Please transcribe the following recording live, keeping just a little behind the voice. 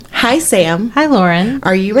Hi, Sam. Hi, Lauren.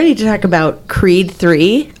 Are you ready to talk about Creed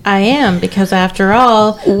 3? I am, because after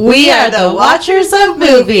all, We are the Watchers of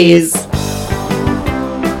Movies.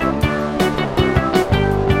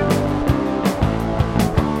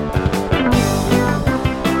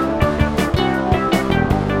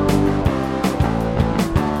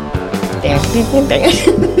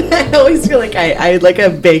 I always feel like I had like a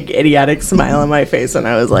big idiotic smile on my face when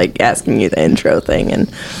I was like asking you the intro thing,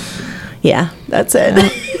 and yeah, that's it.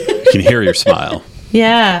 You can hear your smile.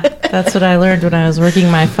 Yeah, that's what I learned when I was working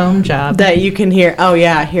my phone job. That you can hear. Oh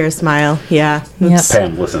yeah, hear a smile. Yeah. Yep.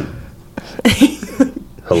 Pam, listen.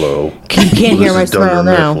 Hello. You can't hear my smile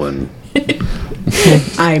now. Mifflin.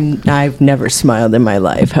 I've never smiled in my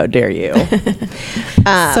life. How dare you?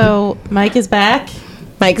 So, Mike is back?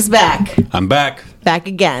 Mike's back. I'm back. Back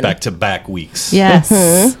again. Back to back weeks.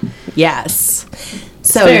 Yes. Yes.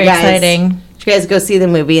 So Very you guys, exciting. Did you guys go see the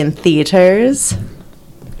movie in theaters?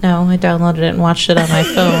 No, I downloaded it and watched it on my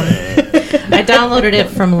phone. I downloaded it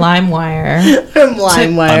from LimeWire. From I'm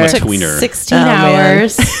LimeWire. a Took tweener. 16 man.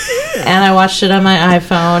 hours, and I watched it on my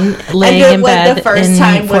iPhone, laying then in what, bed the first in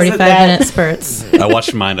time, was it 45-minute spurts. I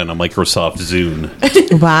watched mine on a Microsoft Zune.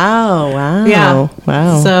 Wow. Yeah.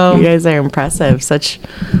 Wow. So- you guys are impressive. Such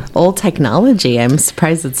old technology. I'm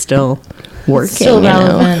surprised it's still working. Still you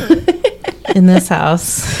know? relevant in this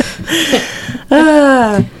house.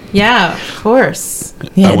 Yeah, of course.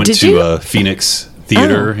 Yeah, I went did to you? Phoenix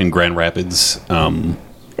Theater in Grand Rapids.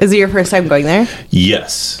 Is it your first time going there?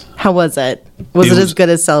 Yes. How was it? Was It it was- as good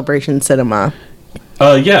as Celebration Cinema?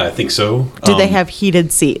 Yeah, I think so. Do they have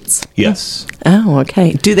heated seats? Yes. Oh,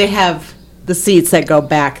 okay. Do they have the seats that go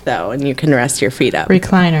back, though, and you can rest your feet up?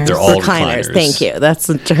 Recliners. They're all recliners. Thank you. That's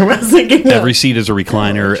the term I was thinking of. Every seat is a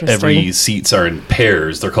recliner. Interesting. Every seats are in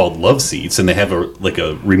pairs. They're called love seats, and they have a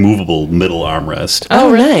removable middle armrest.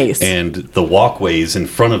 Oh, nice. And the walkways in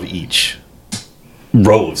front of each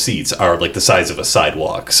row of seats are like the size of a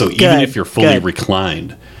sidewalk. So even Good, if you're fully good.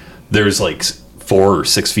 reclined, there's like 4 or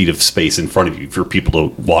 6 feet of space in front of you for people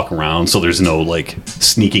to walk around. So there's no like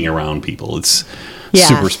sneaking around people. It's Yeah.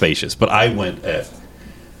 super spacious. But I went at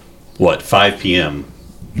 5 p.m.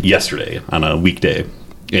 yesterday on a weekday,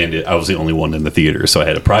 and I was the only one in the theater, so I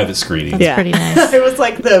had a private screening. That's pretty nice. It was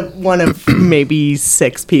like the one of maybe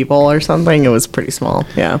 6 people or something. It was pretty small.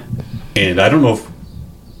 Yeah. And I don't know if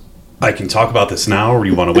I can talk about this now, or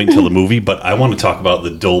you want to wait until the movie, but I want to talk about the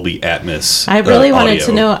Dolby Atmos. I really wanted audio.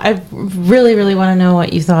 to know. I really, really want to know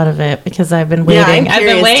what you thought of it, because I've been waiting. Yeah, I've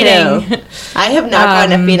been waiting. Too. I have not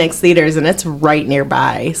gone to Phoenix theaters, and it's right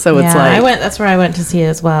nearby. So it's Yeah, like, that's where I went to see it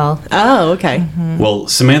as well. oh, okay, Well,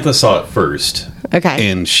 Samantha saw it first. Okay.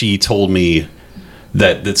 And she told me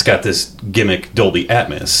that it's got this gimmick Dolby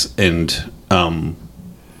Atmos, and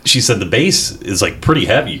she said the bass is like pretty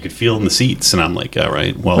heavy. You could feel it in the seats, and I'm like, all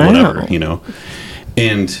right, well, Wow. whatever, you know.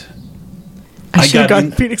 And I should have got gone in-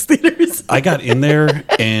 to Phoenix theaters. I got in there,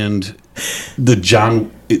 and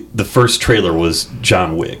the first trailer was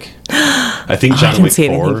John Wick. I think I John didn't Wick see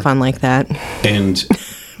anything 4, fun like that. and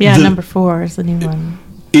Yeah, the- number 4 is the new one.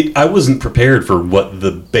 I wasn't prepared for what the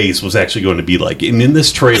bass was actually going to be like. And in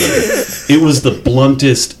this trailer, it was the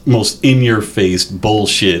bluntest, most in-your-face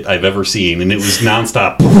bullshit I've ever seen. And it was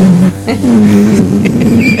nonstop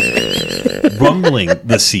rumbling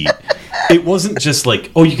the seat. It wasn't just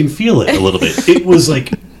like, oh, you can feel it a little bit. It was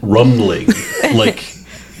like rumbling, like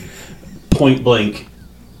point-blank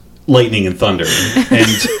lightning and thunder. And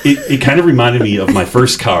it kind of reminded me of my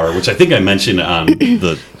first car, which I think I mentioned on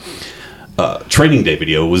the training day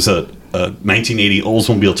video. Was a 1980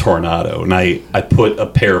 Oldsmobile Tornado, and I put a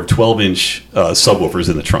pair of 12-inch subwoofers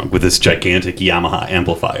in the trunk with this gigantic Yamaha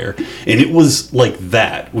amplifier, and it was like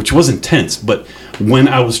that, which was intense. But when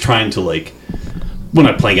I was trying to when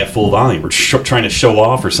I'm playing at full volume or trying to show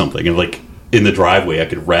off or something, and like in the driveway, I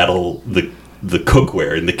could rattle the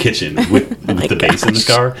cookware in the kitchen with the bass in the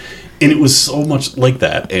car, and it was so much like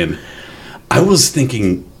that. And I was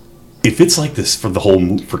thinking, if it's like this for the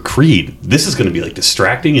whole for Creed, this is going to be like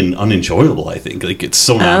distracting and unenjoyable. I think like it's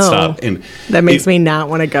so nonstop, and That makes me not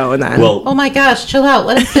want to go in that. well. Oh my gosh, chill out.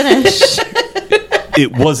 Let him finish.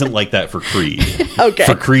 It wasn't like that for Creed. Okay.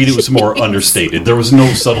 For Creed, it was more understated. There was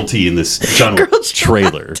no subtlety in this John Wick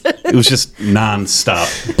trailer. It was just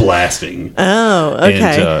nonstop blasting. oh,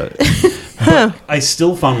 okay. And I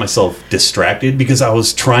still found myself distracted because I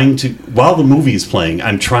was trying to, while the movie is playing,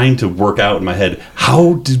 I'm trying to work out in my head,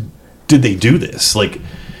 how did they do this? Like,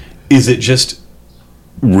 is it just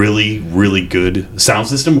really, really good sound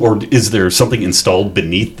system, or is there something installed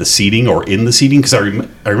beneath the seating or in the seating? Because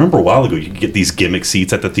I remember a while ago you could get these gimmick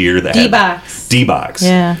seats at the theater that D-Box. had D-Box.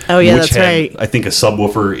 Yeah. Oh, yeah, which that's had, right. I think a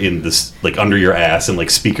subwoofer in this, like under your ass, and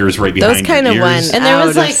like speakers right behind Those kind your of ears. went And there out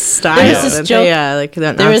was, of like, style. there was this didn't joke- they? Yeah, like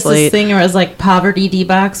that. There was this thing where it was like poverty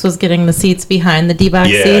D-Box was getting the seats behind the D-Box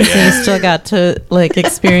Yeah, seats, yeah. and you still got to like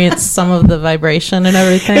experience some of the vibration and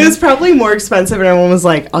everything. It was probably more expensive, and everyone was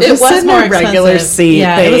like, "I'll It just was sit in more a regular expensive. seat."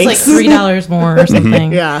 Yeah, it was like thanks. $3 more or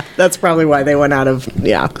something. Yeah, that's probably why they went out of.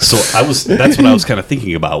 Yeah, So that's what I was kind of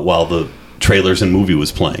thinking about while the trailers and movie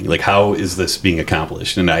was playing. Like, how is this being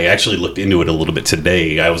accomplished? And I actually looked into it a little bit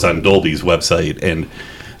today. I was on Dolby's website, and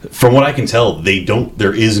from what I can tell,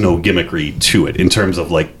 there is no gimmickry to it in terms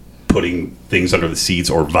of like putting things under the seats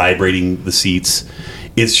or vibrating the seats.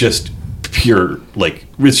 It's just pure, like,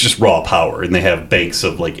 it's just raw power, and they have banks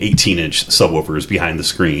of like 18-inch subwoofers behind the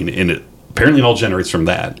screen, and it apparently all generates from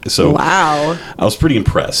that. So wow. I was pretty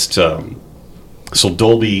impressed. So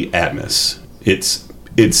Dolby Atmos, it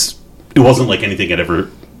wasn't like anything I'd ever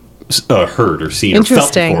heard or seen or felt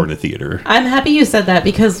Interesting. before in a theater. I'm happy you said that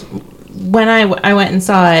because when I went and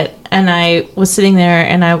saw it and I was sitting there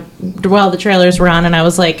and the trailers were on and I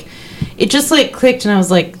was like, it just like clicked and I was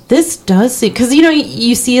like, this does seem, because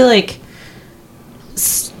you see like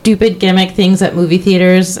stupid gimmick things at movie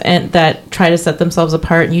theaters and that try to set themselves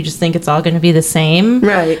apart and you just think it's all going to be the same.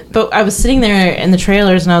 Right. But I was sitting there in the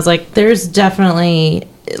trailers and I was like, there's definitely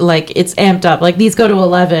like it's amped up. Like these go to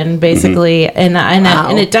 11 basically, and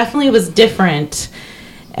it definitely was different.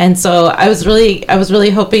 And so I was really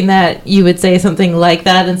hoping that you would say something like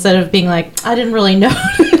that instead of being like, I didn't really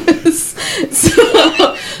notice. So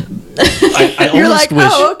I You're almost like, wish.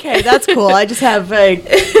 oh, okay, that's cool. I just have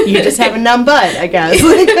you just have a numb butt, I guess.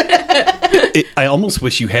 I almost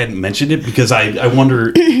wish you hadn't mentioned it because I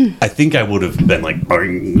wonder. I think I would have been like,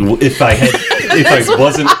 if I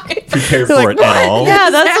wasn't prepared for like, it at all. yeah,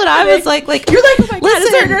 that's what I was like. Like You're like, oh my god,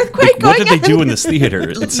 is there an earthquake What going did they on? do in this theater?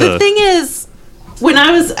 It's the thing is, when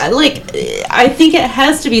I was like, I think it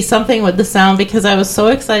has to be something with the sound because I was so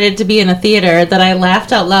excited to be in a theater that I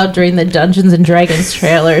laughed out loud during the Dungeons and Dragons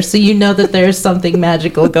trailer. So you know that there's something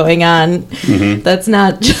magical going on. That's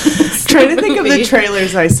not just Trying to think of the movie.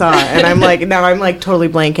 trailers I saw, and I'm like totally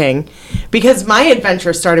blanking because my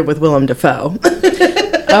adventure started with Willem Dafoe.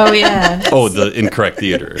 Oh yeah. the incorrect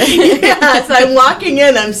theater. Yeah, so I'm walking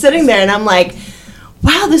in, I'm sitting there, and I'm like,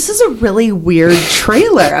 wow, this is a really weird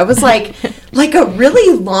trailer. I was like a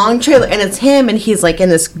really long trailer, and it's him, and he's like in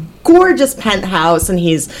this gorgeous penthouse, and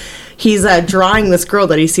he's drawing this girl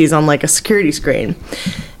that he sees on like a security screen.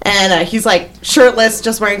 And he's like shirtless,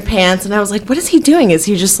 just wearing pants. And I was like, what is he doing? Is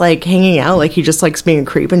he just like hanging out? Like he just likes being a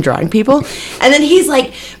creep and drawing people? And then he's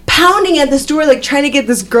like pounding at this door, like trying to get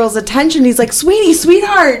this girl's attention. He's like, sweetie,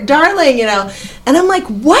 sweetheart, darling, And I'm like,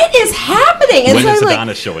 what is happening? And When so is I'm like,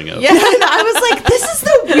 Adonis showing up? yeah, and I was like, this is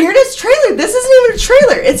the weirdest trailer. This isn't even a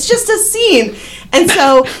trailer. It's just a scene. And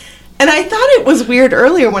so, and I thought it was weird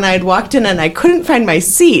earlier when I had walked in and I couldn't find my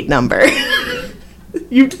seat number.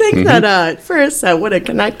 You'd think that at first that would have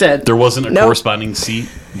connected. There wasn't a Nope. corresponding seat.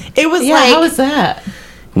 It was Yeah, like, how is that?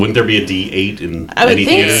 Wouldn't there be a D8 in I would any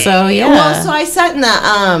think theater? so. Yeah. well, so I sat in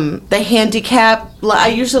the handicap. I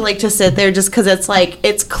usually like to sit there just because it's like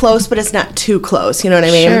it's close, but it's not too close. You know what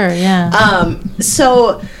I mean? Sure. Yeah.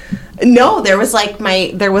 So no, there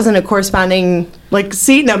wasn't a corresponding like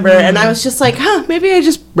seat number, and I was just like, maybe I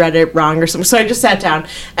just read it wrong or something. So I just sat down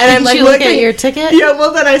and I'm Did like, you look looking at your ticket? Yeah,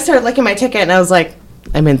 well then I started looking at my ticket and I was like,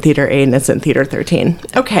 I'm in theater 8 and it's in theater 13.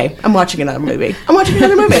 Okay, I'm watching another movie.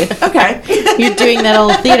 Okay. You're doing that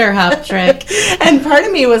old theater hop trick. And part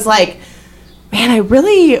of me was like, man,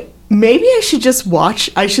 maybe I should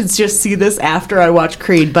just see this after I watch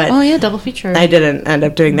Creed, but Oh yeah, double feature. I didn't end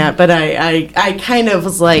up doing that. But I kind of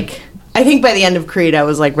was like, I think by the end of Creed, I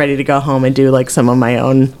was like ready to go home and do like some of my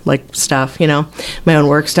own like stuff, my own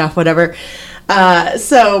work stuff, whatever. But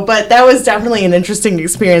that was definitely an interesting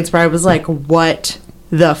experience where I was like, what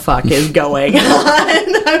the fuck is going on?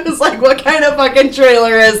 I was like, what kind of fucking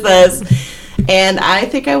trailer is this? And I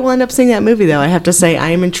think I will end up seeing that movie, though. I have to say, I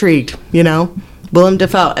am intrigued, Willem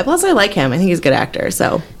Dafoe. Plus, I like him. I think he's a good actor,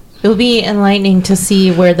 so. It'll be enlightening to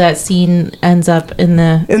see where that scene ends up in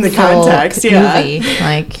the full context, yeah. movie.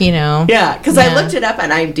 Like, Yeah, because I looked it up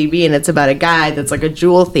on IMDb, and it's about a guy that's like a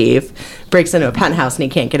jewel thief, breaks into a penthouse, and he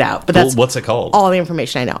can't get out. But that's What's it called? all the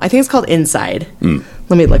information I know. I think it's called Inside.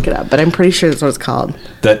 Let me look it up, but I'm pretty sure that's what it's called.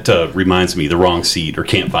 That reminds me, the wrong seat or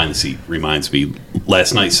can't find the seat reminds me.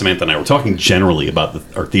 Last night, Samantha and I were talking generally about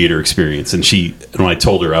our theater experience, and when I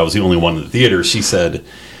told her I was the only one in the theater, she said,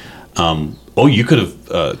 "Oh, you could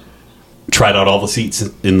have tried out all the seats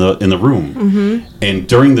in the room. And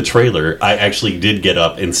during the trailer, I actually did get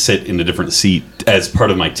up and sit in a different seat as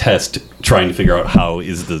part of my test, trying to figure out how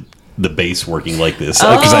is the bass working like this.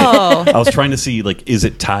 Because I was trying to see, like, is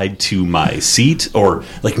it tied to my seat, or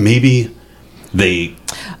like maybe they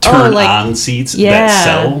turn on seats that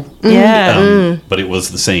sell. But it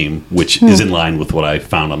was the same, which is in line with what I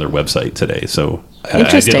found on their website today. So I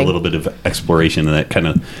did a little bit of exploration, and that kind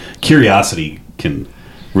of curiosity can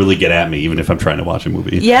really get at me, even if I'm trying to watch a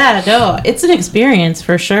movie. Yeah, no, it's an experience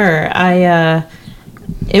for sure.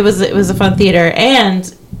 It was a fun theater,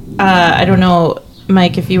 and I don't know,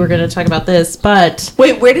 Mike, if you were going to talk about this, but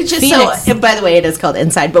wait, where did you? Phoenix. So, by the way, it is called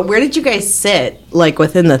Inside. But where did you guys sit? Like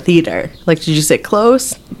within the theater? Like, did you sit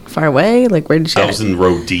close, far away? Like, where did you? I was in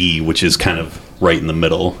row D, which is kind of right in the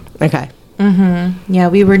middle. Okay. Yeah,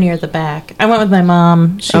 we were near the back. I went with my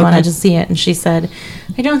mom. She wanted to see it, and she said,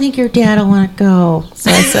 "I don't think your dad will want to go." So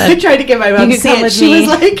I said, I tried to get my mom to see it. She was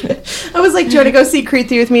like, I was like, "Do you want to go see Creed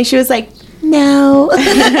 3 with me?" She was like, "No."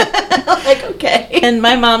 I'm like, okay. and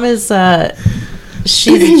my mom is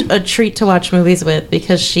she's a treat to watch movies with,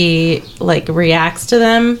 because she like reacts to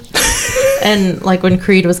them. And like when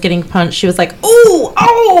Creed was getting punched, she was like, "Ooh,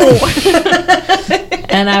 oh!"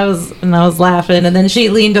 and I was laughing. And then she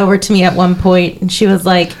leaned over to me at one point, and she was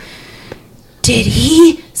like, "Did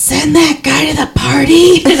he send that guy to the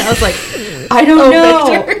party?" And I was like, "I don't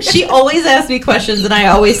know." Victor. She always asks me questions, and I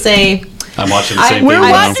always say, I'm watching the same thing.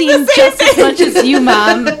 I've Mom. seen just as much as you,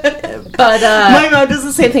 Mom. But my mom does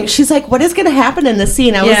the same thing. She's like, "What is going to happen in this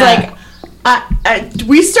scene?" I was like,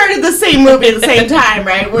 we started the same movie at the same time,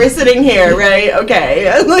 right? We're sitting here, right? Okay.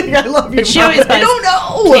 Like, I love you, But she Mom, always but I buys don't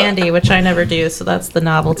know. candy, which I never do, so that's the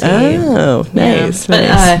novelty. Oh, nice. But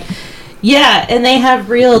nice. yeah, and they have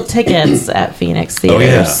real tickets at Phoenix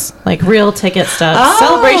theaters, like real ticket stuff. Oh.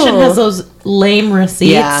 Celebration has those lame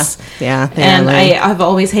receipts. Yeah. And I've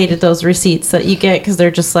always hated those receipts that you get, because they're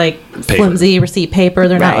just like flimsy receipt paper.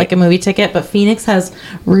 They're not Right. like a movie ticket, but Phoenix has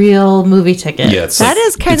real movie tickets. Yeah, it's That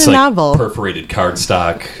is kind it's of like novel. Perforated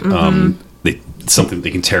cardstock. Something they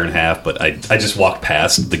can tear in half. But I just walked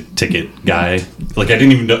past the ticket guy. Like, I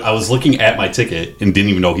didn't even know. I was looking at my ticket and didn't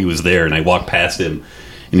even know he was there. And I walked past him,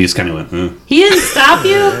 and he just kind of went, "Huh." He didn't stop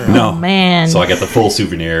you? No. Oh, man. So I got the full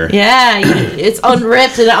souvenir. Yeah, it's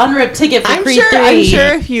unripped, an unripped ticket for I'm Creed 3.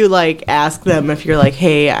 sure if you like ask them, if you're like,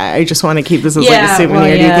 "Hey, I just want to keep this as like Yeah, a souvenir,"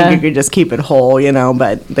 well, do you yeah. think you could just keep it whole? You know,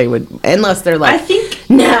 but they would, unless they're like, I think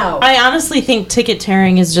no. I honestly think ticket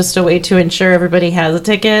tearing is just a way to ensure everybody has a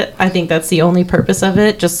ticket. I think that's the only purpose of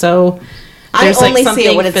it, just so I there's only like see it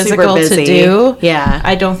something when it's super physical busy. to do. Yeah.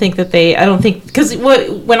 I don't think because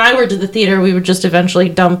when I worked at the theater, we would just eventually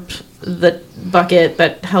dump the bucket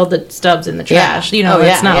that held the stubs in the trash. Yeah. You know, Oh,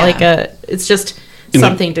 it's yeah, not yeah. it's just And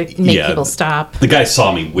something to make people stop. The guy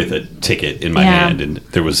saw me with a ticket in my Yeah. hand, and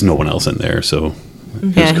there was no one else in there. So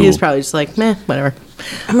it Yeah, was cool. he was probably just like, "Meh, whatever."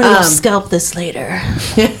 I'm gonna go scalp this later.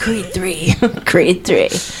 Creed 3. Creed 3.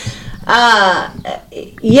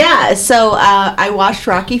 Yeah, so I watched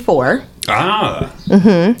Rocky 4.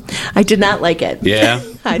 I did not like it. Yeah.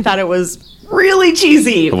 I thought it was really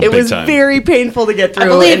cheesy. Oh, it big was time. very painful to get through, I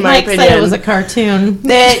believe in my Mike opinion. said it was a cartoon.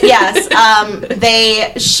 Yes,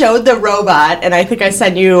 they showed the robot, and I think I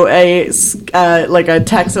sent you a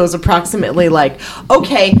text that was approximately like,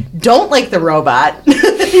 "Okay, don't like the robot."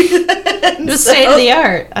 It was state of the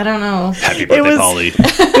art. I don't know. Happy birthday, was- Polly.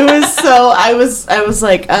 It was so I was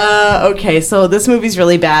like, okay, so this movie's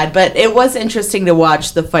really bad, but it was interesting to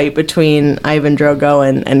watch the fight between Ivan Drago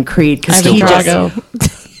and Creed, because Ivan he Drago.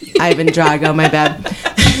 Ivan Drago, my bad.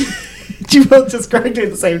 You both just corrected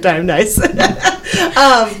at the same time. Nice.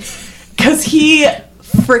 Because he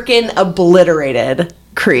freaking obliterated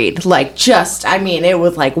Creed. Like, just, I mean, it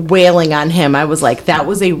was like wailing on him. I was like, that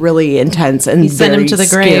was a really intense and sent very him to the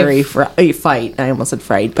scary grave. fight. I almost said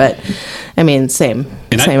fright, but I mean, same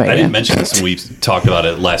And idea. I didn't mention this when we talked about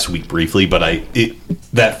it last week briefly, but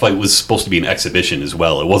that fight was supposed to be an exhibition as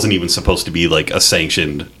well. It wasn't even supposed to be like a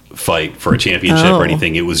sanctioned fight for a championship or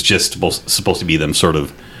anything. It was just supposed to be them sort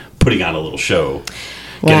of putting on a little show,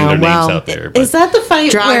 getting their names out there. Is that the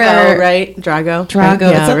fight Drago, where right? Drago. Drago?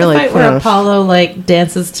 Yeah, Is that really the fight where close. Apollo like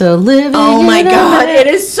dances to "Living"? Oh my in a god, Minute?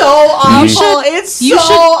 it is so awful. It's you so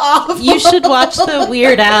should- awful. You should watch the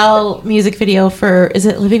Weird Al music video for, is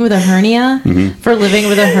it "Living with a Hernia"? For "Living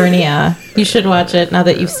with a Hernia." You should watch it now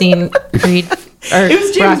that you've seen Creed. Or It was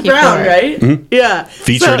James Rocky Brown, 4. right? Yeah.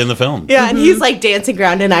 Featured in the film. Yeah, and he's like dancing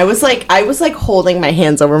around, and I was like holding my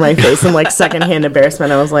hands over my face in like secondhand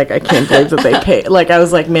embarrassment. I was like, I can't believe that they paid. Like, I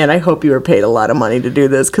was like, man, I hope you were paid a lot of money to do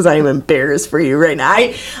this, because I am embarrassed for you right now.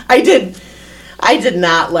 I did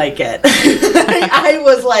not like it. I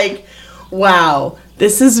was like, wow,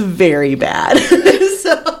 this is very bad.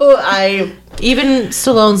 So Even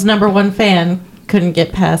Stallone's #1 fan couldn't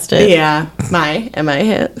get past it. yeah, am I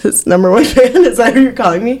his #1 fan? Is that who you're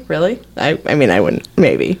calling me? Really? I mean, I wouldn't,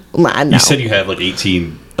 maybe. No. You said you had like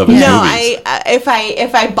 18 of his No, movies.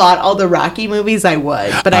 if I bought all the Rocky movies, I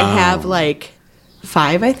would. But I have like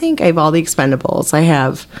 5, I think. I have all the Expendables. I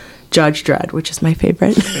have Judge Dredd, which is my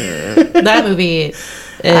favorite. That movie.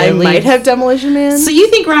 I might have Demolition Man. So you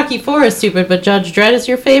think Rocky 4 is stupid, but Judge Dredd is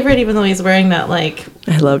your favorite, even though he's wearing that like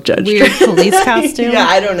I love Judge weird Dredd. police costume? Yeah,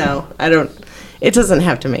 I don't know. It doesn't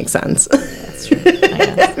have to make sense. That's true. I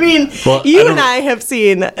guess. I mean, Well, you I and I have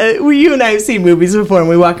seen movies before, and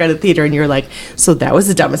we walk out of the theater, and you're like, "So that was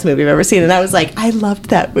the dumbest movie I've ever seen," and I was like, "I loved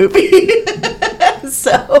that movie."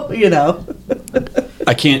 So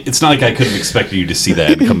I can't. It's not like I could have expected you to see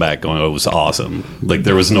that and come back going, "Oh, it was awesome." Like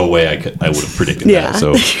there was no way I would have predicted Yeah. that.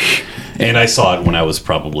 So, and I saw it when I was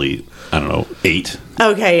probably, I don't know, 8.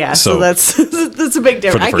 Okay, yeah. So So- that's a big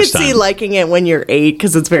difference. the I could first see time. liking it when you're 8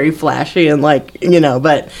 because it's very flashy and but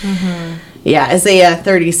Mm-hmm. yeah, as a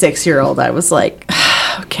 36-year-old, I was like,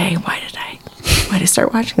 okay, why did I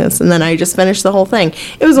start watching this? And then I just finished the whole thing.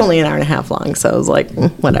 It was only an hour and a half long, so I was like,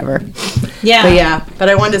 whatever. Yeah. But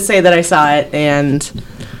I wanted to say that I saw it and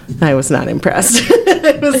I was not impressed.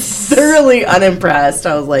 I was thoroughly unimpressed.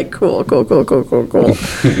 I was like, cool.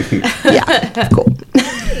 Yeah, cool.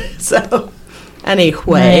 So,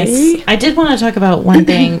 anyway. Nice. I did want to talk about one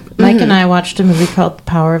thing. Mike and I watched a movie called The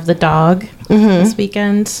Power of the Dog this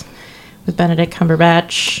weekend with Benedict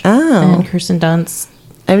Cumberbatch and Kirsten Dunst.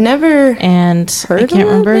 I've never And Heard I of can't it,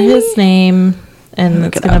 remember maybe? his name, and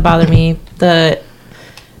Look it's it going to up. bother me. The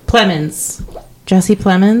Plemons. Jesse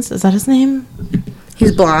Plemons? Is that his name?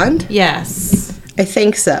 He's blonde? Yes. I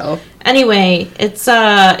think so. Anyway, it's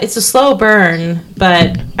a slow burn,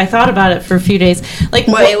 but I thought about it for a few days. Like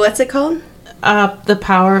Wait, what's it called? The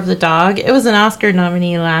Power of the Dog. It was an Oscar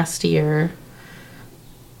nominee last year.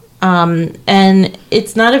 And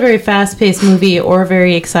it's not a very fast-paced movie or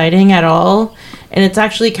very exciting at all. And it's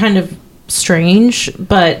actually kind of strange,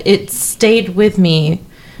 but it stayed with me.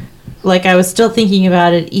 Like, I was still thinking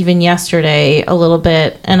about it even yesterday a little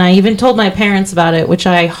bit. And I even told my parents about it, which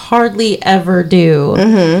I hardly ever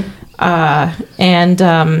do.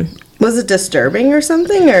 Was it disturbing or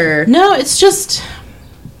something? Or No, it's just...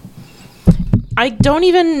 I don't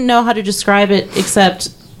even know how to describe it, except...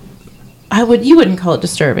 You wouldn't call it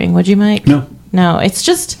disturbing, would you, Mike? No. No, it's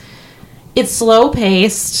just... It's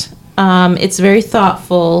slow-paced. It's very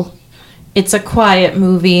thoughtful. It's a quiet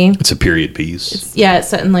movie. It's a period piece. It's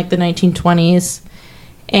set in like the 1920s,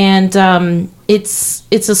 and it's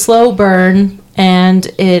a slow burn, and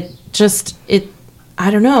it I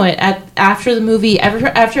don't know, after the movie,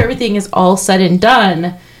 after everything is all said and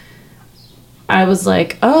done, I was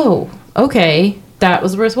like, oh, okay, that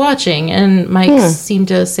was worth watching. And Mike seemed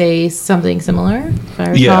to say something similar, if I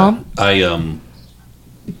recall. Yeah, I don't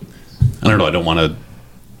know. I don't want to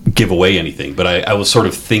give away anything, but I was sort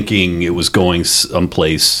of thinking it was going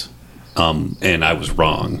someplace, and I was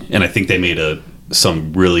wrong. And I think they made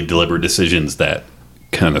some really deliberate decisions that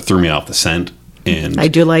kind of threw me off the scent. And I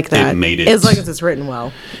do like that. It made it, as long as it's written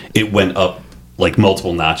well. it went up like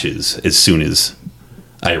multiple notches as soon as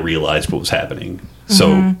I realized what was happening.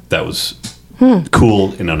 So that was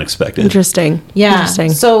cool and unexpected. Interesting. Yeah. Interesting.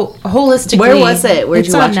 So holistically, Where was it? Where'd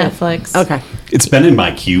it's you on watch it? Netflix. Okay. It's been in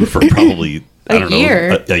my queue for probably I don't year.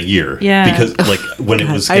 know a year. Yeah. Because like when it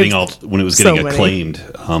was God, getting I've- getting so many. acclaimed,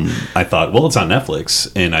 I thought, well, it's on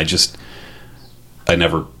Netflix, and I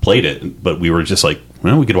never played it, but we were just like,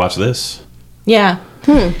 well, we could watch this. Yeah.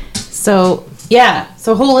 So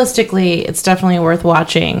holistically, it's definitely worth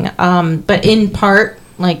watching. But in part,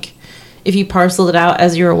 like, if you parceled it out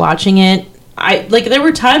as you were watching it, there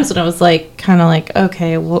were times when I was like, kind of like,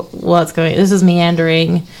 okay, what's going? This is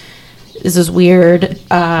meandering. This is weird.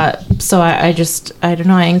 So I don't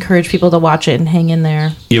know. I encourage people to watch it and hang in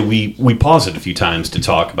there. Yeah, we paused it a few times to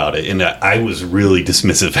talk about it, and I was really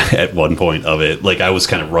dismissive at one point of it. Like I was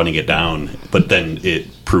kind of running it down, but then it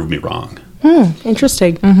proved me wrong.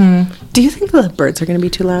 Interesting. Mm-hmm. Do you think the birds are going to be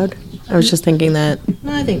too loud? I was just thinking that.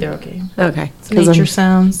 No, I think they're okay. Okay. It's nature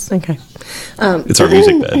sounds. Okay. It's our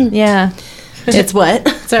music bed. Yeah. It's what?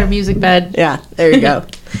 It's our music bed. Yeah, there you go.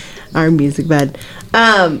 Our music bed.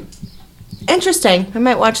 Interesting. I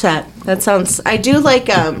might watch that. That sounds. I do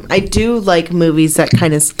like movies that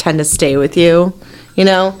kind of tend to stay with you. You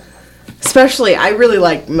know, especially I really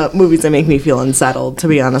like movies that make me feel unsettled. To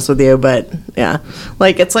be honest with you, but yeah,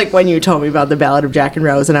 like it's like when you told me about the Ballad of Jack and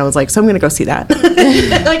Rose, and I was like, so I'm gonna go see that.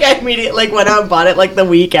 Like I immediately went out and bought it like the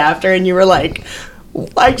week after, and you were like,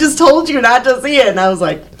 I just told you not to see it, and I was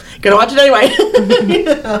like. gonna watch it anyway. You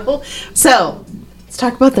know? So, let's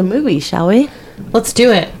talk about the movie, shall we? Let's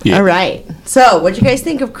do it. Yeah. All right. So, what'd you guys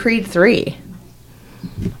think of Creed 3?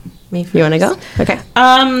 Me first. You want to go? Okay.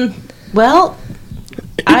 Well,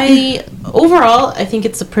 I think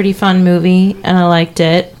it's a pretty fun movie, and I liked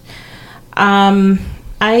it.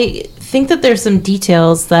 I think that there's some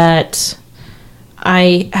details that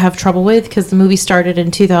I have trouble with because the movie started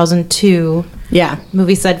in 2002. Yeah. The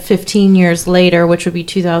movie said 15 years later, which would be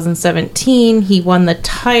 2017. He won the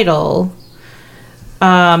title,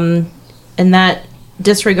 and that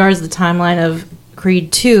disregards the timeline of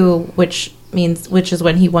Creed 2, which is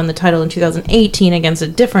when he won the title in 2018 against a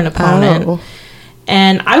different opponent. Oh.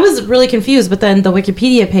 And I was really confused, but then the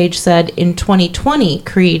Wikipedia page said in 2020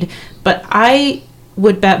 Creed, but I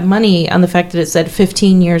would bet money on the fact that it said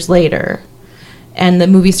 15 years later, and the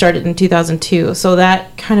movie started in 2002. So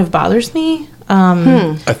that kind of bothers me.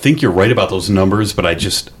 I think you're right about those numbers, but I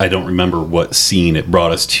don't remember what scene it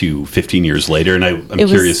brought us to 15 years later, and I'm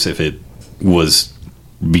curious if it was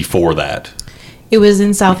before that. It was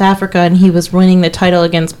in South Africa, and he was winning the title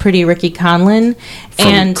against Pretty Ricky Conlon.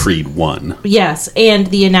 From Creed 1. Yes, and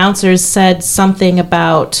the announcers said something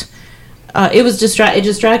about... it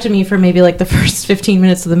distracted me for maybe like the first 15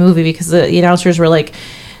 minutes of the movie because the announcers were like,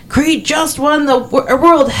 Creed just won the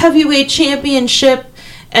World Heavyweight Championship,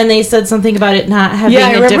 and they said something about it not having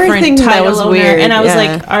a different title owner. Weird. And I was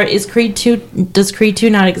like, does Creed 2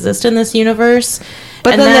 not exist in this universe?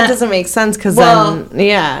 But then that doesn't make sense because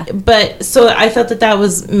But so I thought that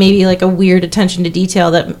was maybe like a weird attention to detail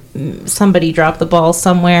that somebody dropped the ball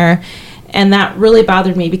somewhere, and that really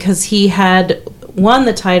bothered me because he had won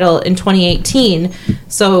the title in 2018.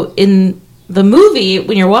 So in the movie,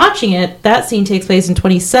 when you're watching it, that scene takes place in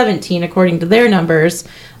 2017 according to their numbers.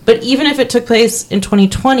 But even if it took place in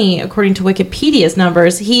 2020, according to Wikipedia's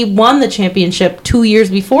numbers, he won the championship 2 years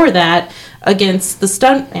before that against the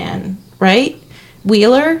stuntman, right?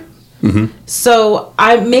 Wheeler? Mm-hmm. So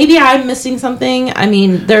maybe I'm missing something. I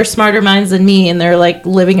mean, they're smarter minds than me, and they're like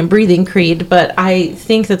living and breathing Creed, but I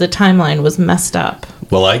think that the timeline was messed up.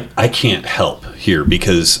 Well, I can't help here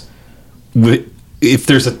because if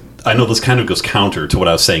there's I know this kind of goes counter to what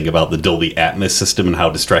I was saying about the Dolby Atmos system and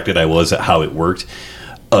how distracted I was at how it worked.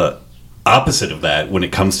 Opposite of that, when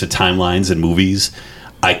it comes to timelines and movies,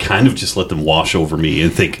 I kind of just let them wash over me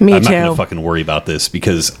and think, I'm not going to fucking worry about this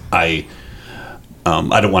because I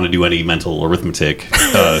don't want to do any mental arithmetic,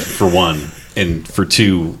 for one. And for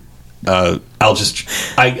two, I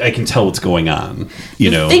can tell what's going on,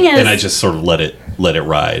 and I just sort of let it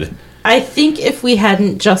ride. I think if we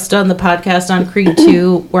hadn't just done the podcast on Creed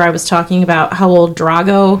 2, where I was talking about how old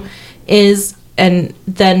Drago is, and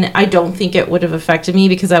then I don't think it would have affected me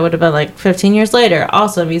because I would have been like, 15 years later,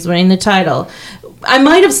 awesome, he's winning the title. I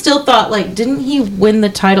might have still thought, like, didn't he win the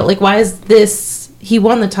title? Like, why is this... He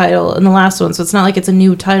won the title in the last one, so it's not like it's a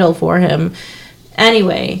new title for him.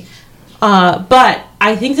 Anyway, but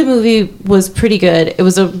I think the movie was pretty good. It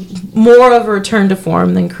was more of a return to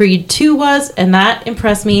form than Creed 2 was, and that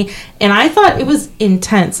impressed me. And I thought it was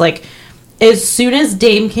intense. Like, as soon as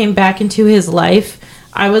Dame came back into his life,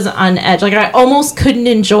 I was on edge. Like, I almost couldn't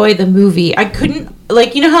enjoy the movie. I couldn't,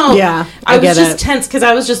 like, you know how... Yeah, I was just tense because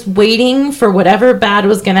I was just waiting for whatever bad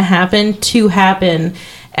was going to happen.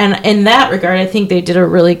 And in that regard, I think they did a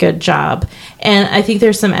really good job. And I think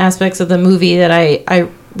there's some aspects of the movie that I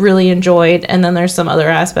really enjoyed. And then there's some other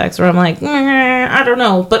aspects where I'm like, I don't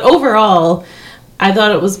know. But overall, I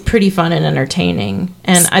thought it was pretty fun and entertaining.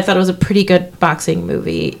 And I thought it was a pretty good boxing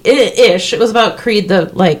movie. Ish. It was about Creed, the,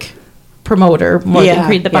 like, promoter more than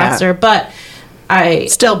Creed the boxer. But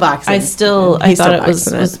still boxing. I thought it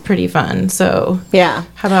was pretty fun. So yeah.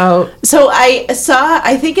 How about... So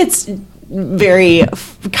I think it's... very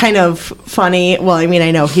kind of funny. Well, I mean,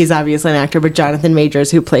 I know he's obviously an actor, but Jonathan Majors,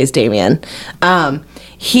 who plays Damien, I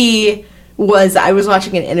was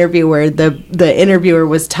watching an interview where the interviewer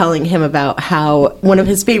was telling him about how one of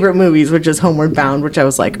his favorite movies, which is Homeward Bound, which I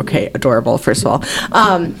was like, okay, adorable, first of all,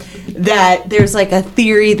 that there's like a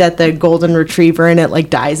theory that the golden retriever in it like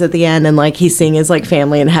dies at the end, and like he's seeing his like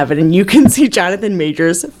family in heaven, and you can see Jonathan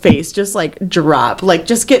Majors' face just like drop, like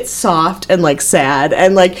just get soft and like sad,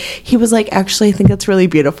 and like he was like, actually I think that's really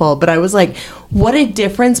beautiful. But I was like, what a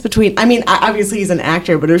difference between, I mean, obviously he's an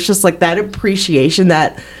actor, but it was just like that appreciation,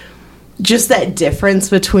 that just that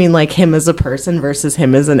difference between like him as a person versus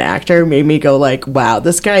him as an actor made me go like, wow,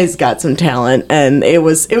 this guy's got some talent. And it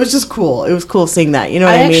was just cool. It was cool seeing that, you know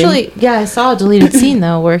what I mean? I saw a deleted scene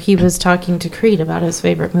though where he was talking to Creed about his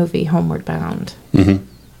favorite movie, Homeward Bound. Mm-hmm.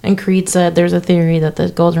 And Creed said there's a theory that the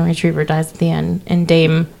golden retriever dies at the end, and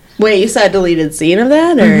Dame Wait, you saw a deleted scene of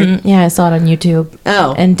that, or? Mm, yeah, I saw it on YouTube.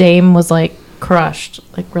 Oh. And Dame was like crushed,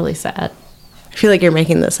 like really sad. I feel like you're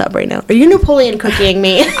making this up right now. Are you Napoleon cookieing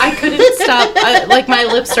me? I couldn't stop. Like my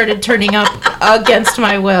lips started turning up against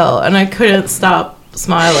my will, and I couldn't stop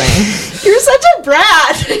smiling. You're such a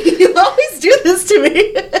brat. You always do this to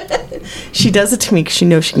me. She does it to me because she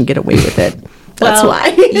knows she can get away with it. That's why.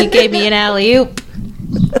 You gave me an alley-oop.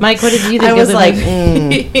 Mike, what did you think I of was the like,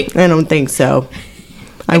 movie? I don't think so.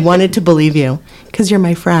 I wanted to believe you because you're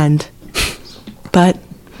my friend. But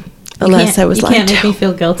alas, I was you lied can't make to. me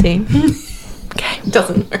feel guilty. Okay,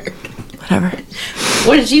 Doesn't work. whatever.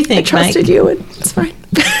 What did you think, I trusted Mike? you, and it's fine.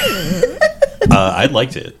 I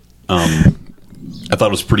liked it. I thought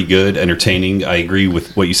it was pretty good, entertaining. I agree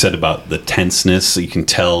with what you said about the tenseness. You can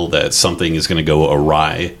tell that something is going to go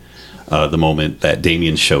awry the moment that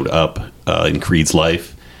Damien showed up in Creed's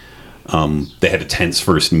life. They had a tense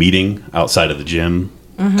first meeting outside of the gym.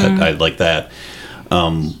 I like that.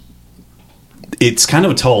 It's kind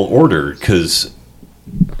of a tall order because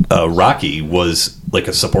Rocky was like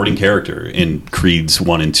a supporting character in Creed's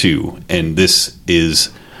 1 and 2, and this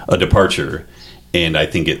is a departure. And I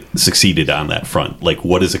think it succeeded on that front. Like,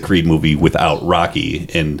 what is a Creed movie without Rocky?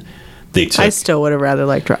 And they took. I still would have rather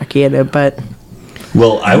liked Rocky in it, but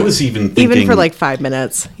Well, I was even thinking. even for like 5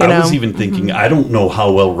 minutes, you I know. was even thinking. I don't know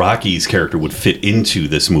how well Rocky's character would fit into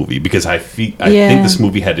this movie because I think Yeah. this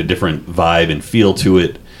movie had a different vibe and feel to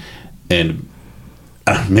it, and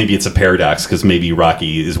maybe it's a paradox because maybe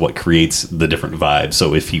Rocky is what creates the different vibe.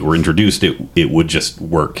 So if he were introduced, it would just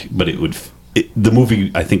work, but the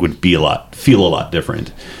movie I think would feel a lot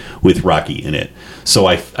different with Rocky in it. So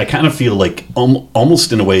I kind of feel like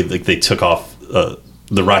almost in a way like they took off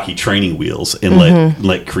the Rocky training wheels and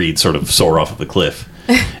let Creed sort of soar off of a cliff.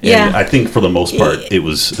 Yeah. And I think for the most part it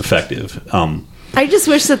was effective. I just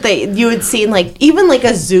wish that you had seen like even like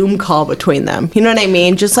a Zoom call between them. You know what I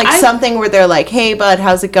mean? Just like something where they're like, "Hey, bud,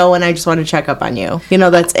 how's it going? I just want to check up on you." You know,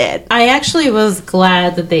 that's it. I actually was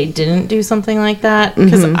glad that they didn't do something like that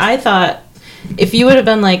because I thought if you would have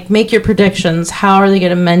been like, make your predictions, how are they going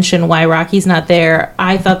to mention why Rocky's not there?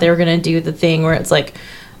 I thought they were going to do the thing where it's like,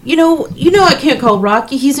 you know, I can't call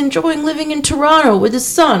Rocky. He's enjoying living in Toronto with his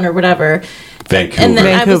son or whatever. Vancouver. And then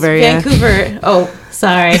Vancouver, yeah. Vancouver. Oh,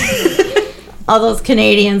 sorry. All those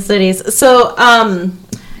Canadian cities. So,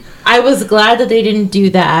 I was glad that they didn't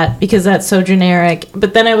do that because that's so generic.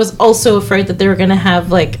 But then I was also afraid that they were going to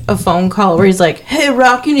have like a phone call where he's like, "Hey,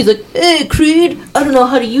 Rocky," and he's like, "Hey, Creed, I don't know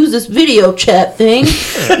how to use this video chat thing."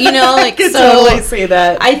 You know, like, I could so totally see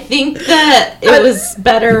that. I think that it was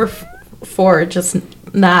better for just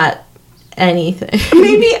not anything.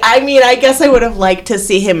 Maybe, I mean, I guess I would have liked to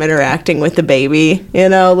see him interacting with the baby, you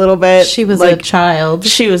know, a little bit. She was like, a child.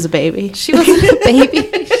 She was a baby. She was a baby.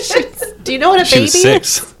 Do you know what a She baby was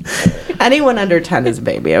is? 6. Anyone under 10 is a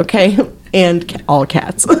baby, okay? And all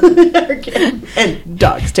cats. And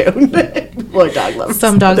dogs, too. Well, dog lovers.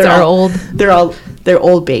 Some dogs They're are all- old. They're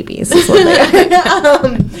old babies. Is what they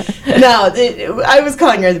are. I was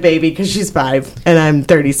calling her the baby because she's 5 and I'm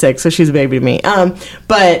 36, so she's a baby to me.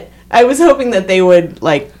 But I was hoping that they would,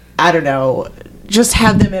 like, I don't know, just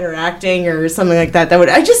have them interacting or something like that.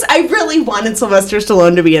 I really wanted Sylvester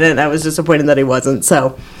Stallone to be in it, and I was disappointed that he wasn't.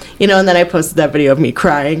 So, you know, and then I posted that video of me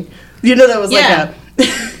crying. You know, that was Yeah.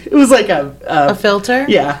 it was like a A filter?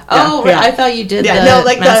 Yeah. Oh, yeah. I thought you did the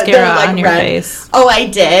like mascara like on your red. face. Oh, I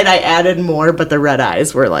did. I added more, but the red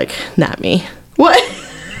eyes were like, not me. What?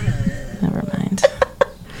 Never mind.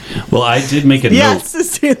 Well, I did make a note.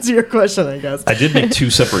 Yes, to answer your question, I guess. I did make 2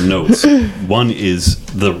 separate notes. One is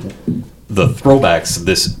the throwbacks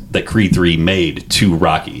that Creed 3 made to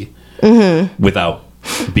Rocky without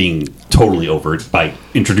being totally overt by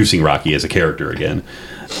introducing Rocky as a character again.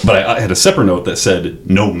 But I had a separate note that said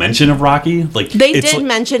no mention of Rocky. Like They it's did like-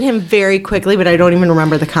 mention him very quickly, but I don't even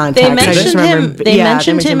remember the context. They I just mentioned him. remember- They yeah,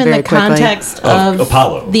 mentioned him in very the quickly. context Of of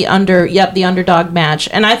Apollo. the underdog match,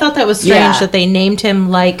 and I thought that was strange Yeah. that they named him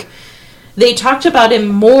like. They talked about him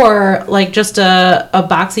more like just a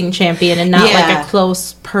boxing champion and not like Yeah. a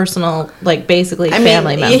close personal, like basically I mean,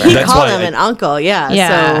 family member. he That's called why him I- an uncle, yeah.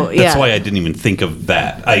 Yeah. So, yeah. That's why I didn't even think of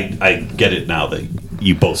that. I get it now that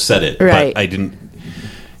you both said it, Right. but I didn't.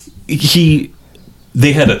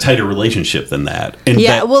 They had a tighter relationship than that, and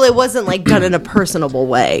Yeah, that- well, it wasn't like done in a personable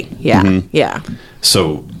way. Yeah, Mm-hmm. yeah.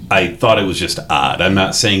 So I thought it was just odd. I'm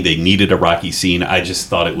not saying they needed a Rocky scene. I just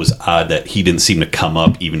thought it was odd that he didn't seem to come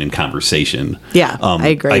up even in conversation. Yeah, I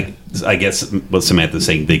agree. I guess what Samantha's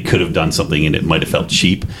saying, they could have done something and it might have felt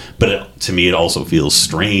cheap. But to me, it also feels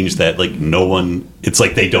strange that like no one. It's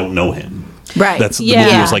like they don't know him. Right. That's the Yeah.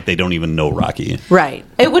 movie was like they don't even know Rocky. Right.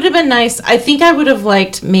 It would have been nice. I think I would have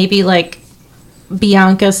liked maybe like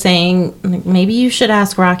Bianca saying, like, maybe you should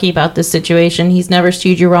ask Rocky about this situation. He's never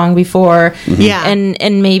steered you wrong before. Yeah.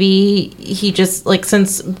 And maybe he just, like,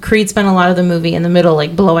 since Creed spent a lot of the movie in the middle,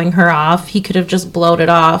 like, blowing her off, he could have just blowed it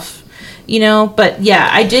off, you know? But yeah,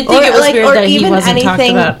 I did think Or, it was like, weird or that he even wasn't talked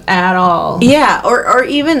anything- about at all. Yeah, or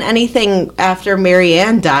even anything after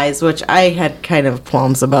Marianne dies, which I had kind of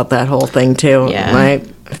qualms about that whole thing too. Yeah. I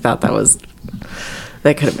thought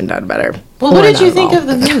that could have been done better. Well, what Or did not you at think all. of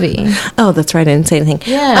the movie? Oh, that's right. I didn't say anything.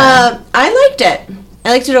 Yeah. I liked it. I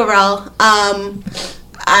liked it overall.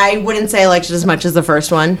 I wouldn't say I liked it as much as the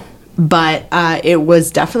first one, but it was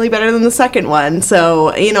definitely better than the second one.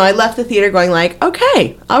 So, you know, I left the theater going like,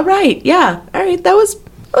 okay, all right, yeah, all right, that was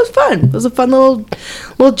fun. It was a fun little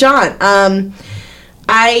jaunt.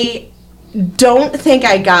 I don't think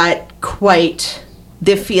I got quite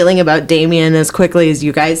the feeling about Damien as quickly as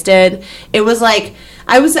you guys did. It was like,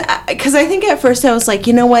 because I think at first I was like,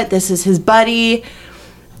 you know what, this is his buddy.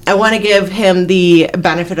 I want to give him the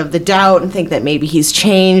benefit of the doubt and think that maybe he's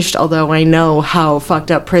changed, although I know how fucked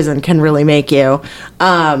up prison can really make you.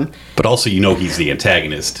 But also, you know, he's the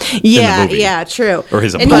antagonist. Yeah, in the movie. yeah, true. Or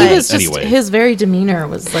his And opponent, he was just, anyway. his very demeanor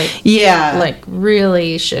was like, Yeah. like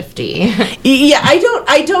really shifty. Yeah,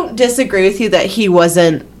 I don't disagree with you that he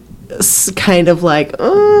wasn't kind of like, you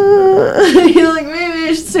know, like, maybe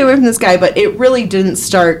I should stay away from this guy, but it really didn't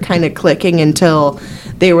start kind of clicking until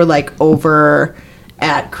they were like over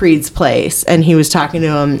at Creed's place and he was talking to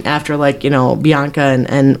him after, like, you know, Bianca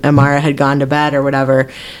and Amara had gone to bed or whatever,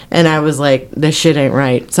 and I was like, this shit ain't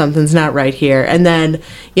right, something's not right here. And then,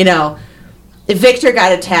 you know, Victor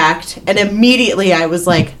got attacked, and immediately I was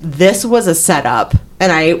like, this was a setup,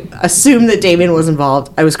 and I assumed that Damien was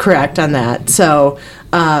involved. I was correct on that. So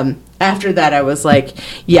after that, I was like,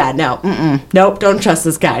 yeah, no, nope, don't trust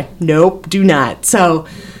this guy. Nope, do not. So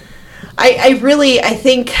I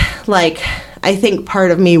think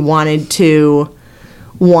part of me wanted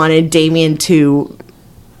Damien to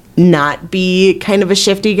not be kind of a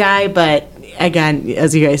shifty guy, but again,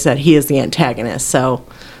 as you guys said, he is the antagonist, so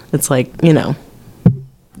it's like, you know,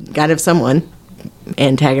 gotta have someone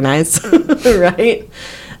antagonize, right?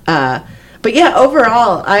 But yeah,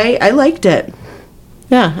 overall, I liked it.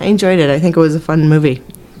 Yeah, I enjoyed it. I think it was a fun movie.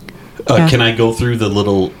 Yeah. Can I go through the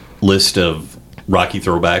little list of Rocky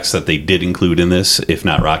throwbacks that they did include in this, if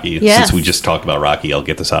not Rocky? Yes. Since we just talked about Rocky, I'll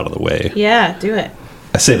get this out of the way. Yeah, do it.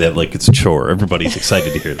 I say that like it's a chore. Everybody's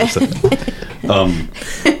excited to hear this.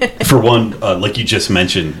 For one, like you just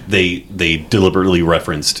mentioned, they deliberately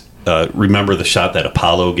referenced, remember the shot that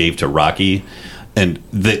Apollo gave to Rocky? And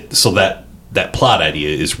that plot idea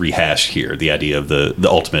is rehashed here, the idea of the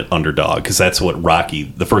ultimate underdog, because that's what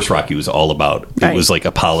the first Rocky was all about. Right. It was like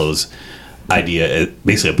Apollo's idea,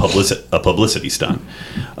 basically a publicity stunt,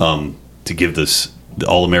 to give this the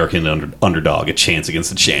all-American underdog a chance against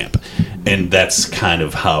the champ. And that's kind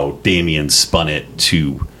of how Damien spun it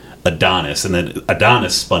to Adonis, and then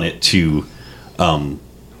Adonis spun it to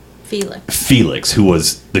Felix, who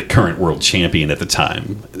was the current world champion at the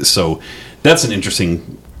time. So that's an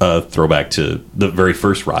interesting throwback to the very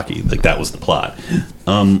first Rocky. Like, that was the plot.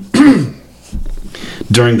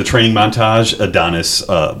 During the training montage, Adonis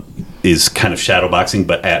is kind of shadowboxing,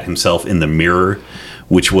 but at himself in the mirror,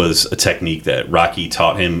 which was a technique that Rocky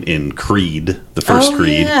taught him in Creed, the first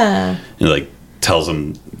Creed. Yeah. And like tells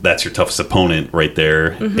him that's your toughest opponent right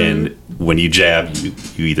there. Mm-hmm. And when you jab,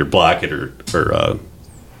 you either block it or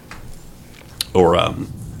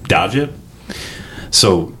dodge it.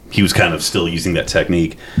 So he was kind of still using that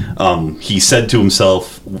technique. He said to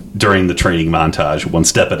himself during the training montage, one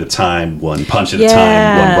step at a time, one punch at a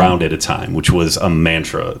time, one round at a time, which was a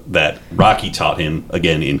mantra that Rocky taught him,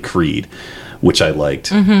 again, in Creed, which I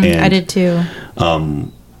liked. Mm-hmm, and I did too.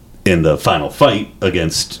 In the final fight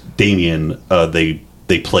against Damien, they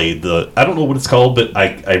played I don't know what it's called, but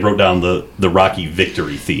I wrote down the Rocky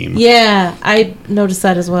victory theme. Yeah, I noticed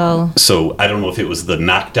that as well. So I don't know if it was the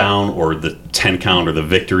knockdown or the 10 count or the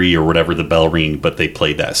victory or whatever the bell ring, but they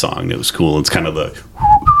played that song. It was cool. It's kind of the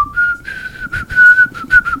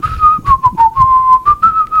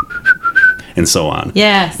and so on.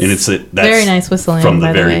 Yes. And that's very nice whistling from the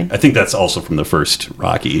by the way. I think that's also from the first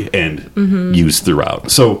Rocky and used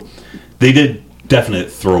throughout. So they did definite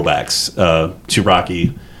throwbacks to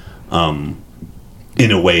Rocky in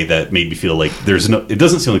a way that made me feel like it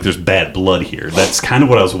doesn't seem like there's bad blood here. That's kind of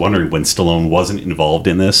what I was wondering when Stallone wasn't involved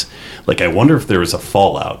in this. Like, I wonder if there was a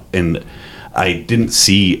fallout, and I didn't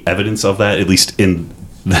see evidence of that, at least in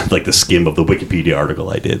like the skim of the Wikipedia article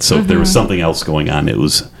I did. So if there was something else going on, it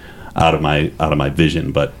was out of my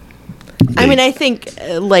vision. But I mean, I think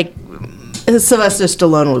like Sylvester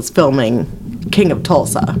Stallone was filming King of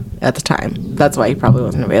Tulsa at the time. That's why he probably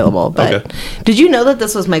wasn't available. But Okay. did you know that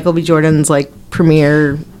this was Michael B. Jordan's like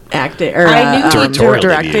premiere acting or I knew Directorial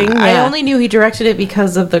directing? debut. I Yeah. only knew he directed it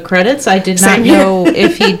because of the credits. I did not Same here. know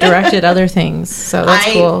if he directed other things. So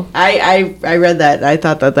that's cool. I read that. I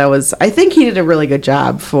thought that was. I think he did a really good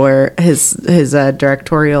job for his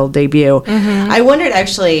directorial debut. I wondered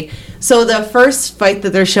actually. So the first fight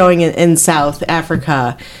that they're showing in South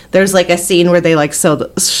Africa, there's like a scene where they like show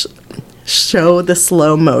the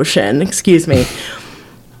slow motion. Excuse me.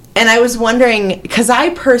 And I was wondering, because I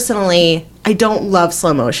don't love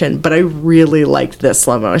slow motion, but I really liked this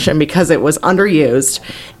slow motion because it was underused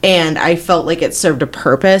and I felt like it served a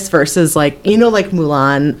purpose versus like, like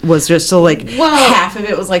Mulan was just so like half of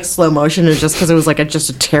it was like slow motion and just because it was like just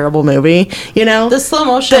a terrible movie, The slow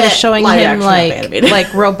motion The was showing live him action like animated. like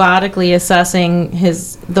robotically assessing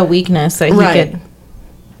the weakness that he Right. could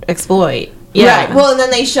exploit. Yeah. Right. Well, and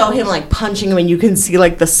then they show him like punching him, and you can see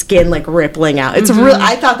like the skin like rippling out. It's real.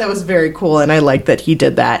 I thought that was very cool, and I like that he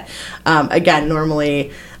did that. Again,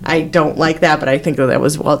 normally I don't like that, but I think that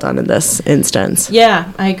was well done in this instance.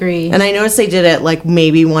 Yeah, I agree. And I noticed they did it like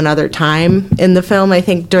maybe one other time in the film. I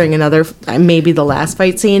think during another, maybe the last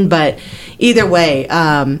fight scene. But either way,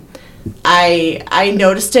 I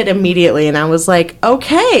noticed it immediately, and I was like,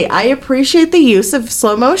 okay, I appreciate the use of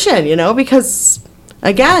slow motion, because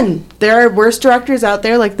again, there are worse directors out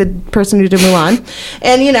there, like the person who did Mulan,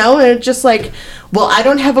 and it's just like, well, I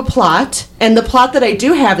don't have a plot, and the plot that I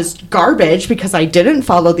do have is garbage because I didn't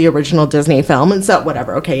follow the original Disney film, and so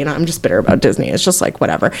whatever. Okay, I'm just bitter about Disney. It's just like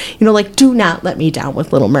whatever, like do not let me down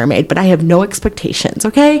with Little Mermaid, but I have no expectations.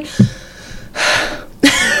 Okay.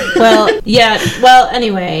 Well, yeah. Well,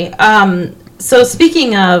 anyway. So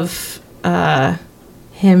speaking of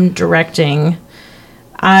him directing,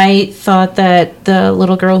 I thought that the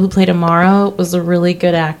little girl who played Amara was a really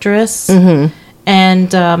good actress. Mm-hmm.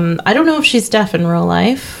 And I don't know if she's deaf in real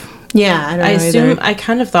life. Yeah, I don't know. I assume either. I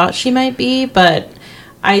kind of thought she might be, but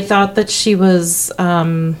I thought that she was.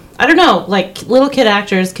 I don't know. Like little kid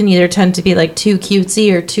actors can either tend to be like too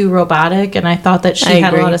cutesy or too robotic, and I thought that she I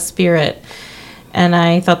had a agree. lot of spirit. And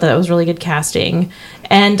I thought that was really good casting.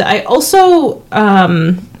 And I also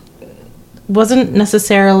wasn't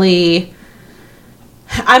necessarily...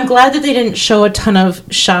 I'm glad that they didn't show a ton of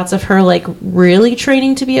shots of her, like, really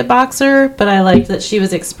training to be a boxer, but I liked that she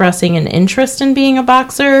was expressing an interest in being a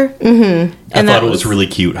boxer. Mm-hmm. I thought it was really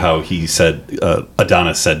cute how he said,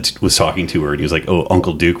 Adonis was talking to her, and he was like, oh,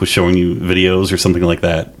 Uncle Duke was showing you videos or something like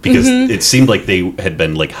that. Because it seemed like they had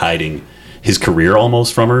been, like, hiding his career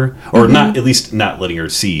almost from her, or not, at least not letting her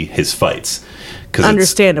see his fights. Because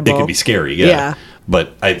Understandable. it can be scary, Yeah.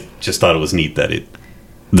 But I just thought it was neat that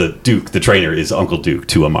the trainer is Uncle Duke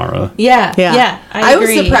to Amara. Yeah. I was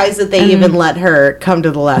agree. surprised that they even let her come to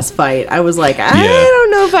the last fight. I was like, I Yeah.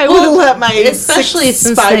 don't know if I would have let my especially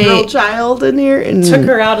since they 5-year-old child in here. And, Took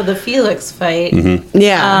her out of the Felix fight.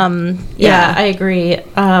 Yeah. Yeah, I agree.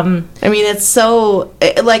 I mean, it's so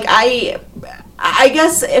like I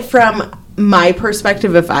guess from my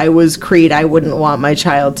perspective, if I was Creed, I wouldn't want my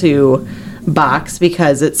child to box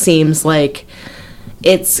because it seems like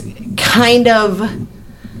it's kind of.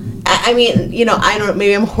 I mean, I don't.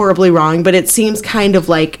 Maybe I'm horribly wrong, but it seems kind of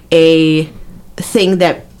like a thing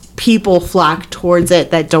that people flock towards it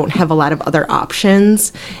that don't have a lot of other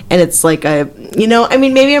options, and it's like I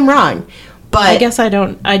mean, maybe I'm wrong. But I guess I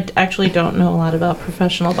actually don't know a lot about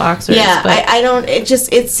professional boxers. yeah, but I don't.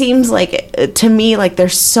 It seems like to me like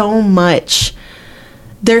there's so much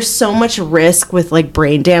risk with like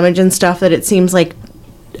brain damage and stuff that it seems like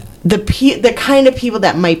the kind of people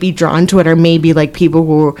that might be drawn to it are maybe like people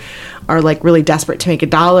who are like really desperate to make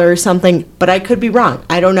 $1 or something. But I could be wrong.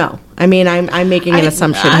 I don't know. I mean, I'm making an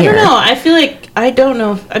assumption here. I don't know. I feel like I don't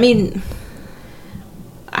know. I mean,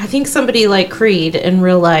 I think somebody like Creed in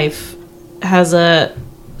real life has a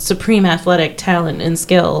supreme athletic talent and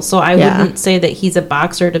skill. So I wouldn't say that he's a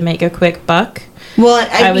boxer to make a quick buck. Well,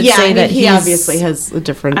 I would say that he he's- obviously has a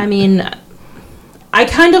different. I mean, I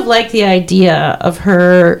kind of like the idea of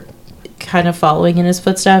her kind of following in his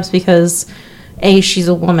footsteps because A, she's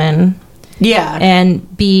a woman, yeah,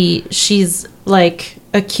 and B, she's like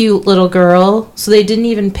a cute little girl. So they didn't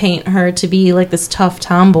even paint her to be like this tough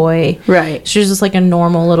tomboy. right. She was just like a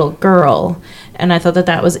normal little girl. And I thought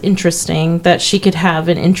that was interesting that she could have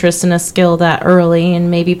an interest in a skill that early. And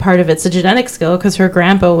maybe part of it's a genetic skill because her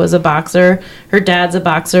grandpa was a boxer. Her dad's a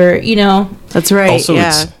boxer, That's right. Also,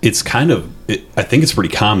 yeah. it's kind of, I think it's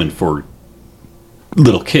pretty common for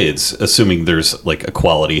little kids, assuming there's like a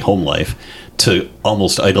quality home life, to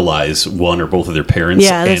almost idolize one or both of their parents.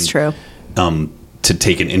 Yeah, that's true. to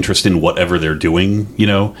take an interest in whatever they're doing, you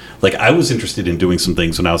know? Like, I was interested in doing some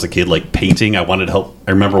things when I was a kid, like painting. I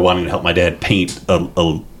remember wanting to help my dad paint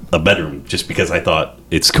a bedroom just because I thought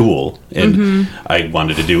it's cool. And I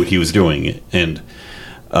wanted to do what he was doing. And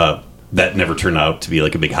that never turned out to be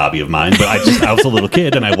like a big hobby of mine. But I was a little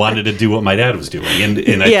kid and I wanted to do what my dad was doing. And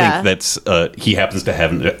I think that's, he happens to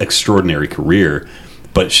have an extraordinary career,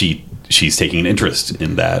 but she's taking an interest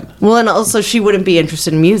in that. Well, and also she wouldn't be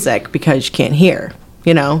interested in music because she can't hear,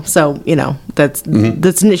 you know? So, you know, that's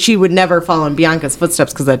she would never follow in Bianca's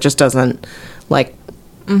footsteps because that just doesn't, like,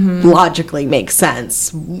 logically make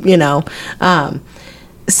sense, you know? I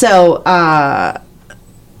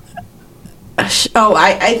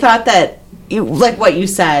thought that, like what you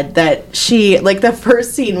said, that she, like the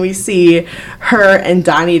first scene we see her and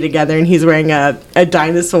Donnie together and he's wearing a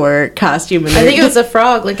dinosaur costume. And I think it was a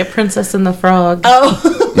frog, like a Princess and the Frog.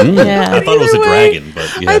 Oh. Yeah. I thought it was a dragon,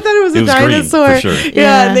 but yeah, I thought it was a dinosaur. Green, for sure.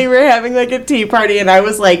 Yeah, and they were having like a tea party and I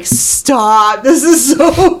was like, stop, this is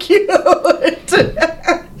so cute.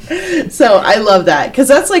 So I love that because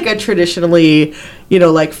that's like a traditionally, you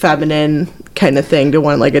know, like feminine kind of thing to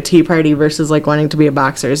want like a tea party versus like wanting to be a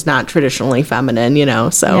boxer is not traditionally feminine, you know.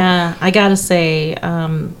 So yeah, I gotta say,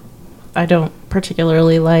 I don't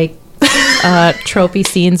particularly like tropey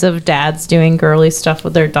scenes of dads doing girly stuff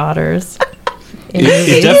with their daughters.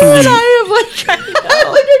 It definitely.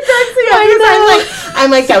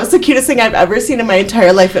 I'm like, that was the cutest thing I've ever seen in my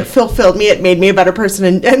entire life. It fulfilled me. It made me a better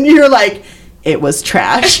person. And you're like, it was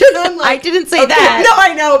trash. And I'm like, I didn't say that. No,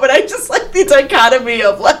 I know, but I just like the dichotomy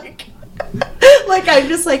of like, like I'm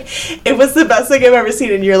just like, it was the best thing I've ever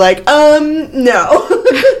seen. And you're like, no.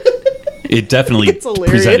 It definitely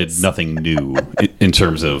presented nothing new in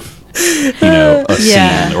terms of, you know, a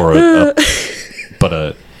scene or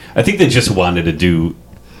but I think they just wanted to do,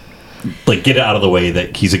 like, get it out of the way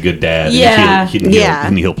that he's a good dad. Yeah.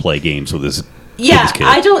 And he'll play games with his. Yeah, with his kid.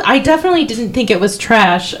 I definitely didn't think it was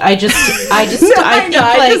trash. I just I just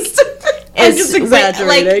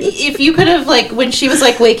exaggerating. Like, if you could have, like, when she was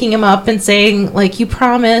like waking him up and saying, like, you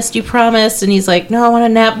promised, and he's like, no, I want to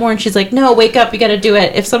nap more, and she's like, no, wake up, you got to do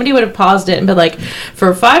it. If somebody would have paused it and been like,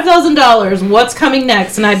 for $5,000, what's coming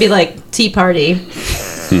next? And I'd be like, tea party.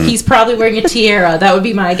 He's probably wearing a tiara. That would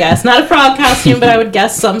be my guess. Not a frog costume, but I would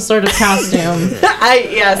guess some sort of costume. I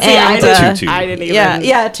didn't even.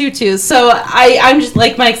 Yeah, tutus. So I'm just,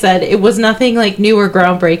 like Mike said, it was nothing like new or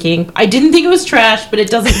groundbreaking. I didn't think it was trash, but it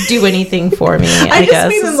doesn't do anything for me. I guess.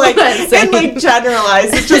 Mean in like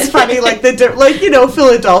generalized. It's just funny, like like, you know,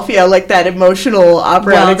 Philadelphia, like that emotional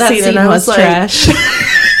operatic scene, and I was like, trash.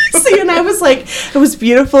 See, and I was like, it was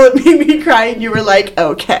beautiful. It made me cry, and you were like,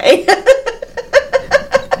 okay.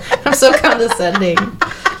 I'm so condescending.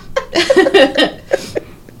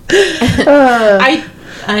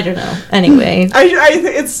 I don't know. Anyway,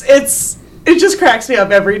 it just cracks me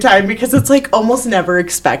up every time because it's like almost never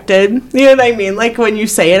expected. You know what I mean? Like when you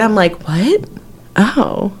say it, I'm like, what?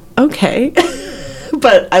 Oh, okay.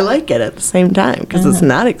 But I like it at the same time because it's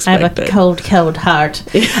not expected. I have a cold heart.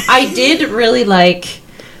 I did really like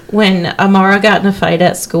when Amara got in a fight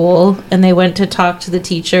at school and they went to talk to the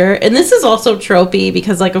teacher. And this is also tropey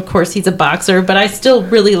because, like, of course he's a boxer, but I still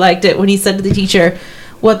really liked it when he said to the teacher,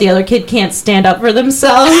 what, the other kid can't stand up for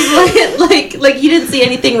themselves? like he didn't see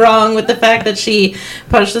anything wrong with the fact that she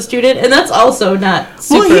punched the student. And that's also not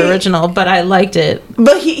super original, but I liked it.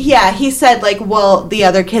 But he said, like, well, the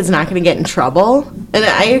other kid's not going to get in trouble. And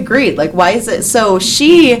I agreed. Like, why is it? So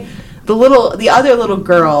the other little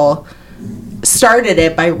girl started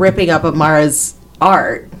it by ripping up Amara's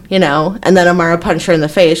art, you know, and then Amara punched her in the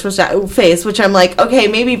face, which I'm like, okay,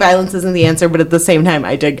 maybe violence isn't the answer, but at the same time,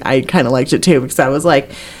 I kind of liked it too, because I was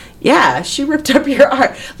like, yeah, she ripped up your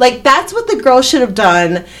art. Like, that's what the girl should have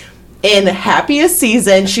done in Happiest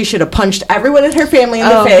Season. She should have punched everyone in her family in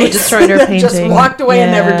the face, destroyed her painting, just walked away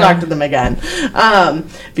and never talked to them again,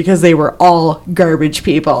 because they were all garbage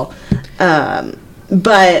people.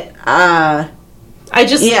 I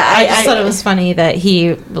just thought it was funny that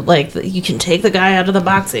he, like, you can take the guy out of the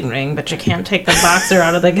boxing ring, but you can't take the boxer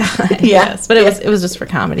out of the guy. Yes, but it was just for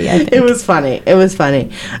comedy, I think. It was funny.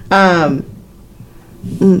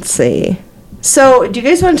 Let's see. So, do you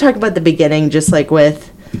guys want to talk about the beginning, just like with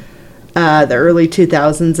the early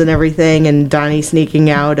 2000s and everything, and Donnie sneaking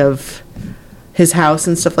out of his house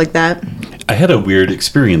and stuff like that? I had a weird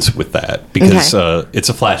experience with that because it's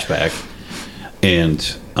a flashback, and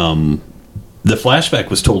the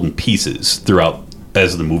flashback was told in pieces throughout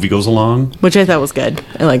as the movie goes along. Which I thought was good.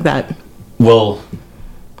 I like that. Well,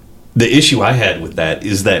 the issue I had with that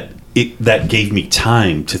is that that gave me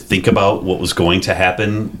time to think about what was going to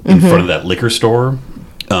happen in front of that liquor store.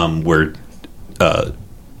 where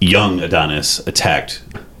young Adonis attacked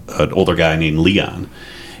an older guy named Leon.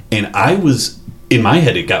 And I was, in my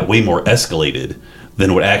head, it got way more escalated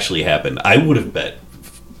than what actually happened. I would have bet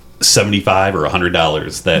 $75 or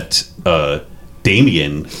 $100 that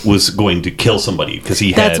Damien was going to kill somebody because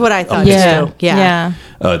he had. That's what I thought Yeah. too. Yeah.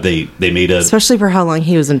 They made a. Especially for how long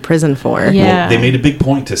he was in prison for. Yeah. Well, they made a big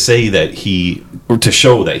point to say that to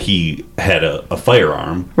show that he had a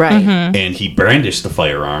firearm. Right. And he brandished the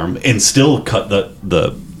firearm and still cut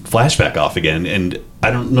the flashback off again. And I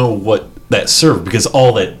don't know what that served, because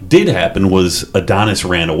all that did happen was Adonis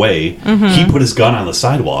ran away. He put his gun on the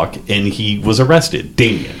sidewalk and he was arrested.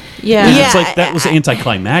 Damien. Yeah. And it's like that was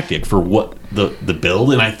anticlimactic for what the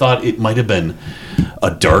build, and I thought it might have been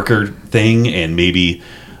a darker thing and maybe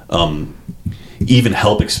even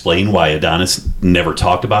help explain why Adonis never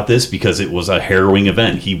talked about this, because it was a harrowing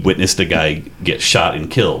event. He witnessed a guy get shot and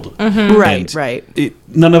killed. Right, And right.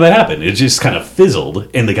 None of that happened. It just kind of fizzled,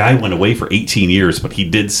 and the guy went away for 18 years, but he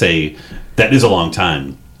did say that is a long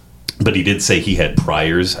time. But he did say he had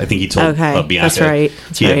priors. I think he told Bianca that's right.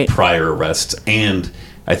 he had prior arrests, and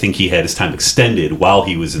I think he had his time extended while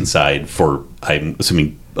he was inside for, I'm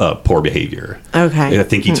assuming, poor behavior. Okay. I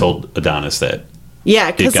think he told Adonis that Yeah,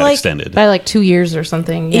 it because got extended. By like 2 years or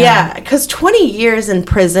something. Yeah, because 20 years in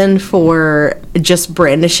prison for just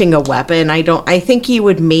brandishing a weapon, I think he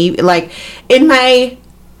would maybe, like, in my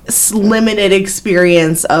limited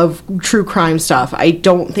experience of true crime stuff, I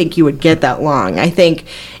don't think you would get that long. I think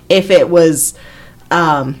if it was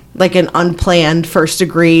like an unplanned first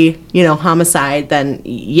degree, homicide, then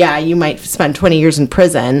yeah, you might spend 20 years in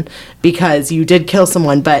prison because you did kill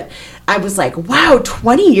someone. But I was like, wow,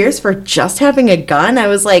 20 years for just having a gun? I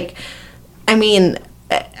was like, I mean,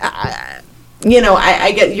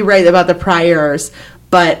 I get you right about the priors,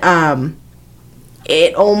 but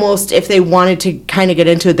it almost, if they wanted to kind of get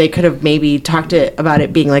into it, they could have maybe talked about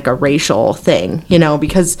it being like a racial thing,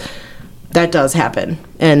 because that does happen.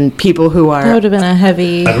 And people who are... That would have been a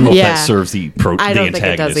heavy... I don't know if Yeah. that serves the I don't think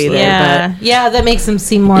it does antagonist, either. though. Yeah. Yeah, that makes him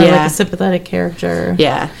seem more Yeah. like a sympathetic character.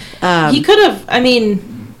 Yeah. He could have,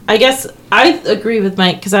 I guess I agree with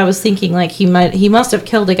Mike, because I was thinking like he must have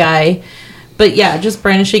killed a guy, but yeah, just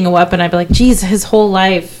brandishing a weapon, I'd be like, geez, his whole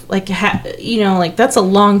life, like, like that's a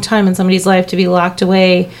long time in somebody's life to be locked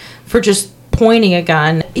away for just pointing a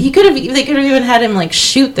gun. They could have even had him like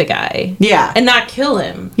shoot the guy. Yeah. And not kill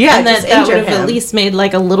him. Yeah, and just that injure would have him. at least made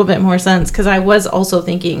like a little bit more sense, because I was also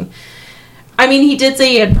thinking, he did say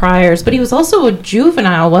he had priors, but he was also a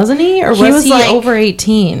juvenile, wasn't he? Or was he like- over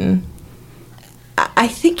 18? I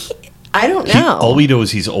think... I don't know. All we know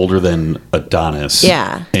is he's older than Adonis.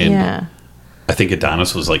 Yeah. And Yeah. I think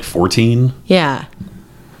Adonis was like 14 Yeah.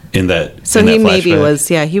 in that. So in he that maybe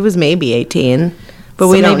flashback. he was maybe 18. But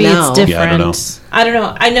So we don't maybe know. it's different. Yeah, I don't know. I don't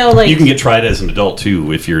know. I know, like, You can get tried as an adult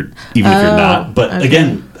too if you're if you're not. But okay.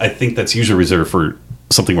 again, I think that's usually reserved for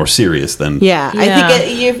something more serious than. Yeah, Yeah. I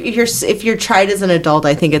think if you're tried as an adult,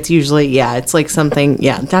 I think it's usually it's like something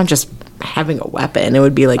not just having a weapon. It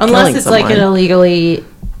would be like unless killing it's someone. like an illegally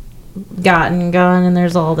gotten gun and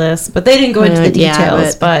there's all this, but they didn't go into the Yeah,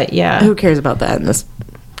 details. But yeah, Who cares about that in this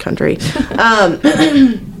country?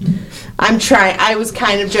 I'm trying. I was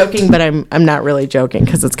kind of joking, but I'm not really joking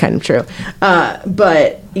because it's kind of true.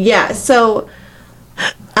 But yeah, so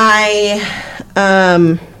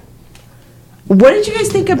what did you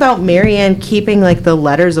guys think about Marianne keeping like the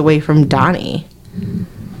letters away from Donnie?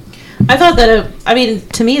 I thought that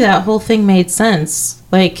to me that whole thing made sense.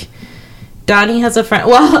 Like, Donnie has a friend.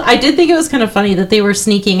 Well, I did think it was kind of funny that they were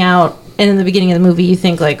sneaking out, and in the beginning of the movie you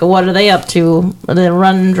think like, what are they up to? Are they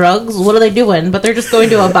running drugs? What are they doing? But they're just going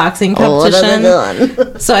to a boxing What are they competition.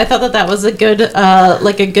 doing? So I thought that was a good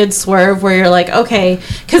a good swerve where you're like, okay,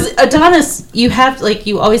 because Adonis,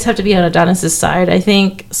 you always have to be on Adonis's side, I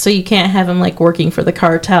think, so you can't have him like working for the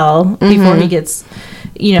cartel before he gets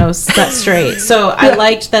set straight. So I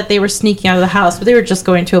liked that they were sneaking out of the house, but they were just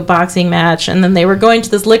going to a boxing match, and then they were going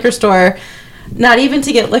to this liquor store, not even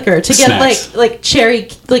to get liquor, to Snacks. get like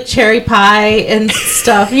cherry pie and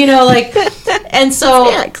stuff, and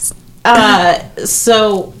so Snacks.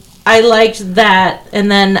 so I liked that.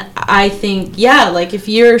 And then I think, like, if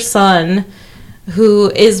your son,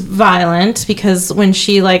 who is violent, because when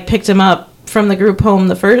she like picked him up from the group home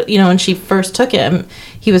when she first took him,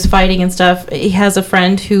 he was fighting and stuff. He has a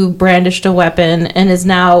friend who brandished a weapon and is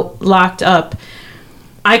now locked up.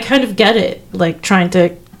 I kind of get it, like trying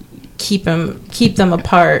to keep them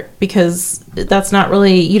apart, because that's not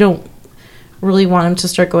really, you don't really want him to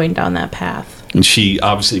start going down that path. And she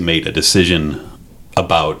obviously made a decision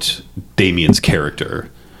about Damien's character.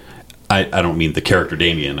 I don't mean the character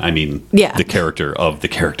Damien. I mean the character of the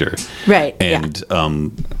character. Right. And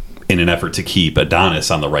in an effort to keep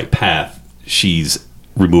Adonis on the right path, she's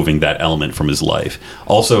removing that element from his life.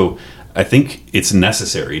 Also, I think it's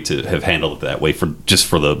necessary to have handled it that way for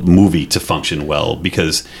the movie to function well,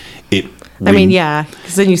 because it...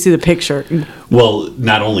 because then you see the picture. Well,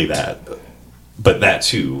 not only that, but that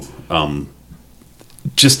too.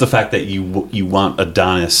 Just the fact that you want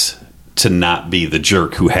Adonis to not be the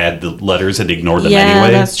jerk who had the letters and ignored them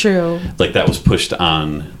anyway. Yeah, that's true. Like, that was pushed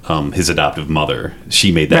on his adoptive mother.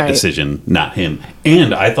 She made that decision, not him.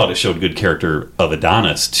 And I thought it showed good character of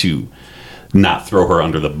Adonis to not throw her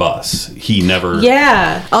under the bus. He never...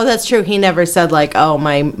 Yeah. Oh, that's true. He never said, like, oh,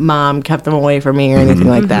 my mom kept them away from me or anything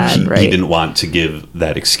like that. He didn't want to give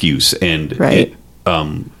that excuse. And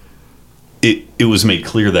it was made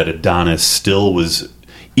clear that Adonis still was,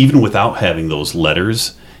 even without having those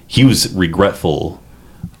letters, he was regretful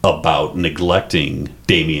about neglecting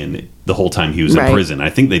Damien the whole time he was in prison. I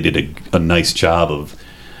think they did a nice job of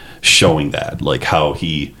showing that, like how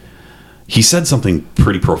he said something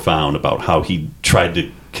pretty profound about how he tried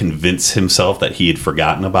to convince himself that he had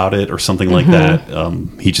forgotten about it or something like that.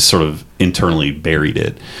 He just sort of internally buried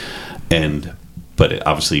it, but it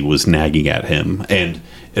obviously was nagging at him. And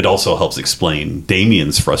it also helps explain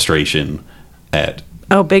Damien's frustration at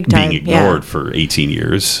big time being ignored for 18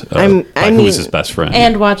 years who was his best friend.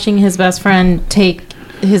 And watching his best friend take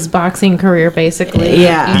his boxing career, basically.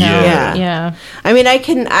 Yeah. I mean, I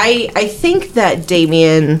think that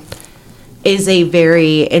Damien is a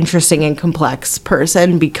very interesting and complex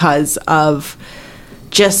person because of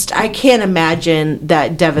just, I can't imagine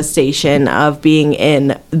that devastation of being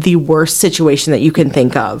in the worst situation that you can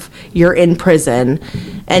think of. You're in prison,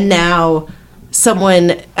 and now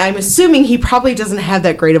someone, I'm assuming he probably doesn't have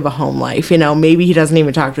that great of a home life. You know, maybe he doesn't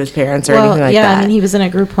even talk to his parents or anything like that. Yeah, and he was in a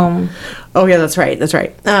group home. Oh, yeah, that's right.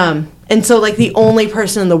 And so, like, the only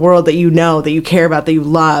person in the world that you know, that you care about, that you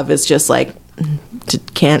love is just, like,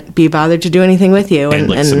 can't be bothered to do anything with you. And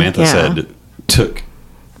like Samantha said,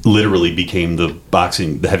 literally became the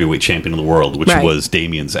heavyweight champion of the world, which was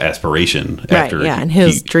Damien's aspiration. And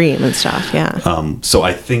his dream and stuff, So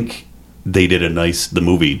I think the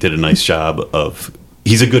movie did a nice job of,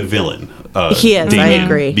 he's a good villain. He is, Damien, I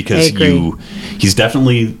agree. Because he's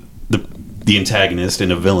definitely the antagonist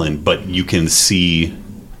and a villain, but you can see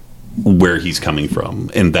where he's coming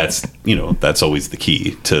from. And that's always the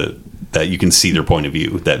key to that. You can see their point of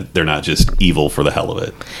view, that they're not just evil for the hell of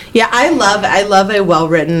it. Yeah, I love a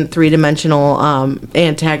well-written, three-dimensional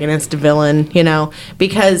antagonist villain,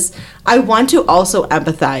 because I want to also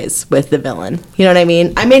empathize with the villain. You know what I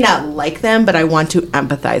mean? I may not like them, but I want to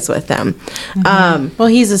empathize with them. Well,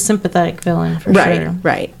 he's a sympathetic villain, for sure.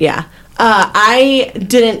 Right, yeah. I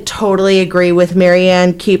didn't totally agree with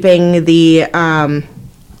Marianne keeping the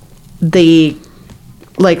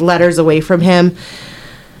letters away from him.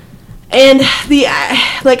 And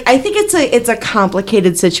I think it's a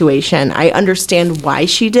complicated situation. I understand why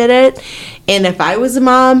she did it, and if I was a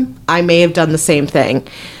mom, I may have done the same thing.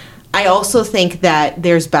 I also think that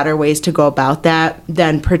there's better ways to go about that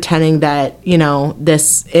than pretending that,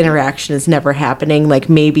 this interaction is never happening. Like,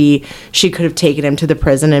 maybe she could have taken him to the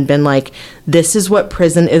prison and been like, this is what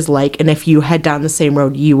prison is like, and if you head down the same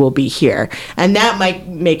road, you will be here. And that might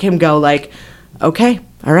make him go like, okay,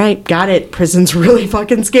 all right, got it. Prison's really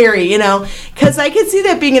fucking scary, because I could see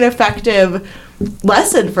that being an effective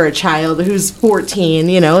lesson for a child who's 14,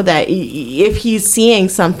 that if he's seeing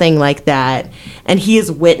something like that and he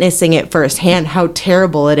is witnessing it firsthand, how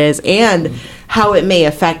terrible it is and how it may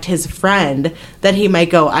affect his friend, that he might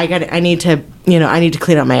go, I need to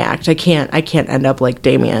clean up my act. I can't end up like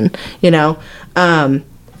Damien, I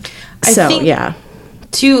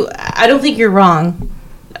don't think you're wrong.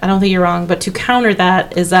 But to counter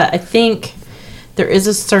that is that I think there is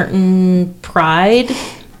a certain pride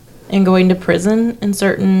in going to prison in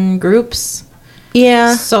certain groups.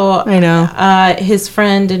 Yeah. So I know. His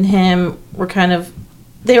friend and him were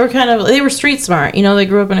they were street smart. They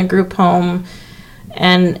grew up in a group home,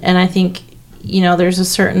 and I think there's a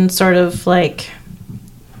certain sort of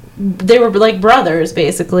they were like brothers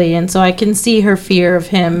basically, and so I can see her fear of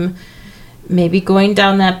him maybe going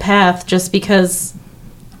down that path just because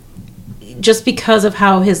of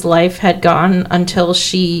how his life had gone until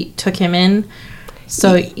she took him in.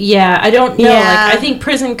 So, yeah, I don't know. Yeah. I think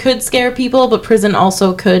prison could scare people, but prison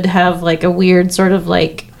also could have, a weird sort of,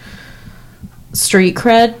 street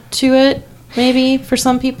cred to it, maybe, for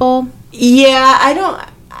some people. Yeah,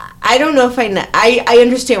 I I don't know if I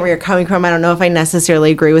understand where you're coming from. I don't know if I necessarily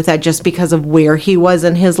agree with that just because of where he was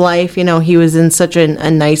in his life. You know, he was in such a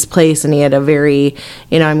nice place, and he had a very,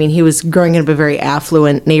 you know, I mean, he was growing up a very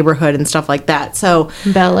affluent neighborhood and stuff like that. So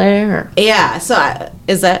Bel Air. yeah. So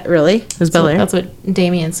is that really? Is Bel Air? That's what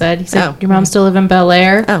Damien said. He said, Oh. your mom still live in Bel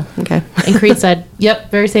Air? Oh, okay. And Creed said,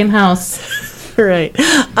 yep, very same house. Right.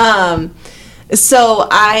 So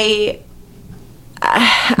I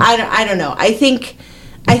don't know. I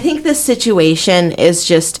think this situation is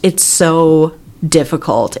just, it's so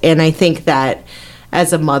difficult. And I think that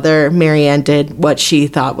as a mother, Marianne did what she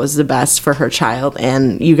thought was the best for her child.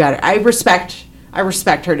 And I respect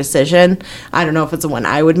her decision. I don't know if it's the one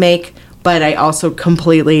I would make, but I also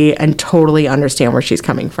completely and totally understand where she's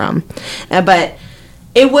coming from. But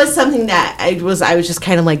it was something that I was just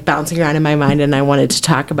kind of like bouncing around in my mind, and I wanted to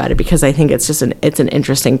talk about it because I think it's just it's an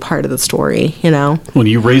interesting part of the story, you know. When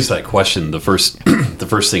you raised that question, the first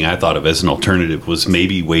thing I thought of as an alternative was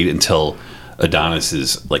maybe wait until Adonis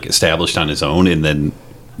is like established on his own, and then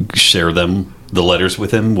share the letters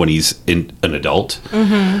with him when he's an adult.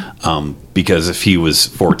 Mm-hmm. Because if he was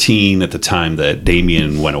 14 at the time that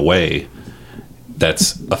Damien went away,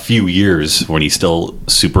 that's a few years when he's still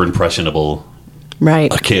super impressionable.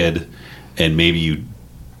 Right. A kid, and maybe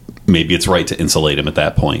it's right to insulate him at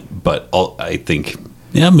that point. But I think,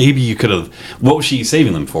 yeah, maybe you could have. What was she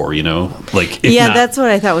saving them for? You know, like that's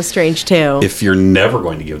what I thought was strange too. If you're never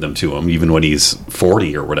going to give them to him, even when he's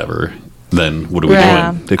 40 or whatever, then what are we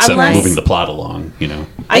doing except moving the plot along? You know,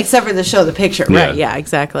 except for the show the picture, right? Yeah,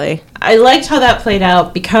 exactly. I liked how that played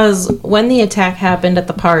out because when the attack happened at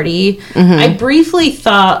the party, I briefly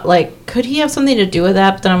thought, like, could he have something to do with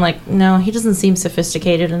that? But then I'm like, no, he doesn't seem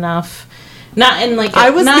sophisticated enough. Not in like I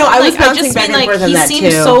just mean like he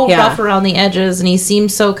seemed so rough around the edges, and he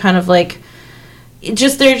seemed so kind of like there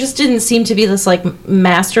just didn't seem to be this like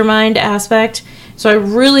mastermind aspect. So I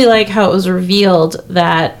really like how it was revealed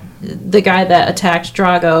that the guy that attacked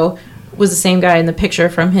Drago was the same guy in the picture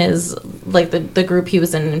from his, like, the group he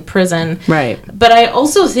was in prison. Right. But I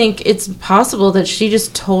also think it's possible that she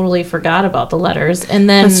just totally forgot about the letters. And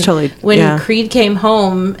then when Creed came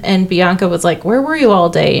home and Bianca was like, where were you all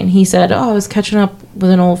day? And he said, I was catching up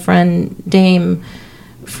with an old friend, Dame,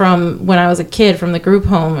 from when I was a kid from the group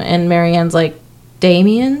home. And Marianne's like,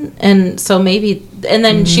 Damien? And so maybe... And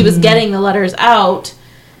then she was getting the letters out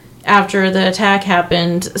after the attack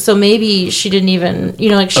happened, so maybe she didn't even, you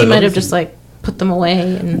know, like she might have just like put them away.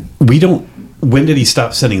 And we don't. When did he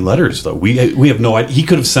stop sending letters though? We have no idea. He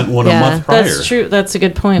could have sent one a month prior. That's true. That's a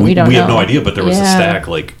good point. We don't. We have no idea, but there was a stack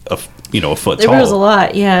like a foot tall. There was a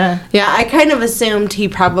lot. Yeah. Yeah, I kind of assumed he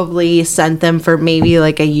probably sent them for maybe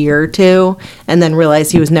like a year or two, and then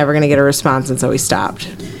realized he was never going to get a response, and so he stopped.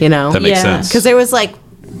 You know, that makes sense because there was like.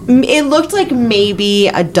 It looked like maybe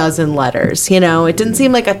a dozen letters, you know. It didn't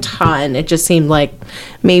seem like a ton. It just seemed like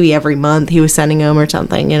maybe every month he was sending them or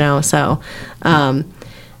something, you know. So,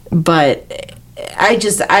 but I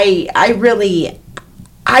just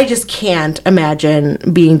can't imagine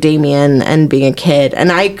being Damien and being a kid.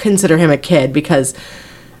 And I consider him a kid because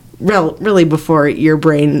really before your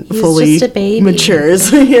brain fully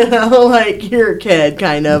matures, you know, like you're a kid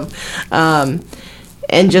kind of. And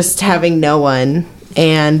just having no one.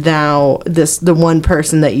 And now the one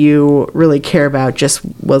person that you really care about just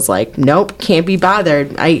was like, nope, can't be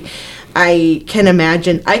bothered. I can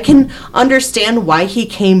imagine, I can understand why he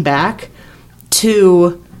came back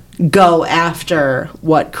to go after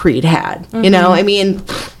what Creed had. Mm-hmm. You know, I mean,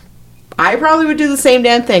 I probably would do the same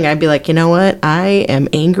damn thing. I'd be like, you know what? I am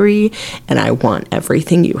angry and I want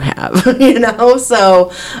everything you have. You know,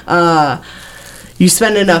 so you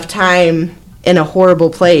spend enough time in a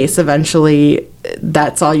horrible place, eventually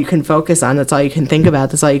that's all you can focus on. That's all you can think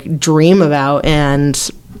about. That's all you can dream about. And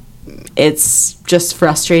it's just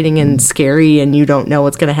frustrating and scary, and you don't know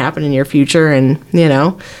what's going to happen in your future. And, you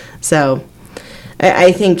know, so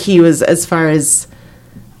I think he was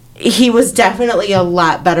definitely a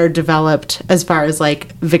lot better developed as far as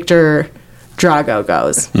like Victor Drago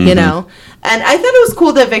goes, mm-hmm. you know? And I thought it was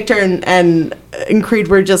cool that Victor and Creed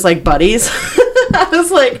were just like buddies. I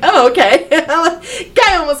was like, oh, okay.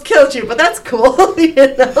 Guy almost killed you, but that's cool. You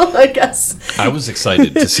know, I guess. I was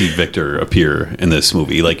excited to see Victor appear in this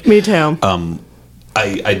movie. Like, me too.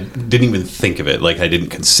 I didn't even think of it. Like, I didn't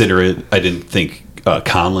consider it. I didn't think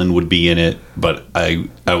Conlon would be in it, but I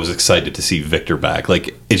was excited to see Victor back.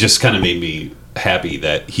 Like, it just kind of made me happy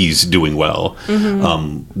that he's doing well,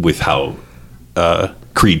 mm-hmm. With how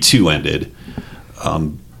Creed 2 ended.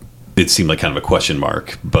 It seemed like kind of a question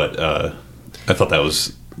mark, but I thought that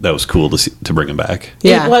was that was cool to bring him back.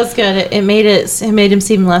 Yeah. It was good. It made him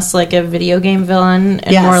seem less like a video game villain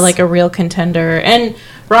and Yes. more like a real contender. And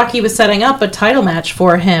Rocky was setting up a title match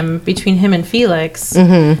for him between him and Felix.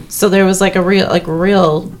 Mm-hmm. So there was like a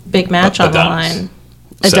real big match on the Adonis. line.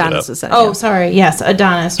 Set it Adonis up. was setting Oh, up. sorry. Yes,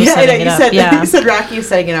 Adonis was Yeah, I know, setting it you up. said Yeah. you said Rocky was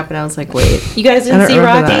setting it up, and I was like, wait. You guys I didn't don't see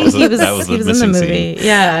remember Rocky? that. That was He the was in the missing movie. scene.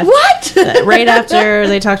 Yeah. What? Right after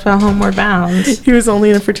they talked about Homeward Bound. He was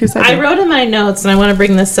only in it for 2 seconds. I wrote in my notes, and I want to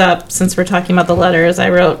bring this up since we're talking about the letters.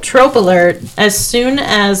 I wrote, trope alert. As soon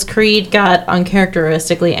as Creed got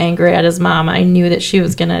uncharacteristically angry at his mom, I knew that she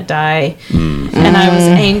was going to die. And I was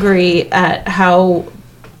angry at how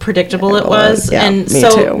predictable it was. Yeah, and me so,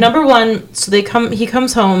 too. number one, he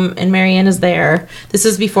comes home, and Marianne is there. This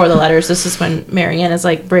is before the letters. This is when Marianne is,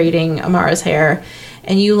 like, braiding Amara's hair.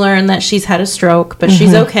 And you learn that she's had a stroke, but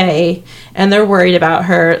she's okay, and they're worried about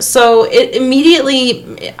her. So it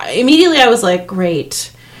immediately I was like,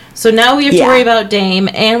 great. So now we have to worry about Dame,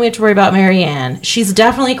 and we have to worry about Marianne. She's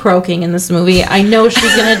definitely croaking in this movie. I know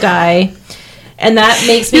she's gonna die, and that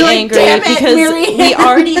makes me You're like, angry "Damn it, because Marianne." we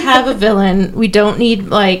already have a villain. We don't need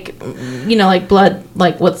like blood.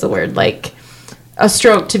 Like, what's the word? Like a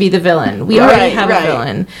stroke to be the villain. We already have a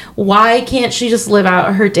villain. Why can't she just live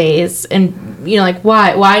out her days? And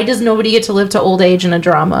why does nobody get to live to old age in a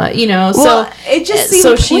drama? Well, So it just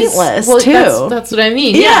seemed pointless, too. That's what I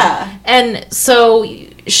mean. Yeah. And so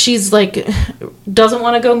she's like doesn't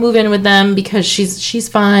want to go move in with them because she's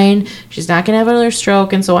fine. She's not gonna have another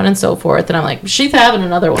stroke and so on and so forth. And I'm like, she's having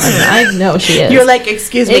another one. I know she is. You're like,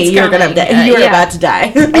 excuse me, It's you're coming. you're Yeah. about to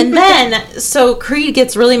die. And then, so Creed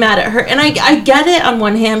gets really mad at her. And I get it on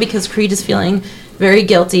one hand because Creed is feeling very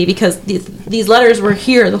guilty because these letters were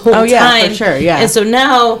here the whole Oh, yeah, time. for sure, yeah. And so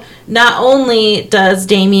now, not only does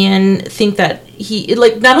Damien think that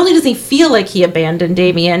not only does he feel like he abandoned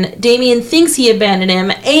Damien thinks he abandoned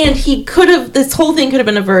him, and this whole thing could have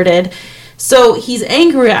been averted. So he's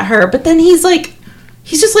angry at her, but then he's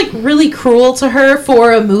just like really cruel to her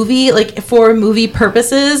for a movie, like for movie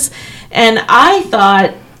purposes. And I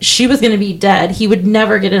thought she was going to be dead. He would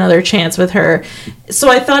never get another chance with her. So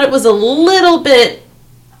I thought it was a little bit,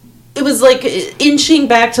 it was like inching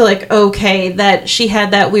back to like, okay, that she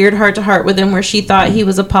had that weird heart-to-heart with him where she thought he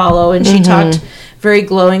was Apollo, and she talked very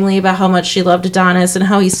glowingly about how much she loved Adonis and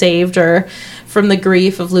how he saved her from the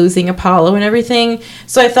grief of losing Apollo and everything.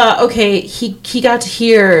 So I thought, okay, he got to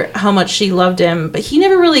hear how much she loved him, but he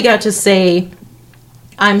never really got to say,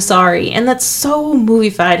 I'm sorry. And that's so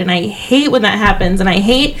movie-fied, and I hate when that happens, and I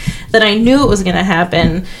hate that I knew it was going to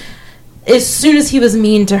happen as soon as he was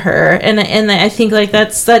mean to her. And I think like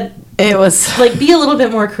that It was like, be a little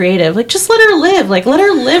bit more creative. Like, just let her live. Like, let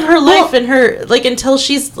her live her life and her, like, until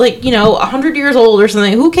she's, like, 100 years old or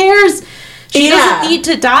something. Who cares? She doesn't need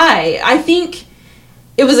to die. I think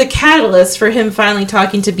it was a catalyst for him finally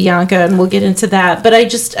talking to Bianca, and we'll get into that. But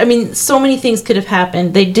I mean, so many things could have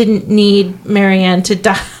happened. They didn't need Marianne to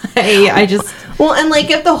die. Well, and like,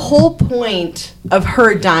 if the whole point of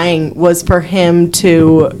her dying was for him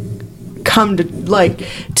to come to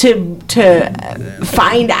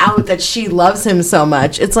find out that she loves him so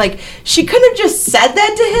much, it's like she could have just said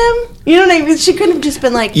that to him. You know what I mean? She could have just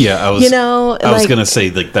been like, Yeah, I was like, gonna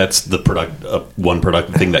say, like, that's the one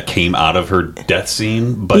productive thing that came out of her death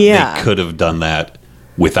scene, but Yeah. they could have done that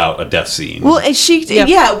without a death scene. Well,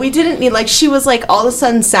 and we didn't need, like, she was like all of a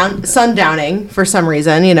sudden sundowning for some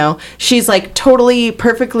reason, she's like totally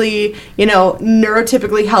perfectly,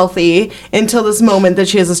 neurotypically healthy until this moment that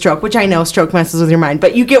she has a stroke, which I know stroke messes with your mind,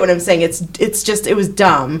 but you get what I'm saying. It's just, it was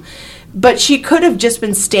dumb. But she could have just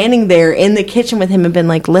been standing there in the kitchen with him and been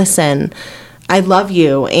like, listen, I love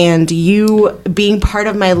you, and you being part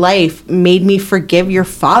of my life made me forgive your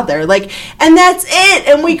father. Like, and that's it.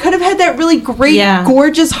 And we could have had that really great,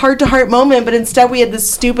 gorgeous heart-to-heart moment, but instead we had this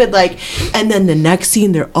stupid, like, and then the next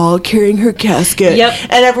scene, they're all carrying her casket. Yep.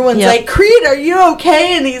 And everyone's like, Creed, are you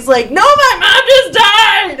okay? And he's like, no, my mom just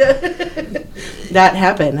died. That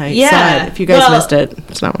happened. I saw it. If you guys missed it,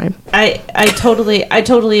 it's not mine. I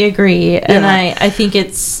totally agree, and I think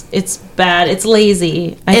it's bad. It's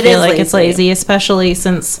lazy. I feel like it's lazy, especially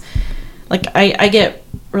since, like, I get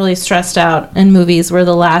really stressed out in movies where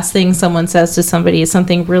the last thing someone says to somebody is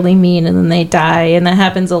something really mean, and then they die, and that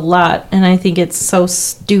happens a lot. And I think it's so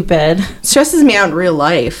stupid. It stresses me out in real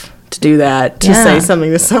life to do that, to say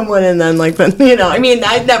something to someone, and then, like, I mean,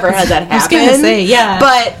 I've never had that happen. I was gonna say,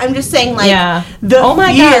 but I'm just saying, like, oh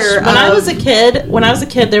my gosh, when I was a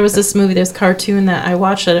kid, there was this movie, this cartoon that I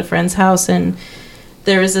watched at a friend's house, and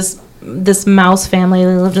there was this mouse family.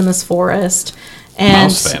 They lived in this forest, and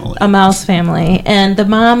Mouse family. a mouse family, and the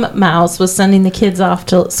mom mouse was sending the kids off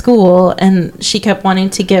to school, and she kept wanting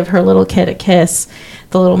to give her little kid a kiss,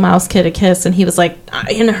 the little mouse kid a kiss, and he was like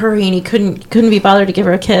in a hurry, and he couldn't be bothered to give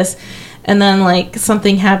her a kiss. And then, like,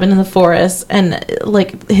 something happened in the forest, and,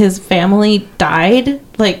 like, his family died.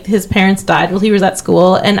 Like, his parents died while he was at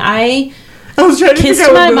school. And I was trying to kissed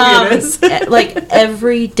figure out my what movie it mom, is. like,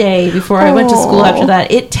 every day before I went to school after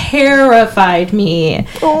that. It terrified me.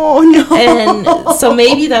 Oh, no. And so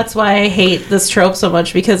maybe that's why I hate this trope so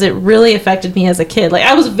much, because it really affected me as a kid. Like,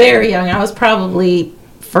 I was very young. I was probably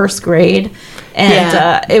first grade.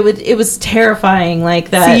 And it was terrifying,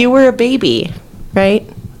 like that. So you were a baby, right?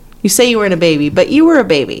 You say you weren't a baby, but you were a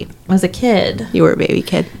baby. As a kid. You were a baby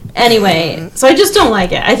kid. Anyway, so I just don't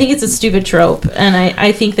like it. I think it's a stupid trope, and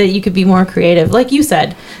I think that you could be more creative. Like you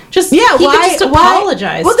said, he could just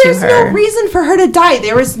apologize Well, there's to her. no reason for her to die.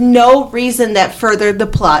 There was no reason that furthered the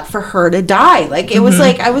plot for her to die. Like, it was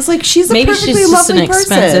like, I was like, she's a Maybe perfectly she's just an lovely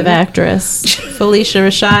expensive person. actress. Felicia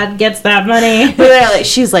Rashad gets that money. But they're like,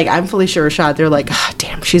 she's like, I'm Felicia Rashad. They're like, oh,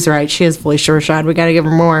 damn, she's right. She is Felicia Rashad. We got to give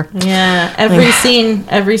her more. Yeah,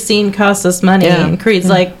 every scene costs us money, Yeah. and Creed's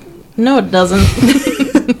like, no, it doesn't.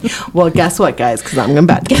 Well, guess what, guys? Because I'm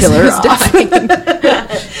about to kill her who's off.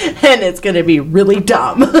 And it's going to be really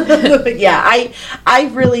dumb. Yeah, I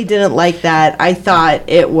really didn't like that. I thought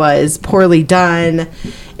it was poorly done.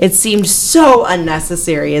 It seemed so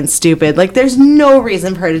unnecessary and stupid. Like, there's no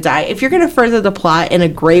reason for her to die. If you're going to further the plot in a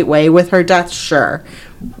great way with her death, sure.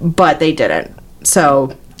 But they didn't.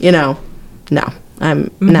 So, no.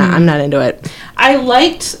 I'm not into it. I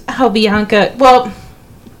liked how Bianca. Well,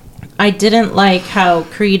 I didn't like how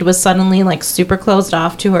Creed was suddenly like super closed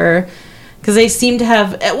off to her, because they seem to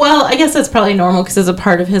have. Well, I guess that's probably normal because it's a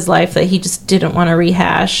part of his life that he just didn't want to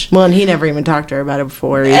rehash. Well, and he never even talked to her about it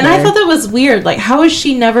before either. And I thought that was weird. Like, how has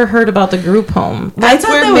she never heard about the group home? That's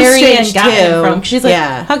thought where that was Marianne strange, got it too. from. She's like,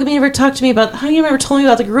 Yeah. how come you never talked to me about? How you never told me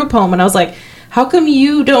about the group home? And I was like, how come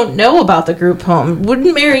you don't know about the group home?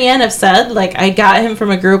 Wouldn't Marianne have said, like, I got him from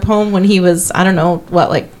a group home when he was, I don't know, what,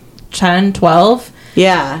 like 10, 12?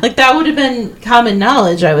 Yeah. Like, that would have been common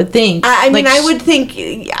knowledge, I would think. I mean, Like, I would think,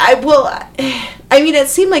 I mean, it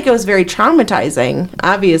seemed like it was very traumatizing,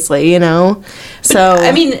 obviously, So,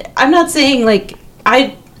 I mean, I'm not saying, like,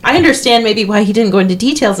 I understand maybe why he didn't go into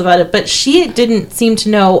details about it, but she didn't seem to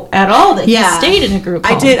know at all that Yeah. he stayed in a group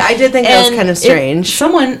home. I did think that was And kind of strange.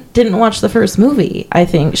 Someone didn't watch the first movie, I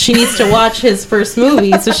think. She needs to watch his first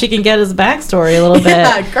movie so she can get his backstory a little bit.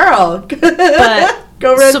 Yeah, girl. But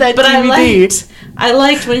Go rent that but DVD. I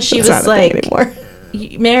liked when she It's was not a thing like,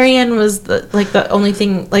 anymore. Marianne was the only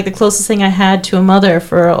thing, like the closest thing I had to a mother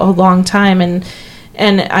for a long time, and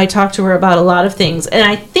I talked to her about a lot of things, and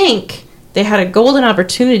I think they had a golden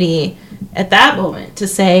opportunity at that moment to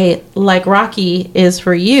say, like Rocky is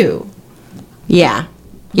for you. Yeah.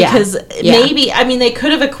 Because maybe, I mean, they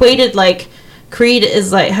could have equated, like, Creed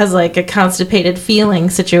is like has like a constipated feeling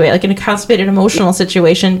situation, like in a constipated emotional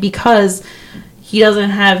situation, because he doesn't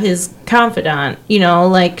have his confidant,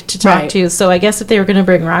 like to talk Right. to. So I guess if they were going to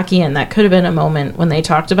bring Rocky in, that could have been a moment when they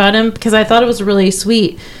talked about him, because I thought it was really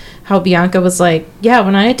sweet how Bianca was like, yeah,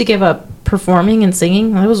 when I had to give up performing and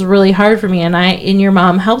singing, that was really hard for me, and your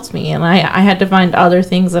mom helped me, and I had to find other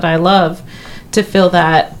things that I love to fill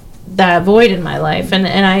that void in my life, and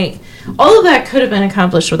I all of that could have been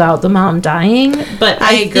accomplished without the mom dying, but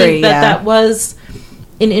I agree, think yeah. that was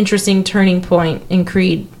an interesting turning point in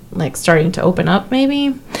Creed, like starting to open up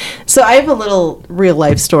maybe. So I have a little real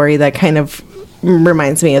life story that kind of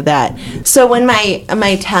reminds me of that. So when my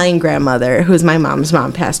Italian grandmother, who's my mom's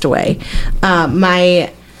mom, passed away,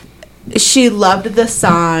 she loved the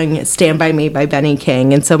song "Stand By Me" by Benny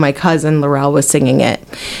King, and so my cousin Laurel was singing it,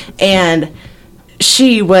 and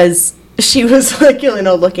she was like,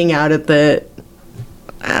 looking out at the,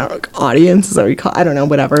 I don't know, audience, is that what you call it? I don't know,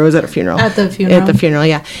 whatever. It was at a funeral. At the funeral,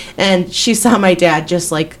 yeah. And she saw my dad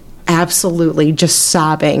just like absolutely just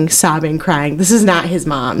sobbing, crying. This is not his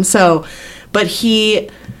mom. So, but she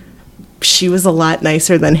was a lot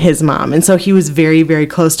nicer than his mom, and so he was very, very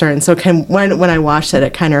close to her. And so when I watched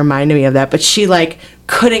it kind of reminded me of that. But she like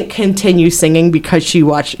couldn't continue singing because she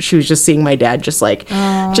was just seeing my dad just like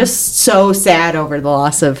just so sad over the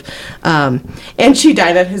loss of, and she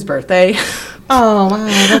died at his birthday. Oh wow,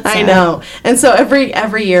 that's I sad. know. And so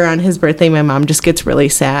every year on his birthday, my mom just gets really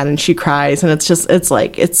sad and she cries, and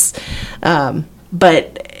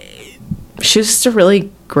but she was just a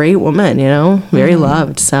really great woman, very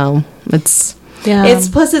loved. So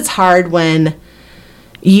it's hard when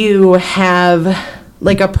you have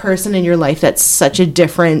like a person in your life that's such a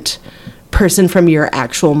different person from your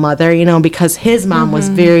actual mother, because his mom was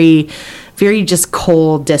very, very just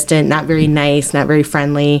cold, distant, not very nice, not very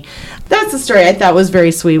friendly. That's the story I thought was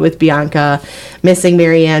very sweet with Bianca missing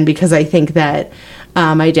Marianne, because I think that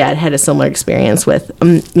my dad had a similar experience with,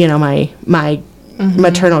 my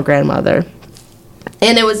maternal grandmother.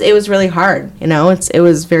 And it was really hard, it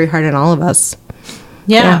was very hard on all of us.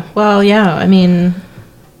 Yeah. Well, yeah. I mean,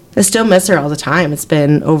 I still miss her all the time. It's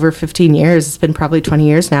been over 15 years. It's been probably 20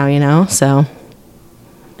 years now, so.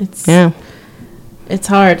 It's It's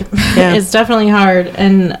hard. Yeah. It's definitely hard.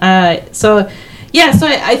 And so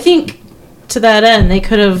I think to that end, they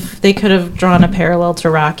could have drawn a parallel to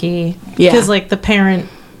Rocky. Yeah. Because, like, the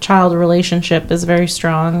parent-child relationship is very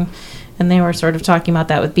strong. And they were sort of talking about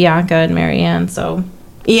that with Bianca and Marianne, so.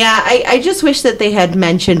 Yeah, I just wish that they had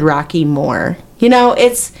mentioned Rocky more.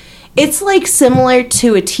 It's like similar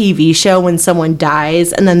to a TV show when someone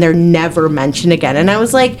dies and then they're never mentioned again. And I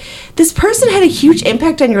was like, this person had a huge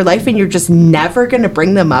impact on your life and you're just never going to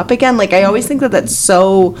bring them up again? Like, I always think that that's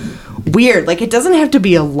so weird. Like, it doesn't have to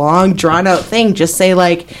be a long, drawn-out thing. Just say,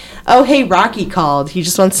 like, oh, hey, Rocky called. He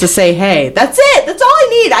just wants to say, hey. That's it. That's all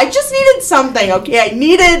I need. I just needed something, okay? I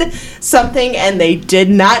needed something, and they did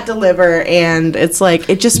not deliver. And it's like,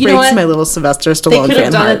 it just breaks my little Sylvester Stallone fan heart. They could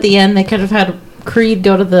have done at the end. They could have had Creed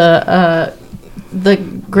go to the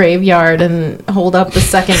graveyard and hold up the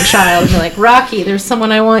second child and be like, Rocky, there's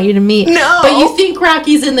someone I want you to meet. No. But you think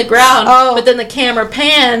Rocky's in the ground, but then the camera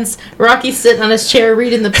pans, Rocky's sitting on his chair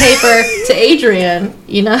reading the paper to Adrian,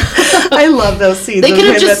 I love those scenes. They could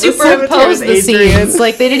have just superimposed the scenes.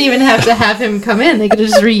 Like, they didn't even have to have him come in. They could have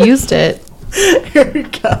just reused it. Here we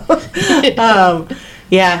go.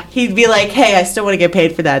 Yeah, he'd be like, hey, I still want to get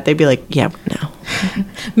paid for that. They'd be like, yeah, no.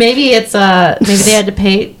 Maybe they had to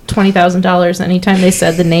pay $20,000 anytime they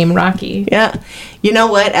said the name Rocky. Yeah. You know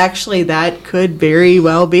what? Actually, that could very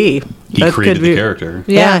well be. He created the character.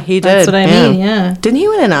 Yeah, he did. That's what I mean, yeah. Didn't he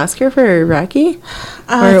win an Oscar for Rocky?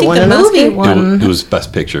 I think the movie won. It was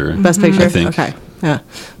Best Picture. Best Picture? I think. Okay. Yeah.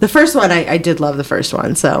 The first one, I did love the first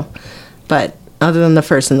one, so. But other than the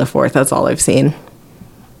first and the fourth, that's all I've seen.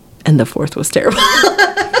 And the fourth was terrible.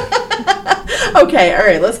 Okay, all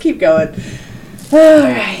right, let's keep going. All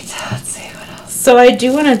right, let's see what else. So I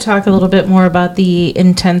do want to talk a little bit more about the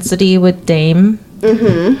intensity with Dame.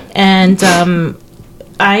 Mm-hmm. And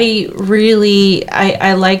I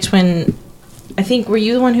liked when, I think, were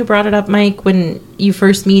you the one who brought it up, Mike, when you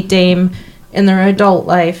first meet Dame in their adult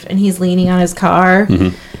life and he's leaning on his car?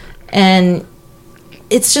 Mm-hmm. And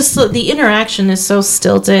it's just the interaction is so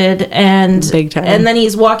stilted and big time. And then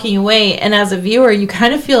he's walking away, and as a viewer you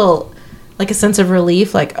kind of feel like a sense of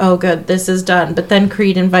relief, like, oh good, this is done. But then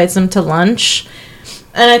Creed invites him to lunch,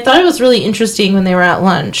 and I thought it was really interesting when they were at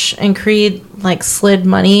lunch and Creed like slid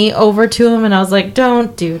money over to him, and I was like,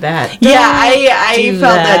 don't do that. I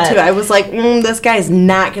felt that too. I was like, this guy's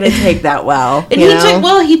not going to take that well. And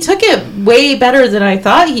he took it way better than I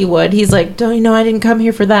thought he would. He's like, don't you know, I didn't come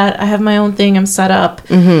here for that. I have my own thing. I'm set up.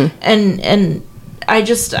 Mm-hmm. And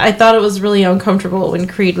I thought it was really uncomfortable when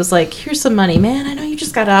Creed was like, here's some money, man. I know you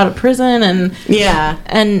just got out of prison. And yeah.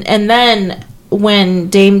 And then when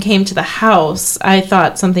Dame came to the house, I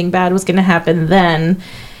thought something bad was going to happen then.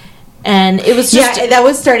 And it was just... Yeah, that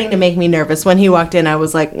was starting to make me nervous. When he walked in, I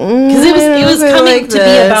was like... Because it was coming to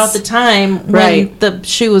be about the time when right.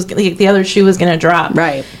 the other shoe was going to drop.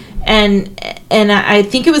 Right. And I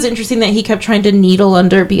think it was interesting that he kept trying to needle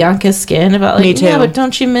under Bianca's skin about, like, me too. Yeah, but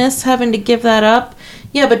don't you miss having to give that up?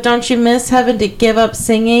 Yeah, but don't you miss having to give up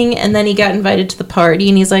singing? And then he got invited to the party,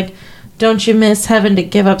 and he's like, don't you miss having to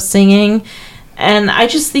give up singing? And I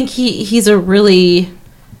just think he was a really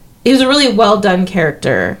well done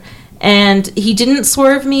character. And he didn't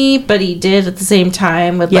swerve me, but he did at the same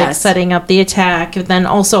time with like setting up the attack, and then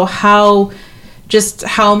also how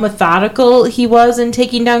methodical he was in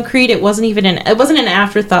taking down Creed. It wasn't an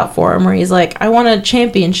afterthought for him where he's like, I want a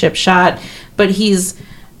championship shot, but he's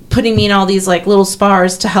putting me in all these like little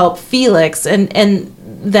spars to help Felix, and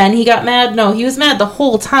then he got mad. No, he was mad the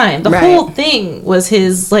whole time. The whole thing was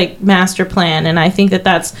his like master plan, and I think that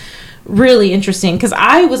that's really interesting, because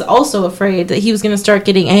I was also afraid that he was going to start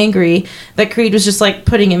getting angry that Creed was just like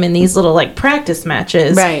putting him in these little like practice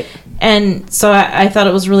matches, right? And so I thought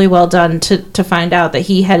it was really well done to find out that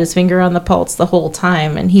he had his finger on the pulse the whole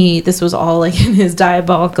time, and this was all like in his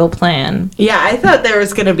diabolical plan. Yeah, I thought there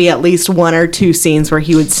was going to be at least one or two scenes where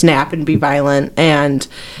he would snap and be violent, and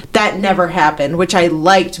that never happened, which I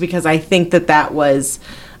liked, because I think that was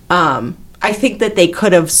I think that they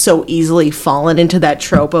could have so easily fallen into that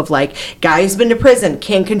trope of like, guy's been to prison,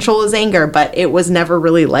 can't control his anger, but it was never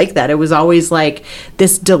really like that. It was always like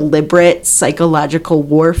this deliberate psychological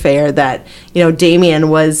warfare that, Damien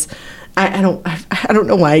was I don't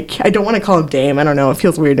know why I don't want to call him Dame. I don't know. It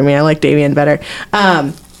feels weird to me. I like Damien better.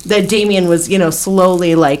 That Damien was,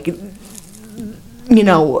 slowly like,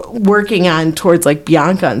 working on towards like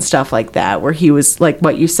Bianca and stuff like that, where he was like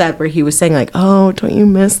what you said, where he was saying like, oh, don't you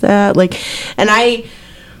miss that? Like, and I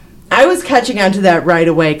was catching on to that right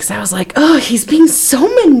away because I was like, oh, he's being so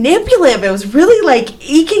manipulative. It was really like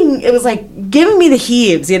it was like giving me the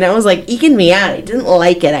heaves, it was like eking me out. I didn't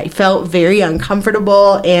like it. I felt very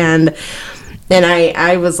uncomfortable, and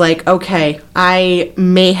I was like, okay, I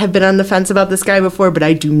may have been on the fence about this guy before, but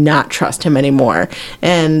I do not trust him anymore.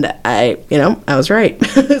 And I was right.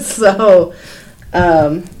 So,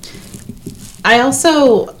 I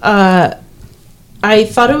also, I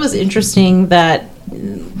thought it was interesting that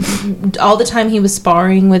all the time he was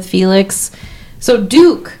sparring with Felix, so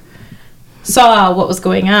Duke saw what was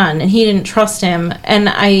going on and he didn't trust him, and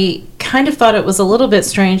I kind of thought it was a little bit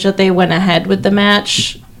strange that they went ahead with the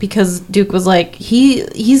match, because Duke was like,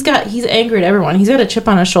 he's angry at everyone, he's got a chip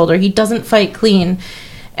on his shoulder, he doesn't fight clean,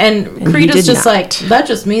 and Creed is just like, that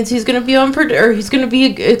just means he's going to be or he's going to be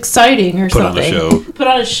exciting or something. Put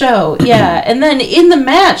on a show. Yeah. And then in the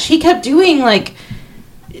match he kept doing like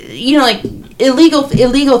like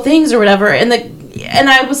illegal things or whatever, and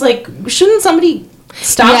I was like, shouldn't somebody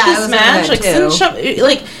stop this match?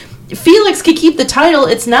 Like, Felix could keep the title.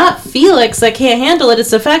 It's not Felix that can't handle it.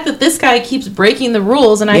 It's the fact that this guy keeps breaking the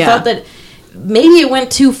rules, and I thought that maybe it went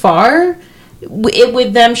too far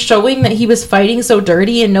with them showing that he was fighting so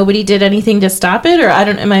dirty and nobody did anything to stop it. Or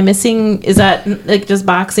am I missing, is that like, does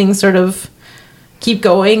boxing sort of keep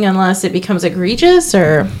going unless it becomes egregious?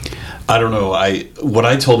 Or I don't know. What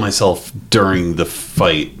I told myself during the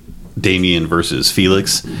fight, Damien versus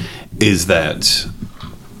Felix, is that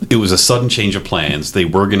it was a sudden change of plans. They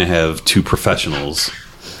were going to have two professionals,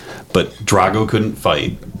 but Drago couldn't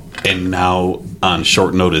fight, and now on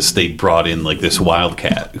short notice they brought in like this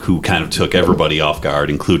wildcat who kind of took everybody off guard,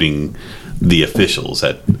 including the officials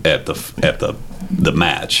at the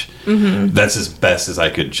match. Mm-hmm. That's as best as I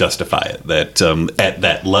could justify it. That at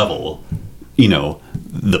that level,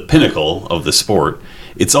 the pinnacle of the sport,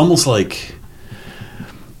 it's almost like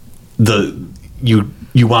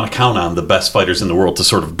you want to count on the best fighters in the world to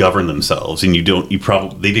sort of govern themselves, and they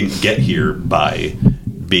didn't get here by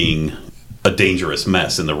being a dangerous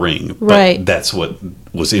mess in the ring. Right. But that's what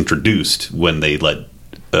was introduced when they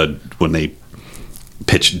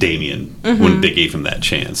pitched Damien, mm-hmm. when they gave him that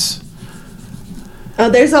chance. I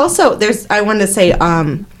want to say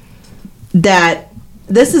that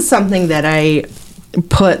this is something that I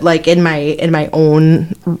put like in my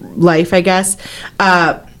own life, I guess.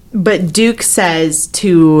 But Duke says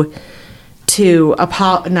to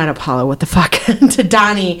not Apollo, what the fuck, to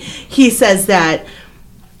Donnie, he says that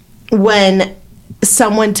when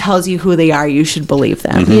someone tells you who they are, you should believe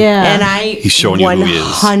them. Mm-hmm. Yeah. And he's showing you who he is.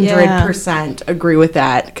 100% agree with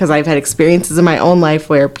that, because I've had experiences in my own life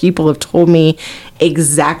where people have told me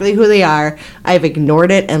exactly who they are. I've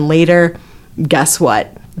ignored it, and later, guess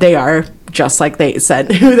what? They are just like they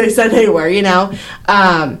said who they said they were,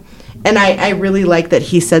 And I really like that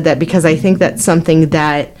he said that, because I think that's something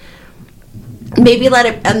that maybe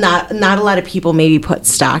not a lot of people maybe put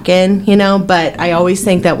stock in, but I always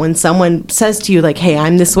think that when someone says to you like, hey,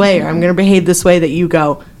 I'm this way, or I'm going to behave this way, that you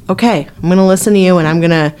go, okay, I'm going to listen to you, and I'm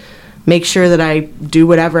going to make sure that I do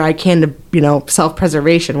whatever I can to,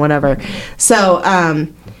 self-preservation, whatever. So,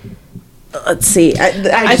 let's see.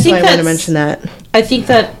 I just want to mention that. I think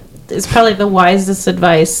that is probably the wisest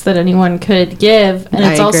advice that anyone could give, and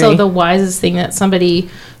it's also the wisest thing that somebody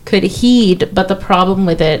could heed. But the problem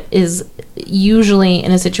with it is, usually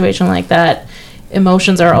in a situation like that,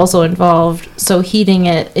 emotions are also involved, so heeding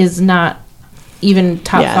it is not even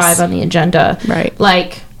top 5 on the agenda. Right.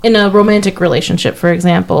 Like in a romantic relationship, for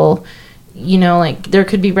example, like there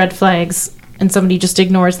could be red flags and somebody just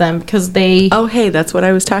ignores them because they... Oh, hey, that's what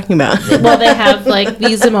I was talking about. Well, they have, like,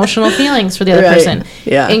 these emotional feelings for the other person.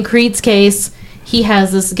 Yeah. In Creed's case, he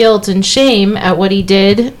has this guilt and shame at what he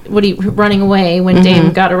did, running away when mm-hmm.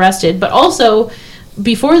 Dame got arrested. But also,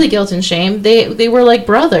 before the guilt and shame, they were like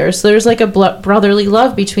brothers. So there's, like, a brotherly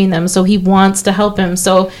love between them. So he wants to help him.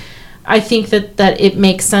 So I think that it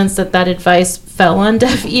makes sense that advice fell on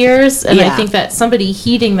deaf ears. And I think that somebody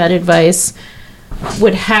heeding that advice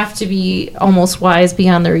would have to be almost wise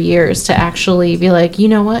beyond their years to actually be like, you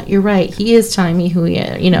know what, you're right, he is telling me who he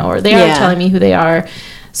is, or they are telling me who they are.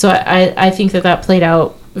 So I think that played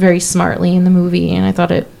out very smartly in the movie, and I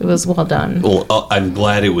thought it was well done. Well, I'm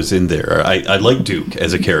glad it was in there. I like Duke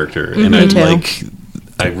as a character, mm-hmm. and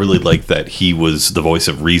I really like that he was the voice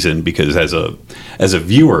of reason, because as a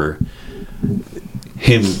viewer,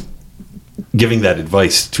 him giving that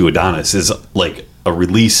advice to Adonis is like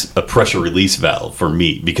a pressure release valve for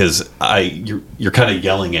me, because you're kind of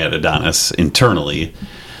yelling at Adonis internally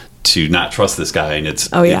to not trust this guy, and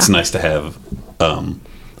it's nice to have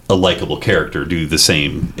a likable character do the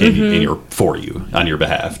same on your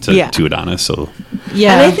behalf to Adonis. So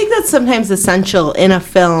and I think that's sometimes essential in a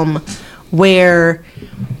film where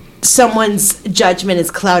someone's judgment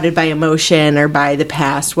is clouded by emotion or by the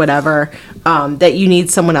past, whatever, that you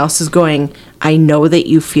need someone else who's going, I know that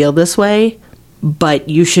you feel this way, but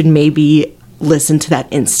you should maybe listen to that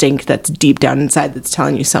instinct that's deep down inside that's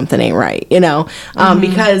telling you something ain't right,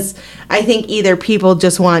 because I think either people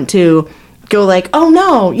just want to go like, oh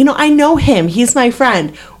no, I know him, he's my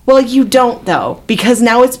friend. Well, you don't, though, because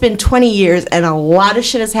now it's been 20 years and a lot of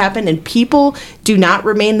shit has happened, and people do not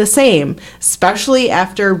remain the same, especially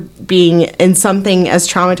after being in something as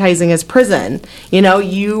traumatizing as prison. You're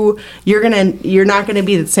not gonna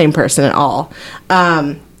be the same person at all.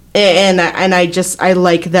 And I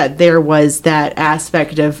like that there was that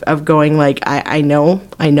aspect of going like, I know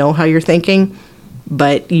how you're thinking,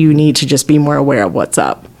 but you need to just be more aware of what's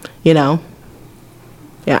up, Yeah.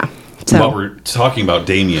 So. While we're talking about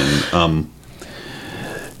Damien,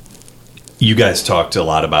 you guys talked a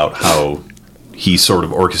lot about how he sort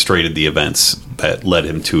of orchestrated the events that led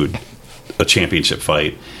him to a championship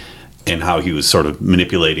fight, and how he was sort of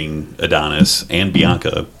manipulating Adonis and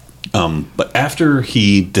Bianca. But after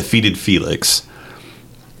he defeated Felix,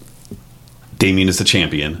 Damien is the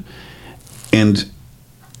champion, and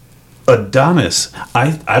Adonis,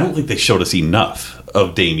 I don't think they showed us enough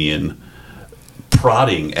of Damien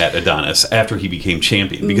prodding at Adonis after he became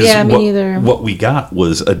champion, because me neither. What we got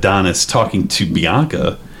was Adonis talking to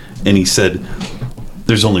Bianca, and he said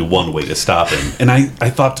there's only one way to stop him. And I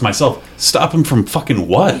thought to myself, stop him from fucking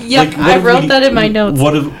what? Yep, I wrote that in my notes.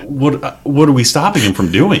 What are we stopping him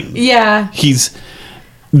from doing? Yeah.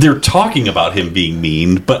 They're talking about him being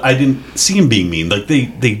mean, but I didn't see him being mean. Like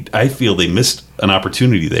I feel they missed an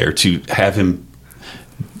opportunity there to have him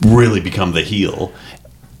really become the heel.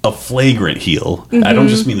 A flagrant heel. Mm-hmm. I don't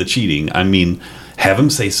just mean the cheating. I mean, have him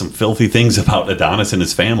say some filthy things about Adonis and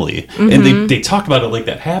his family. Mm-hmm. And they talk about it like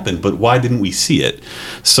that happened, but why didn't we see it?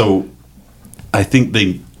 So I think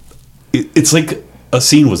it's like a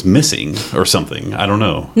scene was missing or something. I don't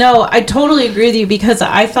know. No, I totally agree with you, because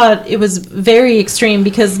I thought it was very extreme,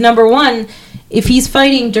 because number one, if he's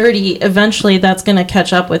fighting dirty, eventually that's going to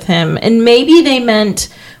catch up with him. And maybe they meant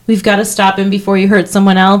we've got to stop him before you hurt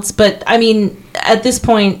someone else. But I mean, at this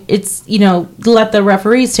point, it's, let the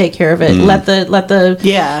referees take care of it. Let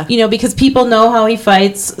the because people know how he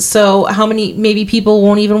fights. So maybe people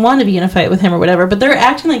won't even want to be in a fight with him or whatever. But they're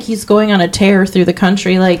acting like he's going on a tear through the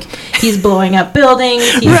country. Like he's blowing up buildings.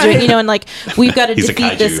 He's doing, and like, we've got to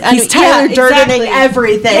defeat this. He's Tyler Durdening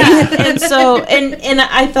everything. Yeah. And so, and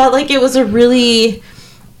I thought like it was a really...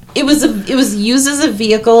 It was used as a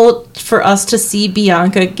vehicle for us to see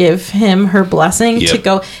Bianca give him her blessing to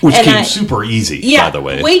go, which came super easy. By the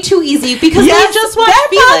way, way too easy, because we just watched that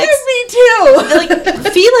Felix. bothered me too. Like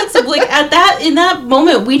Felix, like in that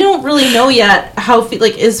moment, we don't really know yet how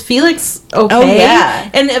is Felix okay? Oh yeah,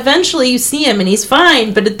 and eventually you see him and he's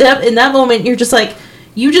fine, but in that moment you're just like.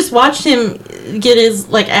 You just watched him get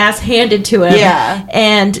his ass handed to him. Yeah.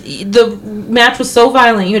 And the match was so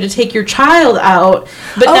violent you had to take your child out.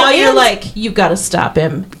 But now you're like, you've got to stop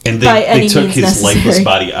him. And they took his lifeless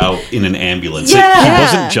body out in an ambulance. Yeah. He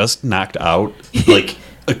wasn't just knocked out,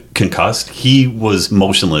 concussed. He was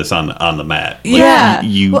motionless on the mat.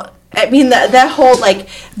 Well, I mean, that whole,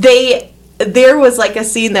 there was a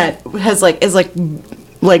scene that has is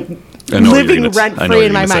living rent free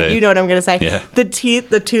in my mind. Say. You know what I'm going to say? Yeah. The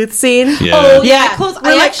tooth scene. Yeah. Oh yeah.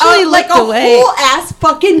 I actually looked away. A whole ass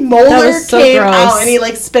fucking molar so came gross. out, and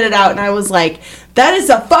he spit it out, and I was like, "That is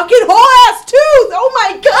a fucking whole ass tooth! Oh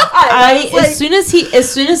my god!" As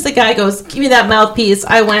soon as the guy goes, "Give me that mouthpiece,"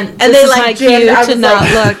 I went, and this they is my cue to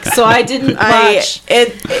not look. So I didn't watch.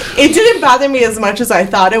 It didn't bother me as much as I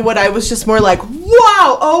thought it would. I was just more like,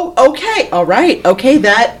 "Wow! Oh, okay, all right,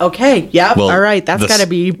 okay, yep, all right, that's got to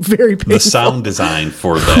be very painful." The sound design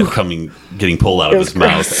for that getting pulled out of his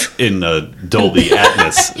mouth in Dolby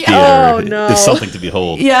Atmos theater is something to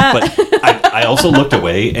behold. Yeah. But I also looked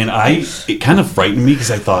away, and it kind of frightened me, because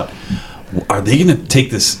I thought, are they going to take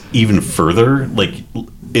this even further,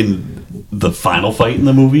 in the final fight in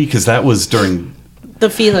the movie? Because that was during the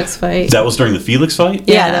Felix fight. That was during the Felix fight?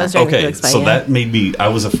 Yeah, that was during the Felix fight. So that made me, I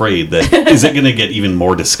was afraid that, is it going to get even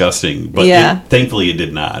more disgusting? But thankfully it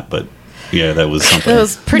did not. But Yeah, that was something. It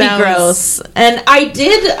was pretty gross. And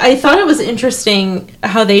I thought it was interesting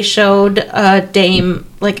how they showed Dame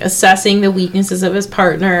like assessing the weaknesses of his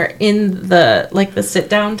partner in the sit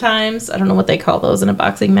down times. I don't know what they call those in a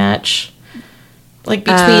boxing match. Like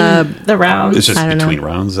between the rounds. It's just between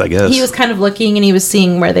rounds, I guess. He was kind of looking and he was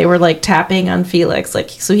seeing where they were like tapping on Felix,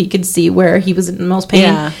 like so he could see where he was in the most pain.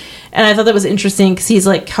 Yeah. And I thought that was interesting because he's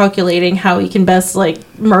like calculating how he can best like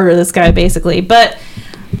murder this guy basically. But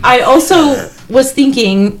I also was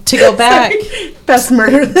thinking to go back best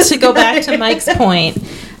murder to go back to Mike's point.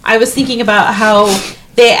 I was thinking about how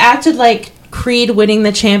they acted like Creed winning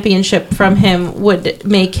the championship from him would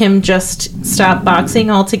make him just stop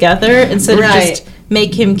boxing altogether instead of just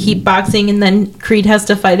make him keep boxing and then Creed has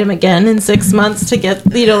to fight him again in 6 months to get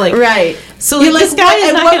right. So like, this guy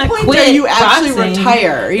is not going to quit. Are you actually boxing.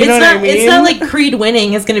 Retire? You know what I mean? It's not like Creed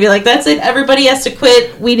winning is going to be like that's it. Everybody has to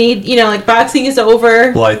quit. We need like boxing is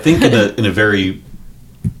over. Well, I think in a very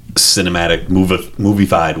cinematic,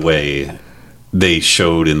 movie-fied way, they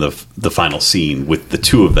showed in the final scene with the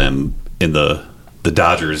two of them in the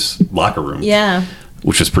Dodgers locker room. Yeah,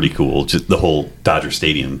 which was pretty cool. Just the whole Dodger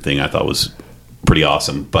Stadium thing, I thought was pretty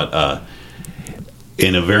awesome. But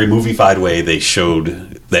in a very movie-fied way, they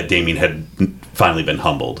showed that Damien had finally been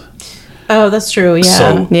humbled. Oh, that's true. Yeah.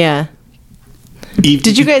 So, yeah.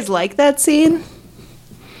 Did you guys like that scene?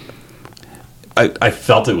 I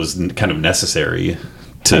felt it was kind of necessary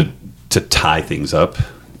to tie things up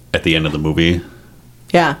at the end of the movie.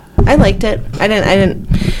 Yeah, I liked it. I didn't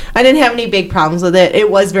have any big problems with it.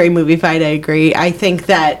 It was very movie-fied, I agree. I think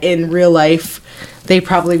that in real life they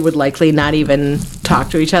probably would likely not even talk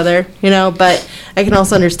to each other, but I can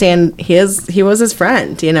also understand he was his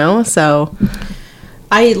friend, so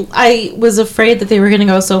I was afraid that they were going to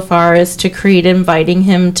go so far as to Creed inviting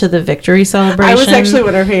him to the victory celebration. I was actually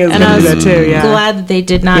wondering if he was going to do that too. Yeah, glad that they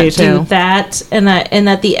did not do that, and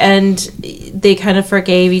at the end they kind of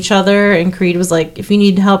forgave each other. And Creed was like, "If you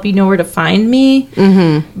need help, you know where to find me."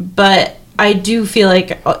 Mm-hmm. But I do feel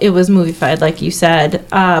like it was movie-fied, like you said.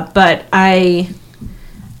 But I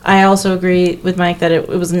also agree with Mike that it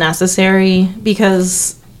was necessary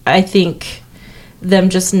because I think them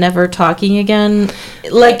just never talking again.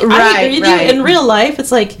 Like, I agree with you. In real life,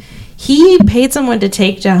 it's like he paid someone to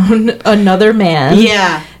take down another man.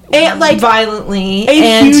 Yeah. And, like, violently.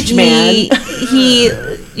 Huge man. He,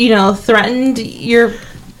 threatened your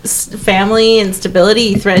family and stability.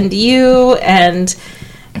 He threatened you, and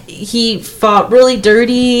he fought really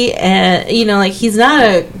dirty, and he's not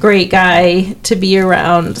a great guy to be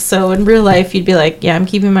around. So in real life you'd be like, yeah, I'm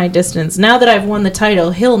keeping my distance. Now that I've won the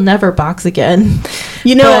title, he'll never box again.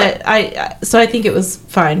 But I think it was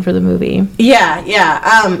fine for the movie. Yeah.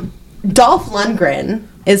 Dolph Lundgren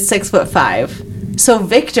is 6'5". So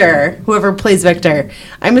Victor, whoever plays Victor,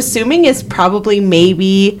 I'm assuming is probably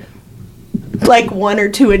maybe like 1 or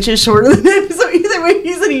 2 inches shorter than him. So either way,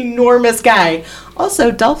 he's an enormous guy.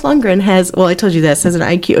 Also, Dolph Lundgren has I told you this, has an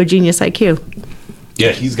IQ, a genius IQ.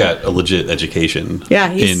 Yeah, he's got a legit education. Yeah,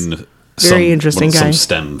 he's in very interesting guy. Some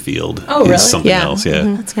STEM field. Oh, really? Something else, yeah.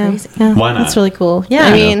 Mm-hmm. That's crazy. Yeah. Why not? That's really cool. Yeah,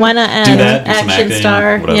 I mean, why not do that, do some action acting,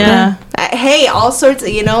 star? whatever. Yeah. Hey, all sorts of,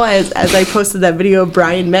 as I posted that video of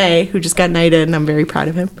Brian May, who just got knighted, and I'm very proud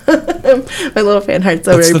of him. My little fan heart's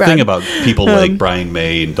so That's very the proud. thing about people like Brian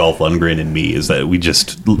May and Dolph Lundgren and me is that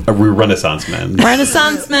we're Renaissance men.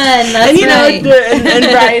 Renaissance men, that's and, right. and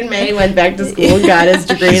Brian May went back to school and got his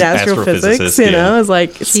degree in astrophysics, yeah. I was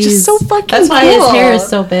like, it's just so fucking That's why cool. his hair is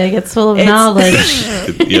so big. It's full of knowledge.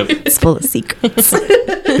 Yep. It's full of secrets.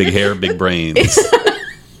 Big hair, big brains.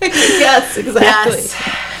 Yes, exactly.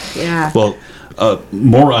 Yes. Yeah. Well,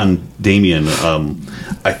 more on Damien.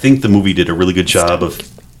 I think the movie did a really good job of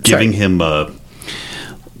giving him a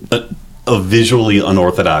visually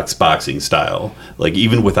unorthodox boxing style. Like,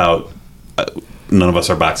 even without none of us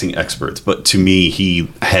are boxing experts, but to me, he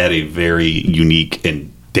had a very unique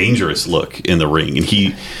and dangerous look in the ring. And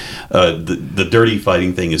he, the dirty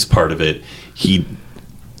fighting thing is part of it. He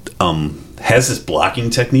has this blocking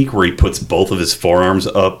technique where he puts both of his forearms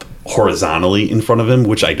up horizontally in front of him,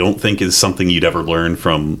 which I don't think is something you'd ever learn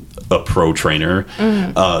from a pro trainer.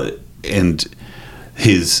 And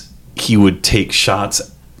he would take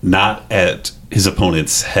shots not at his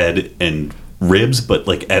opponent's head and ribs, but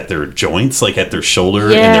like at their joints, like at their shoulder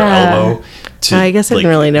and their elbow. I guess I didn't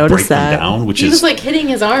really notice break them that. down, which He is was like hitting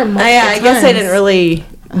his arm. I guess I didn't really.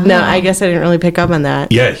 No, I guess I didn't really pick up on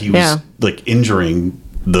that. Yeah, he was like injuring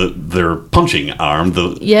their punching arm,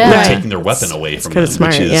 Right. taking their weapon away from them,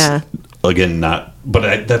 smart, which is yeah. again not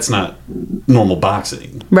that's not normal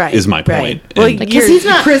boxing. Right. Is my point. Well, And- Because he's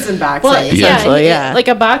not prison boxing. Well, essentially, yeah, like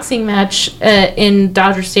a boxing match in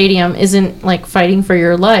Dodger Stadium isn't like fighting for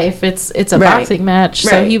your life. It's a Right. boxing match.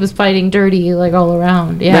 So Right. he was fighting dirty like all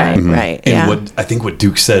around. Yeah. Right. And Yeah. what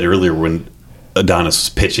Duke said earlier when Adonis was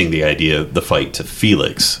pitching the fight to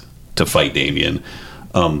Felix to fight Damian,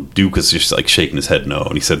 Duke was just like shaking his head no,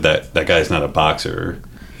 and he said that guy's not a boxer,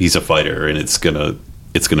 he's a fighter, and it's gonna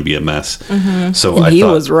be a mess. So And I he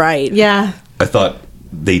thought, was right. Yeah. I thought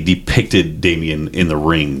they depicted Damian in the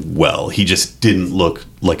ring well. He just didn't look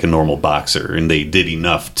like a normal boxer, and they did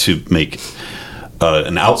enough to make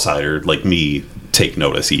an outsider like me take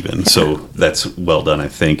notice even. So that's well done, I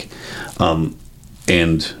think.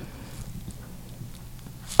 And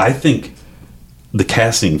I think the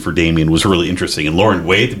casting for Damian was really interesting. And Lauren,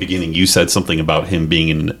 way at the beginning, you said something about him being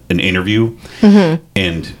in an interview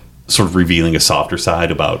and sort of revealing a softer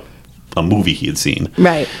side about a movie he had seen.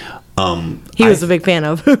 Right. He was a big fan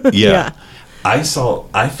of. Yeah. I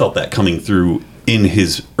felt that coming through in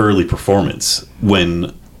his early performance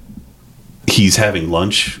when he's having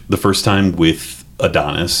lunch the first time with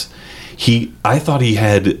Adonis. I thought he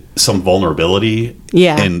had some vulnerability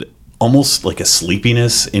and almost like a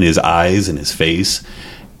sleepiness in his eyes and his face.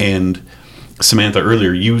 And Samantha,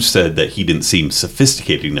 earlier you said that he didn't seem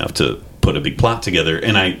sophisticated enough to put a big plot together,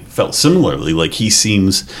 and I felt similarly. Like he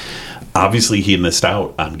seems, obviously he missed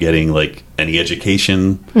out on getting like any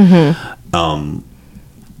education.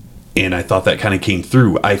 And I thought that kind of came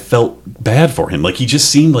through. I felt bad for him. Like he just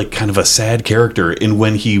seemed like kind of a sad character. And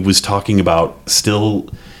when he was talking about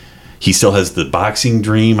he still has the boxing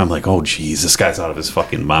dream, I'm like, oh geez, this guy's out of his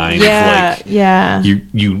fucking mind. Yeah. Like, Yeah.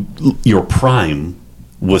 your prime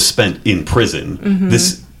was spent in prison.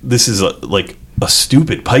 This is like a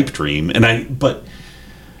stupid pipe dream. But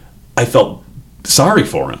I felt sorry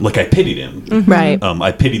for him. Like I pitied him. Right.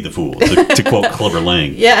 I pitied the fool, to quote Clubber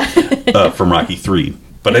Lang. Yeah. From Rocky 3.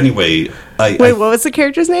 But anyway, Wait, what was the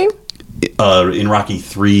character's name? in Rocky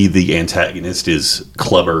 3, the antagonist is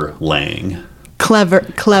Clubber Lang. Clever.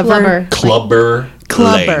 Clubber. Clubber.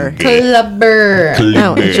 Clubber. Lang. Clubber.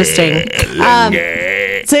 Oh, interesting.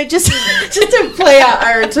 So just to play out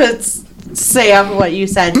or to say off of what you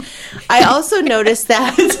said, I also noticed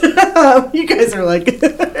that you guys are like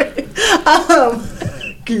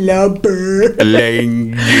Clubber.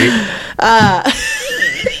 Lang.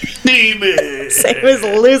 Sam is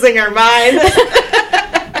losing her mind.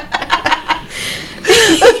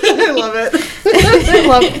 I love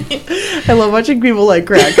it. I love watching people like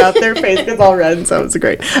crack out. Their face gets all red, so it's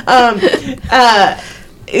great.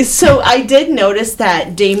 So I did notice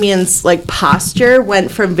that Damian's like posture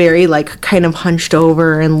went from very like kind of hunched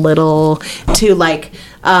over and little to like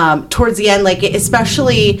towards the end, like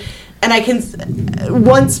especially. And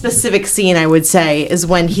one specific scene I would say is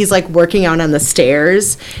when he's like working out on the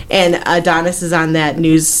stairs, and Adonis is on that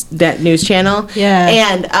news channel.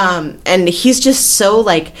 Yeah. And he's just so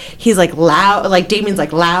like he's like loud, like Damian's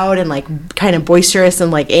like loud and like kind of boisterous and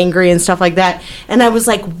like angry and stuff like that. And I was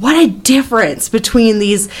like, what a difference between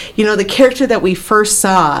these, the character that we first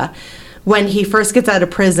saw when he first gets out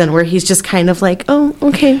of prison, where he's just kind of like, oh,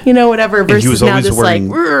 okay, whatever, versus now this like,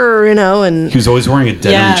 and He was always wearing a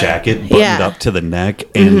denim Yeah. jacket buttoned up to the neck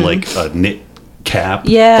and like a knit cap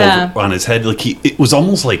Yeah. over on his head. Like it was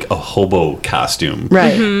almost like a hobo costume.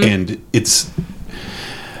 right. And it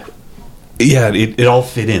all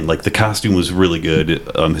fit in. Like the costume was really good.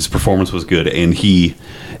 His performance was good. And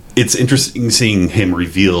it's interesting seeing him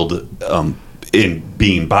revealed in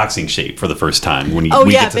being boxing shape for the first time when we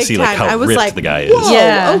get to big see like time. I how was ripped like, the guy whoa, is.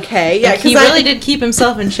 Yeah. okay, yeah, He really did keep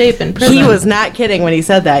himself in shape in prison. He was not kidding when he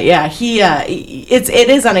said that. Yeah, it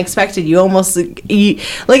is unexpected. You almost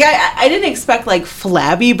I didn't expect like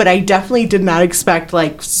flabby, but I definitely did not expect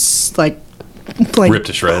like Ripped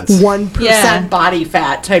to shreds. 1% Yeah. body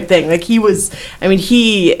fat type thing. Like he was. I mean,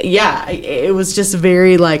 it was just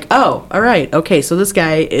very like, oh, all right, okay, so this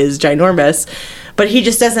guy is ginormous, but he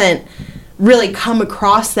just doesn't really come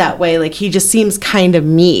across that way. Like he just seems kind of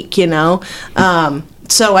meek, So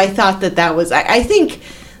I thought that was. I think.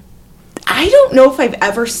 I don't know if I've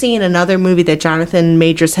ever seen another movie that Jonathan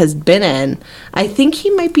Majors has been in. I think he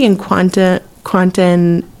might be in the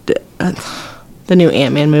new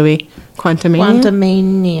Ant-Man movie, Quantumania.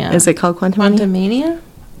 Quantumania. Is it called Quantumania? Quantumania?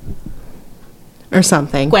 Or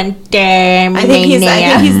something. Quantumania. I think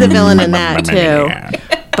he's the villain in that too.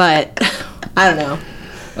 But I don't know.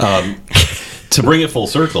 To bring it full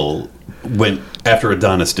circle, after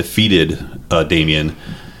Adonis defeated Damian,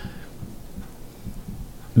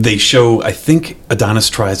 they show, I think Adonis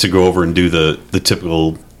tries to go over and do the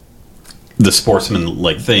typical the sportsman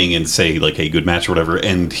like thing and say like, hey, good match or whatever,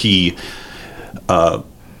 and he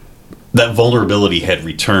that vulnerability had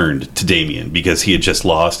returned to Damien because he had just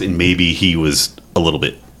lost, and maybe he was a little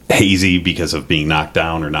bit hazy because of being knocked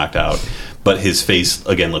down or knocked out, but his face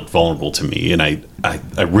again looked vulnerable to me, and I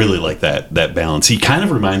really like that balance. He kind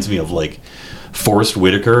of reminds me of like Forrest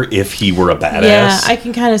Whitaker if he were a badass. Yeah, I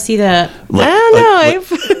can kind of see that. Like, I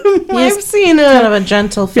don't know. I've seen kind of a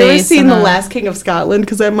gentle face. You ever seen The Last King of Scotland?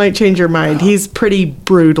 Because that might change your mind. He's pretty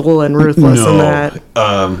brutal and ruthless in that.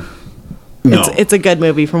 No. It's a good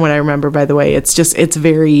movie from what I remember, by the way. It's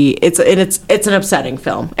an upsetting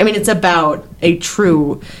film. I mean, it's about it's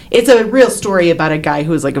a real story about a guy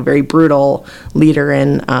who was like a very brutal leader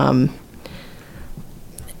in,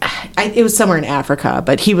 it was somewhere in Africa,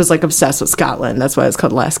 but he was like obsessed with Scotland. That's why it's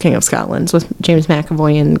called The Last King of Scotland. It's with James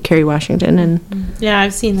McAvoy and Kerry Washington and yeah,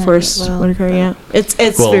 I've seen that. Forrest Whitaker. Yeah, it's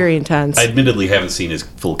very intense. I admittedly haven't seen his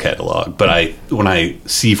full catalog, but when I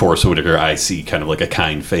see Forrest Whitaker, I see kind of like a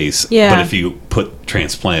kind face. Yeah. But if you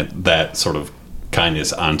transplant that sort of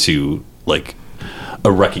kindness onto like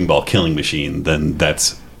a wrecking ball killing machine, then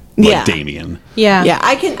that's like Damien. Yeah, yeah,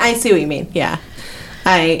 I see what you mean. Yeah,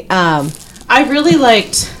 I really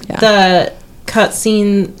liked the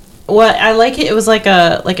cutscene. What I like it was like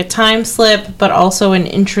a time slip, but also an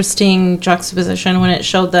interesting juxtaposition when it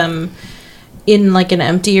showed them in like an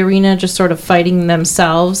empty arena, just sort of fighting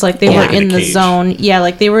themselves. Like they were in the zone. Yeah,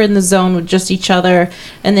 like they were in the zone with just each other,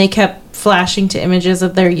 and they kept flashing to images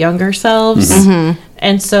of their younger selves. Mm-hmm.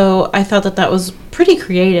 And so I thought that was pretty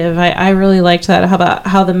creative. I really liked that.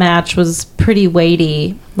 How the match was pretty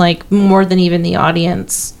weighty, like more than even the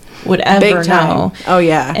audience would ever know. Oh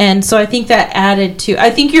yeah. And so I think that added to,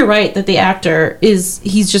 I think you're right that the actor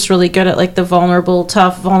he's just really good at like the vulnerable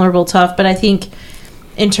tough, but I think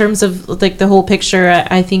in terms of like the whole picture,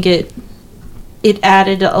 I think it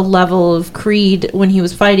added a level of Creed when he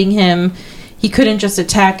was fighting him. He couldn't just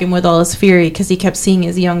attack him with all his fury because he kept seeing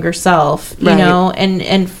his younger self, you know,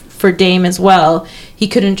 and for Dame as well, he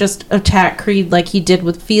couldn't just attack Creed like he did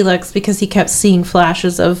with Felix because he kept seeing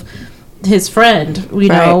flashes of his friend, you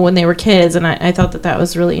know, when they were kids, and I thought that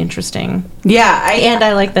was really interesting. Yeah,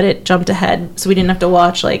 I like that it jumped ahead, so we didn't have to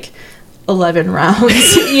watch like 11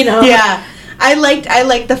 rounds, you know. Yeah, I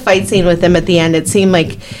liked the fight scene with them at the end. It seemed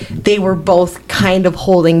like they were both kind of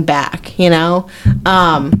holding back, you know,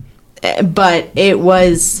 but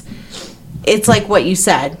it's like what you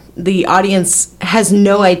said. The audience has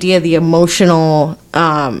no idea the emotional,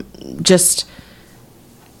 just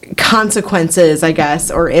consequences, I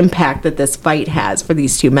guess, or impact that this fight has for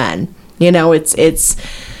these two men. You know, it's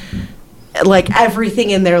like everything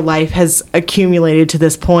in their life has accumulated to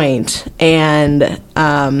this point, and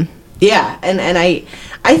and I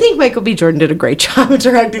think Michael B. Jordan did a great job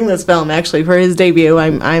directing this film. Actually, for his debut,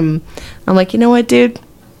 I'm like, you know what, dude?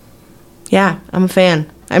 Yeah, I'm a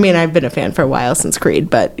fan. I mean, I've been a fan for a while since Creed,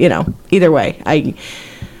 but you know, either way, I'm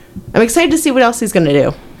excited to see what else he's going to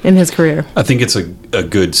do in his career. I think it's a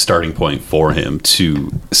good starting point for him to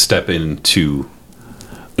step into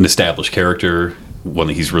an established character, one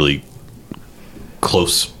that he's really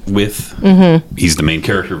close with. Mm-hmm. He's the main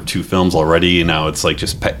character of 2 films already, and now it's like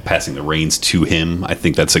just passing the reins to him. I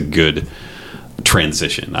think that's a good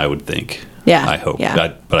transition, I would think. Yeah. I hope.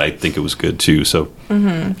 Yeah. But I think it was good too, so.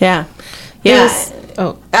 Mm-hmm. Yeah. Yeah.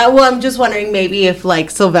 Well, I'm just wondering maybe if like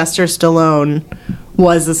Sylvester Stallone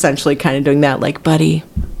was essentially kind of doing that, like, buddy,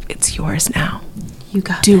 it's yours now. You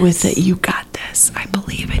got do with it. You got this. I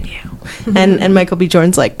believe in you. And Michael B.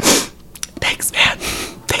 Jordan's like, thanks, man.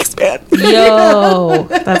 Thanks, man. Yo,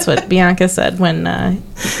 that's what Bianca said when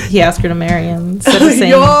he asked her to marry him. Instead of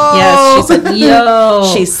saying, yo! Yes, she said,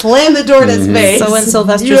 yo. She slammed the door in his face. So when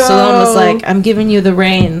Sylvester Stallone was like, I'm giving you the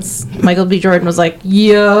reins, Michael B. Jordan was like,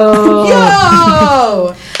 yo.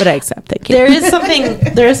 Yo! But I accept, thank you. There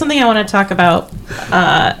is something I want to talk about,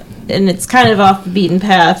 and it's kind of off the beaten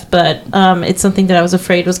path, but it's something that I was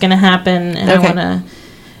afraid was going to happen, and I want to...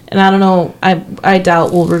 And I don't know, I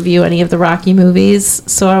doubt we'll review any of the Rocky movies,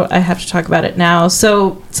 so I have to talk about it now.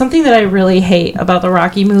 So something that I really hate about the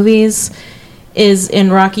Rocky movies is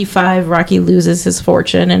in Rocky 5, Rocky loses his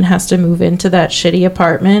fortune and has to move into that shitty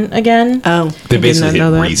apartment again. Oh, they basically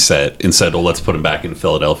hit reset and said, "Oh, let's put him back in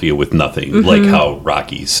Philadelphia with nothing," like how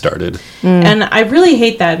Rocky started. And I really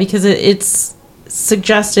hate that because it's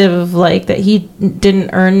suggestive of like that he didn't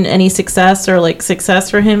earn any success, or like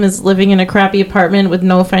success for him is living in a crappy apartment with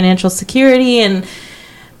no financial security, and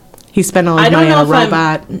he spent all his money on a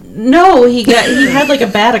robot. No, he had like a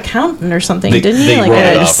bad accountant or something, didn't he? They like wrote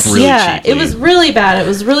it off really cheaply. It was really bad. It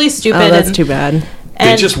was really stupid. Oh, that's too bad.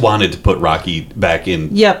 They just wanted to put Rocky back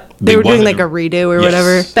in. Yep. They were doing wanted like to- a redo or Yes.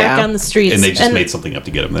 whatever. Back Yeah. on the streets. And they just made something up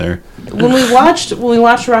to get him there. when we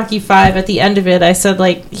watched Rocky 5 at the end of it, I said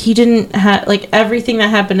like he didn't have like everything that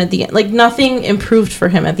happened at the end, like nothing improved for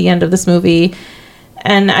him at the end of this movie.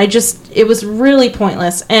 And it was really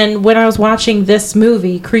pointless. And when I was watching this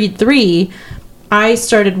movie, Creed 3, I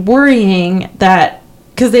started worrying that,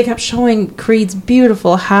 because they kept showing Creed's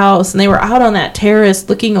beautiful house, and they were out on that terrace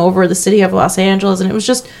looking over the city of Los Angeles, and it was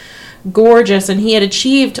just gorgeous, and he had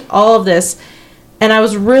achieved all of this. And I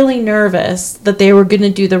was really nervous that they were going to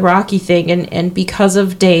do the Rocky thing, and because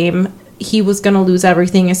of Dame, he was going to lose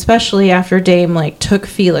everything, especially after Dame like took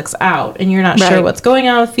Felix out, and you're not sure Right. what's going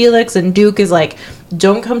on with Felix, and Duke is like,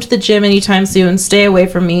 don't come to the gym anytime soon, stay away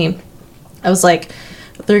from me. I was like,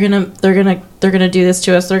 they're gonna do this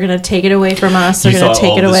to us, they're gonna take it away from us, they're You gonna thought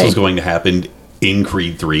take all it this away. was going to happen in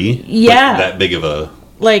Creed 3? Yeah. Like, that big of a...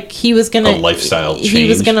 Like he was gonna A lifestyle he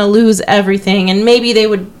was change. gonna lose everything, and maybe they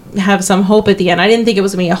would have some hope at the end. I didn't think it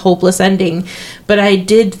was gonna be a hopeless ending, but I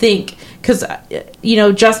did think, because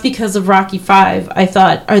just because of Rocky 5, I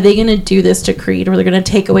thought, are they gonna do this to Creed, or they're gonna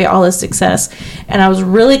take away all his success? And I was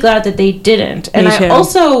really glad that they didn't. And Me I too.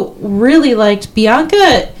 also really liked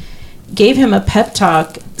Bianca gave him a pep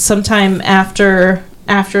talk sometime after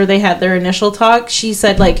they had their initial talk. She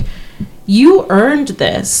said like, you earned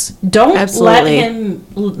this. Don't Absolutely. let him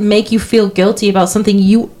make you feel guilty about something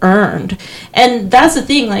you earned. And that's the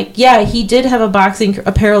thing. Like, yeah, he did have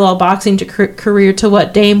a parallel boxing career to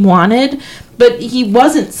what Dame wanted, but he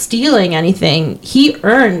wasn't stealing anything. He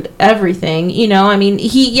earned everything. I mean,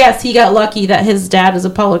 he got lucky that his dad was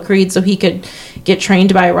Apollo Creed, so he could get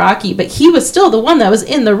trained by Rocky, but he was still the one that was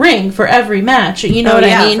in the ring for every match. You know what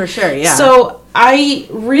yeah, I mean? for sure, yeah. So I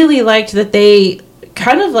really liked that they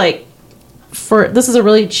kind of like, this is a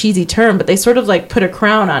really cheesy term, but they sort of like put a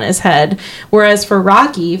crown on his head, whereas for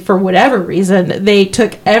Rocky, for whatever reason, they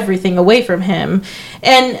took everything away from him.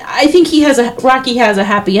 And I think Rocky has a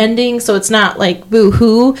happy ending, so it's not like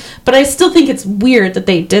boo-hoo, but I still think it's weird that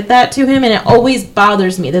they did that to him, and it always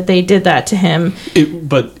bothers me that they did that to him.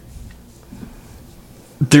 But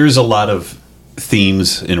there's a lot of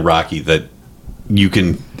themes in Rocky that you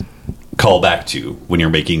can call back to when you're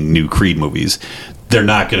making new Creed movies. They're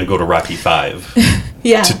not going to go to Rocky 5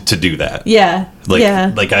 Yeah. to do that. Yeah. Like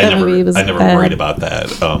yeah. I That movie was never bad. worried about that.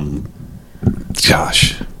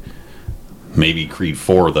 Gosh, maybe Creed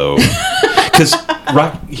 4 though, because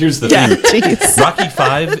here's the thing: Rocky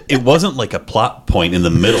 5, it wasn't like a plot point in the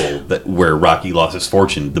middle where Rocky lost his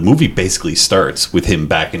fortune. The movie basically starts with him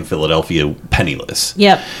back in Philadelphia, penniless.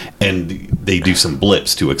 Yep. And they do some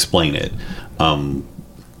blips to explain it.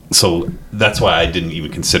 So that's why I didn't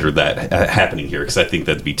even consider that happening here, because I think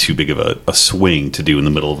that'd be too big of a swing to do in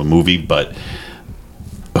the middle of a movie. But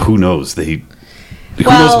who knows? Who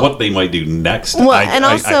knows what they might do next? Well, I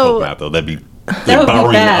also- hope not, though. That'd be That would be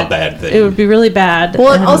borrowing bad. a bad thing. It would be really bad.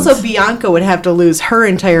 Well, and And also Bianca would have to lose her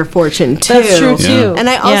entire fortune too. That's true Yeah. too. And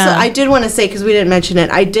Yeah. I did want to say, because we didn't mention it,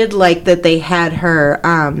 I did like that they had her,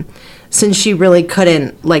 since she really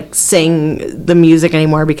couldn't like sing the music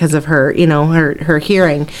anymore because of her, her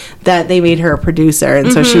hearing, that they made her a producer,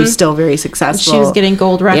 and so she was still very successful. she was getting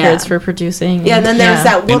gold records Yeah. for producing. Yeah, and then there was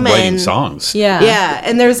that and woman writing songs. Yeah. Yeah,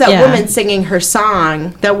 and there's that Yeah. woman singing her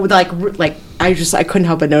song that would like I couldn't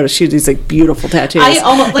help but notice she had these like beautiful tattoos. I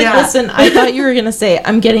almost Yeah. listen. I thought you were gonna say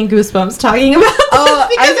I'm getting goosebumps talking about this Oh,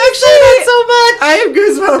 because I've you say that so much. I have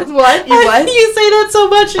goosebumps. What? You what? You say that so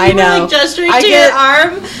much, and I you were know. like gesturing I to get- your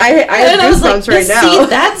arm. I have and I was like, goosebumps right this now. Scene,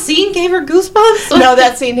 that scene gave her goosebumps. No,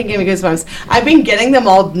 that scene gave me goosebumps. I've been getting them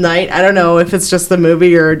all night. I don't know if it's just the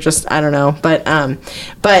movie or just I don't know, but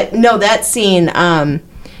no, that scene.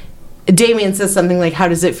 Damien says something like, "How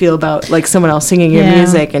does it feel about like someone else singing your Yeah.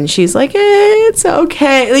 music?" And she's like, "It's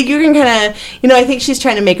okay." Like you can kind of, I think she's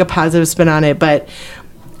trying to make a positive spin on it, but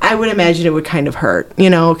I would imagine it would kind of hurt,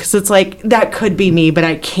 because it's like that could be me, but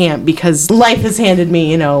I can't because life has handed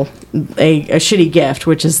me, a shitty gift,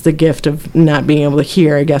 which is the gift of not being able to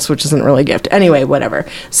hear, I guess, which isn't really a gift. Anyway, whatever.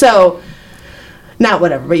 So, not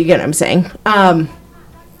whatever, but you get what I'm saying.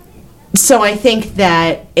 So I think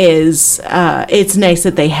that is, it's nice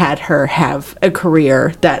that they had her have a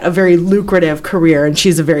career, a very lucrative career, and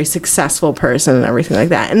she's a very successful person and everything like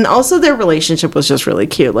that. And also their relationship was just really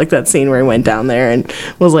cute. Like that scene where he went down there and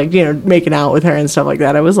was like, making out with her and stuff like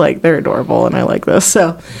that. I was like, they're adorable and I like this.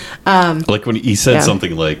 So, Like when he said Yeah.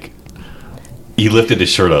 something like, he lifted his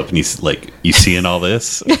shirt up and he's like, "You seeing all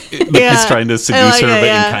this?" Like Yeah, he's trying to I seduce like her, it, but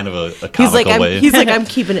yeah. in kind of a comical way. he's like, I'm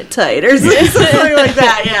keeping it tight or something like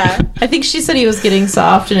that. Yeah. I think she said he was getting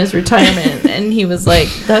soft in his retirement, and he was like,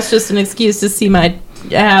 "That's just an excuse to see my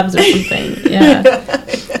abs or something. Yeah.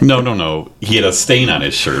 No. He had a stain on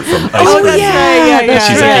his shirt from ice Oh, cream. that's right. Yeah.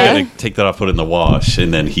 She's like, I gotta take that off, put it in the wash,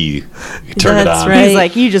 and then he turned it That's on. right. He's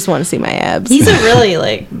like, you just want to see my abs. He's a really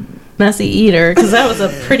like messy eater because that was a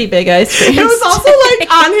pretty big ice cream. It was also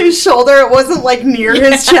like on his shoulder. It wasn't like near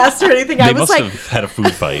his chest or anything. They I was must like, have had a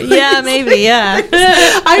food fight. Yeah, maybe. Yeah.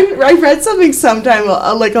 I read something sometime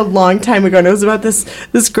like a long time ago, and it was about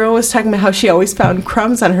this girl was talking about how she always found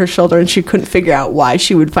crumbs on her shoulder, and she couldn't figure out why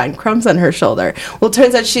she would find crumbs on her shoulder. Well, it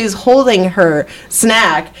turns out she's holding her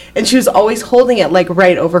snack, and she was always holding it like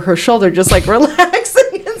right over her shoulder, just like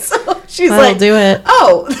relaxing. And so she's That'll like, do it.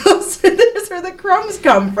 "Oh, there's where the crumbs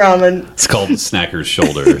come from." And It's called the snacker's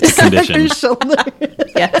shoulder. It's a condition. her shoulder.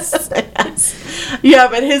 Yes. Yeah,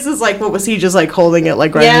 but his is like, what was he just like holding it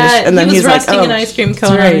like right in his, Yeah. and then he was he's like, resting "Oh, an ice cream that's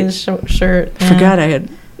cone right. on his shirt. Yeah. Forgot I had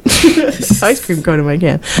ice cream cone in my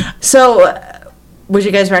can." So, would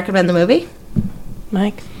you guys recommend the movie?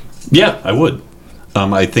 Mike. Yeah, I would.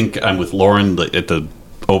 I think I'm with Lauren. At the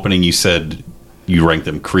opening, you said you ranked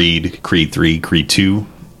them Creed 3, Creed 2.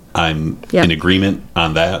 I'm Yeah. in agreement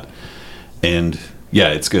on that. And yeah,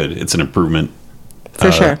 it's good. It's an improvement.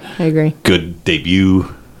 For sure, I agree. Good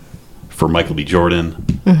debut for Michael B. Jordan.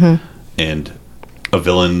 Mm-hmm. And a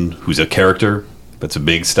villain who's a character. That's a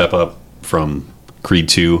big step up from Creed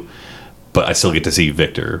 2. But I still get to see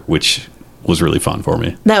Victor, which was really fun for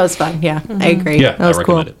me. That was fun. Yeah, I agree. Yeah, that was I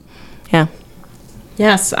recommend cool. it. Yeah.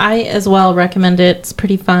 Yes, I as well recommend it. It's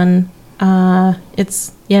pretty fun.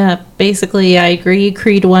 Basically I agree.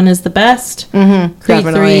 Creed 1 is the best. Mm-hmm, Creed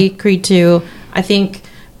definitely. 3, Creed 2. I think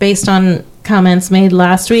based on comments made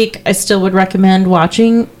last week, I still would recommend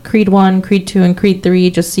watching Creed 1, Creed 2, and Creed 3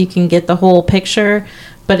 just so you can get the whole picture.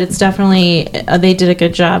 But it's definitely, they did a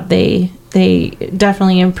good job. They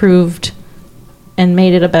definitely improved and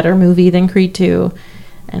made it a better movie than Creed 2.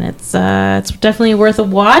 And it's definitely worth a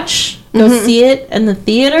watch. Go see it in the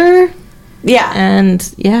theater. Yeah.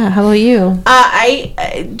 And yeah, how about you?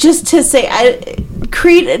 I just to say,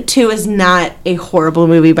 Creed 2 is not a horrible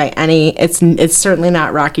movie by any. It's certainly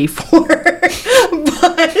not Rocky 4,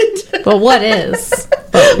 But what is?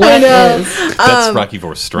 But I what know. is? That's Rocky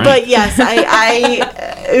IV's strength. But yes,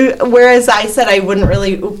 I whereas I said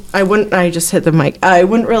I just hit the mic. I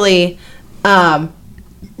wouldn't really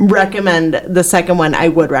recommend the second one. I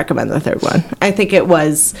would recommend the third one. I think it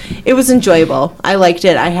was enjoyable. I liked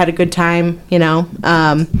it. I had a good time,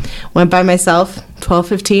 went by myself,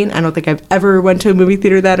 12:15. I don't think I've ever went to a movie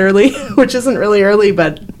theater that early, which isn't really early,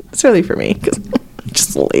 but it's early for me because I'm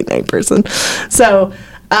just a late night person. So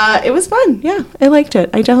it was fun. Yeah, I liked it.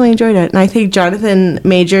 I definitely enjoyed it. And I think Jonathan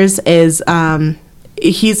Majors is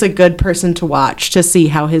he's a good person to watch to see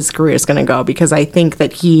how his career is going to go, because I think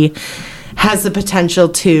that he has the potential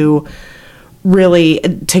to really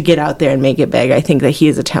to get out there and make it big. I think that he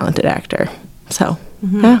is a talented actor. So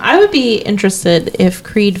yeah. I would be interested if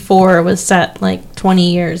Creed 4 was set like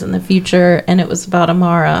 20 years in the future and it was about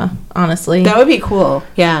Amara, honestly. That would be cool.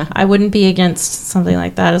 Yeah. I wouldn't be against something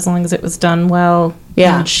like that as long as it was done well.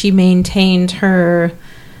 Yeah. And she maintained her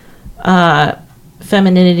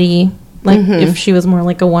femininity. Like if she was more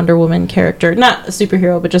like a Wonder Woman character. Not a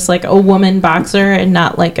superhero, but just like a woman boxer and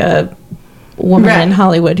not like a woman Right. in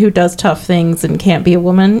Hollywood who does tough things and can't be a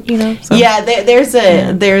woman, So. Yeah,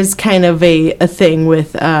 there's kind of a thing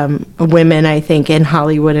with women, I think, in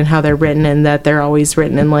Hollywood and how they're written, and that they're always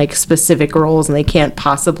written in like specific roles, and they can't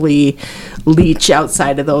possibly leech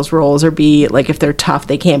outside of those roles or be like, if they're tough,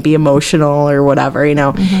 they can't be emotional or whatever.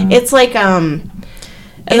 It's like And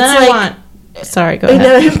then I want... Sorry, go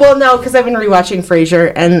ahead. No, because I've been rewatching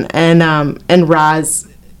Frasier, and Roz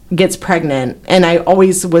gets pregnant, and I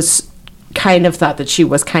always was kind of thought that she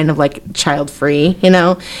was kind of like child free, and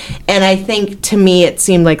I think to me it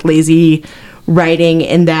seemed like lazy writing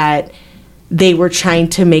in that they were trying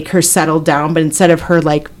to make her settle down, but instead of her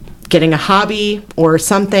like getting a hobby or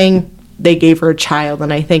something, they gave her a child.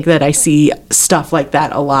 And I think that I see stuff like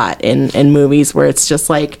that a lot in movies where it's just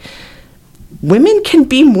like, women can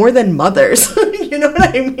be more than mothers. You know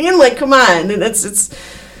what I mean? Like, come on. And it's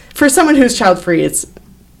for someone who's child free, it's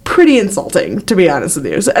pretty insulting, to be honest with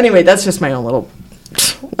you. So anyway, that's just my own little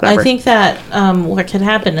whatever. I think that what could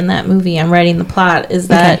happen in that movie, I'm writing the plot, is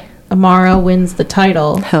that Amara wins the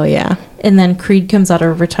title. Hell yeah. And then Creed comes out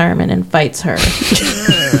of retirement and fights her.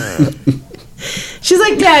 She's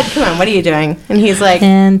like, Dad, come on, what are you doing? And he's like,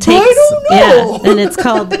 And takes... I don't know. Yeah, and it's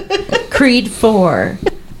called Creed 4.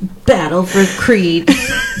 Battle for Creed.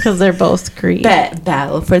 Because they're both Creed.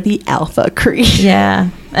 Battle for the Alpha Creed. Yeah.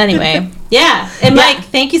 Anyway, Yeah. And Mike,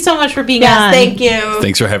 thank you so much for being on. Thank you.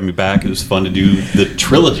 Thanks for having me back. It was fun to do the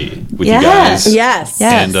trilogy with Yes. you guys. Yes.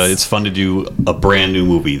 And it's fun to do a brand new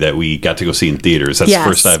movie that we got to go see in theaters. That's Yes, the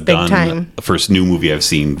first I've big done. time. The first new movie I've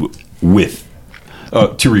seen with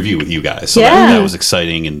to review with you guys. So Yeah. that was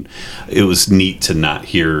exciting, and it was neat to not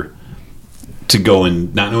hear. To go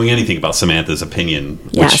in not knowing anything about Samantha's opinion,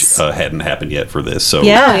 Yes. which hadn't happened yet for this. So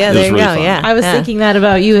Yeah. Oh, yeah, it was there you really go. fun. Yeah. I was thinking that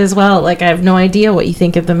about you as well. Like, I have no idea what you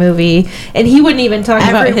think of the movie. And he wouldn't even talk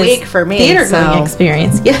about Every his week for me, theater so- going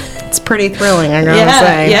experience. Yeah. It's pretty thrilling, I gotta Yeah,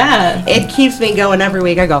 say. yeah. It keeps me going every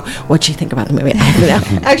week. I go, what'd you think about the movie? I don't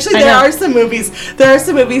know. Actually, I there know. are some movies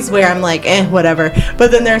where I'm like, whatever.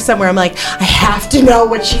 But then there's some where I'm like, I have to know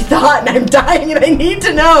what she thought, and I'm dying, and I need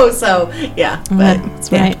to know. So, yeah. But, That's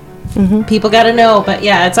right. People got to know. But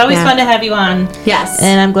yeah, it's always Yeah. fun to have you on. Yes.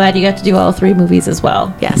 And I'm glad you got to do all 3 movies as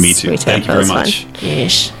well. Yes. Me too. Thank you That very was fun. much.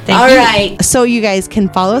 Yeesh. Thank All you. right. So you guys can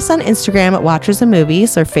follow us on Instagram at Watchers and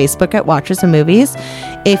Movies or Facebook at Watchers and Movies.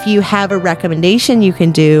 If you have a recommendation, you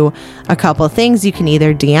can do a couple of things. You can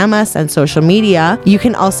either DM us on social media. You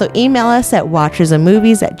can also email us at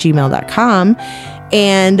watchersandmovies@gmail.com.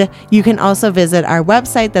 And you can also visit our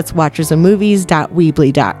website. That's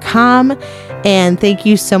watchersandmovies.weebly.com. And thank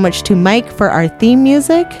you so much to Mike for our theme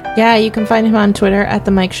music. Yeah, you can find him on Twitter at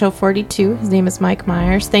the Mike Show 42. His name is Mike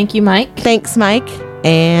Myers. Thank you, Mike. Thanks, Mike.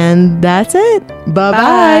 And that's it.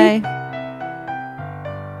 Bye-bye. Bye.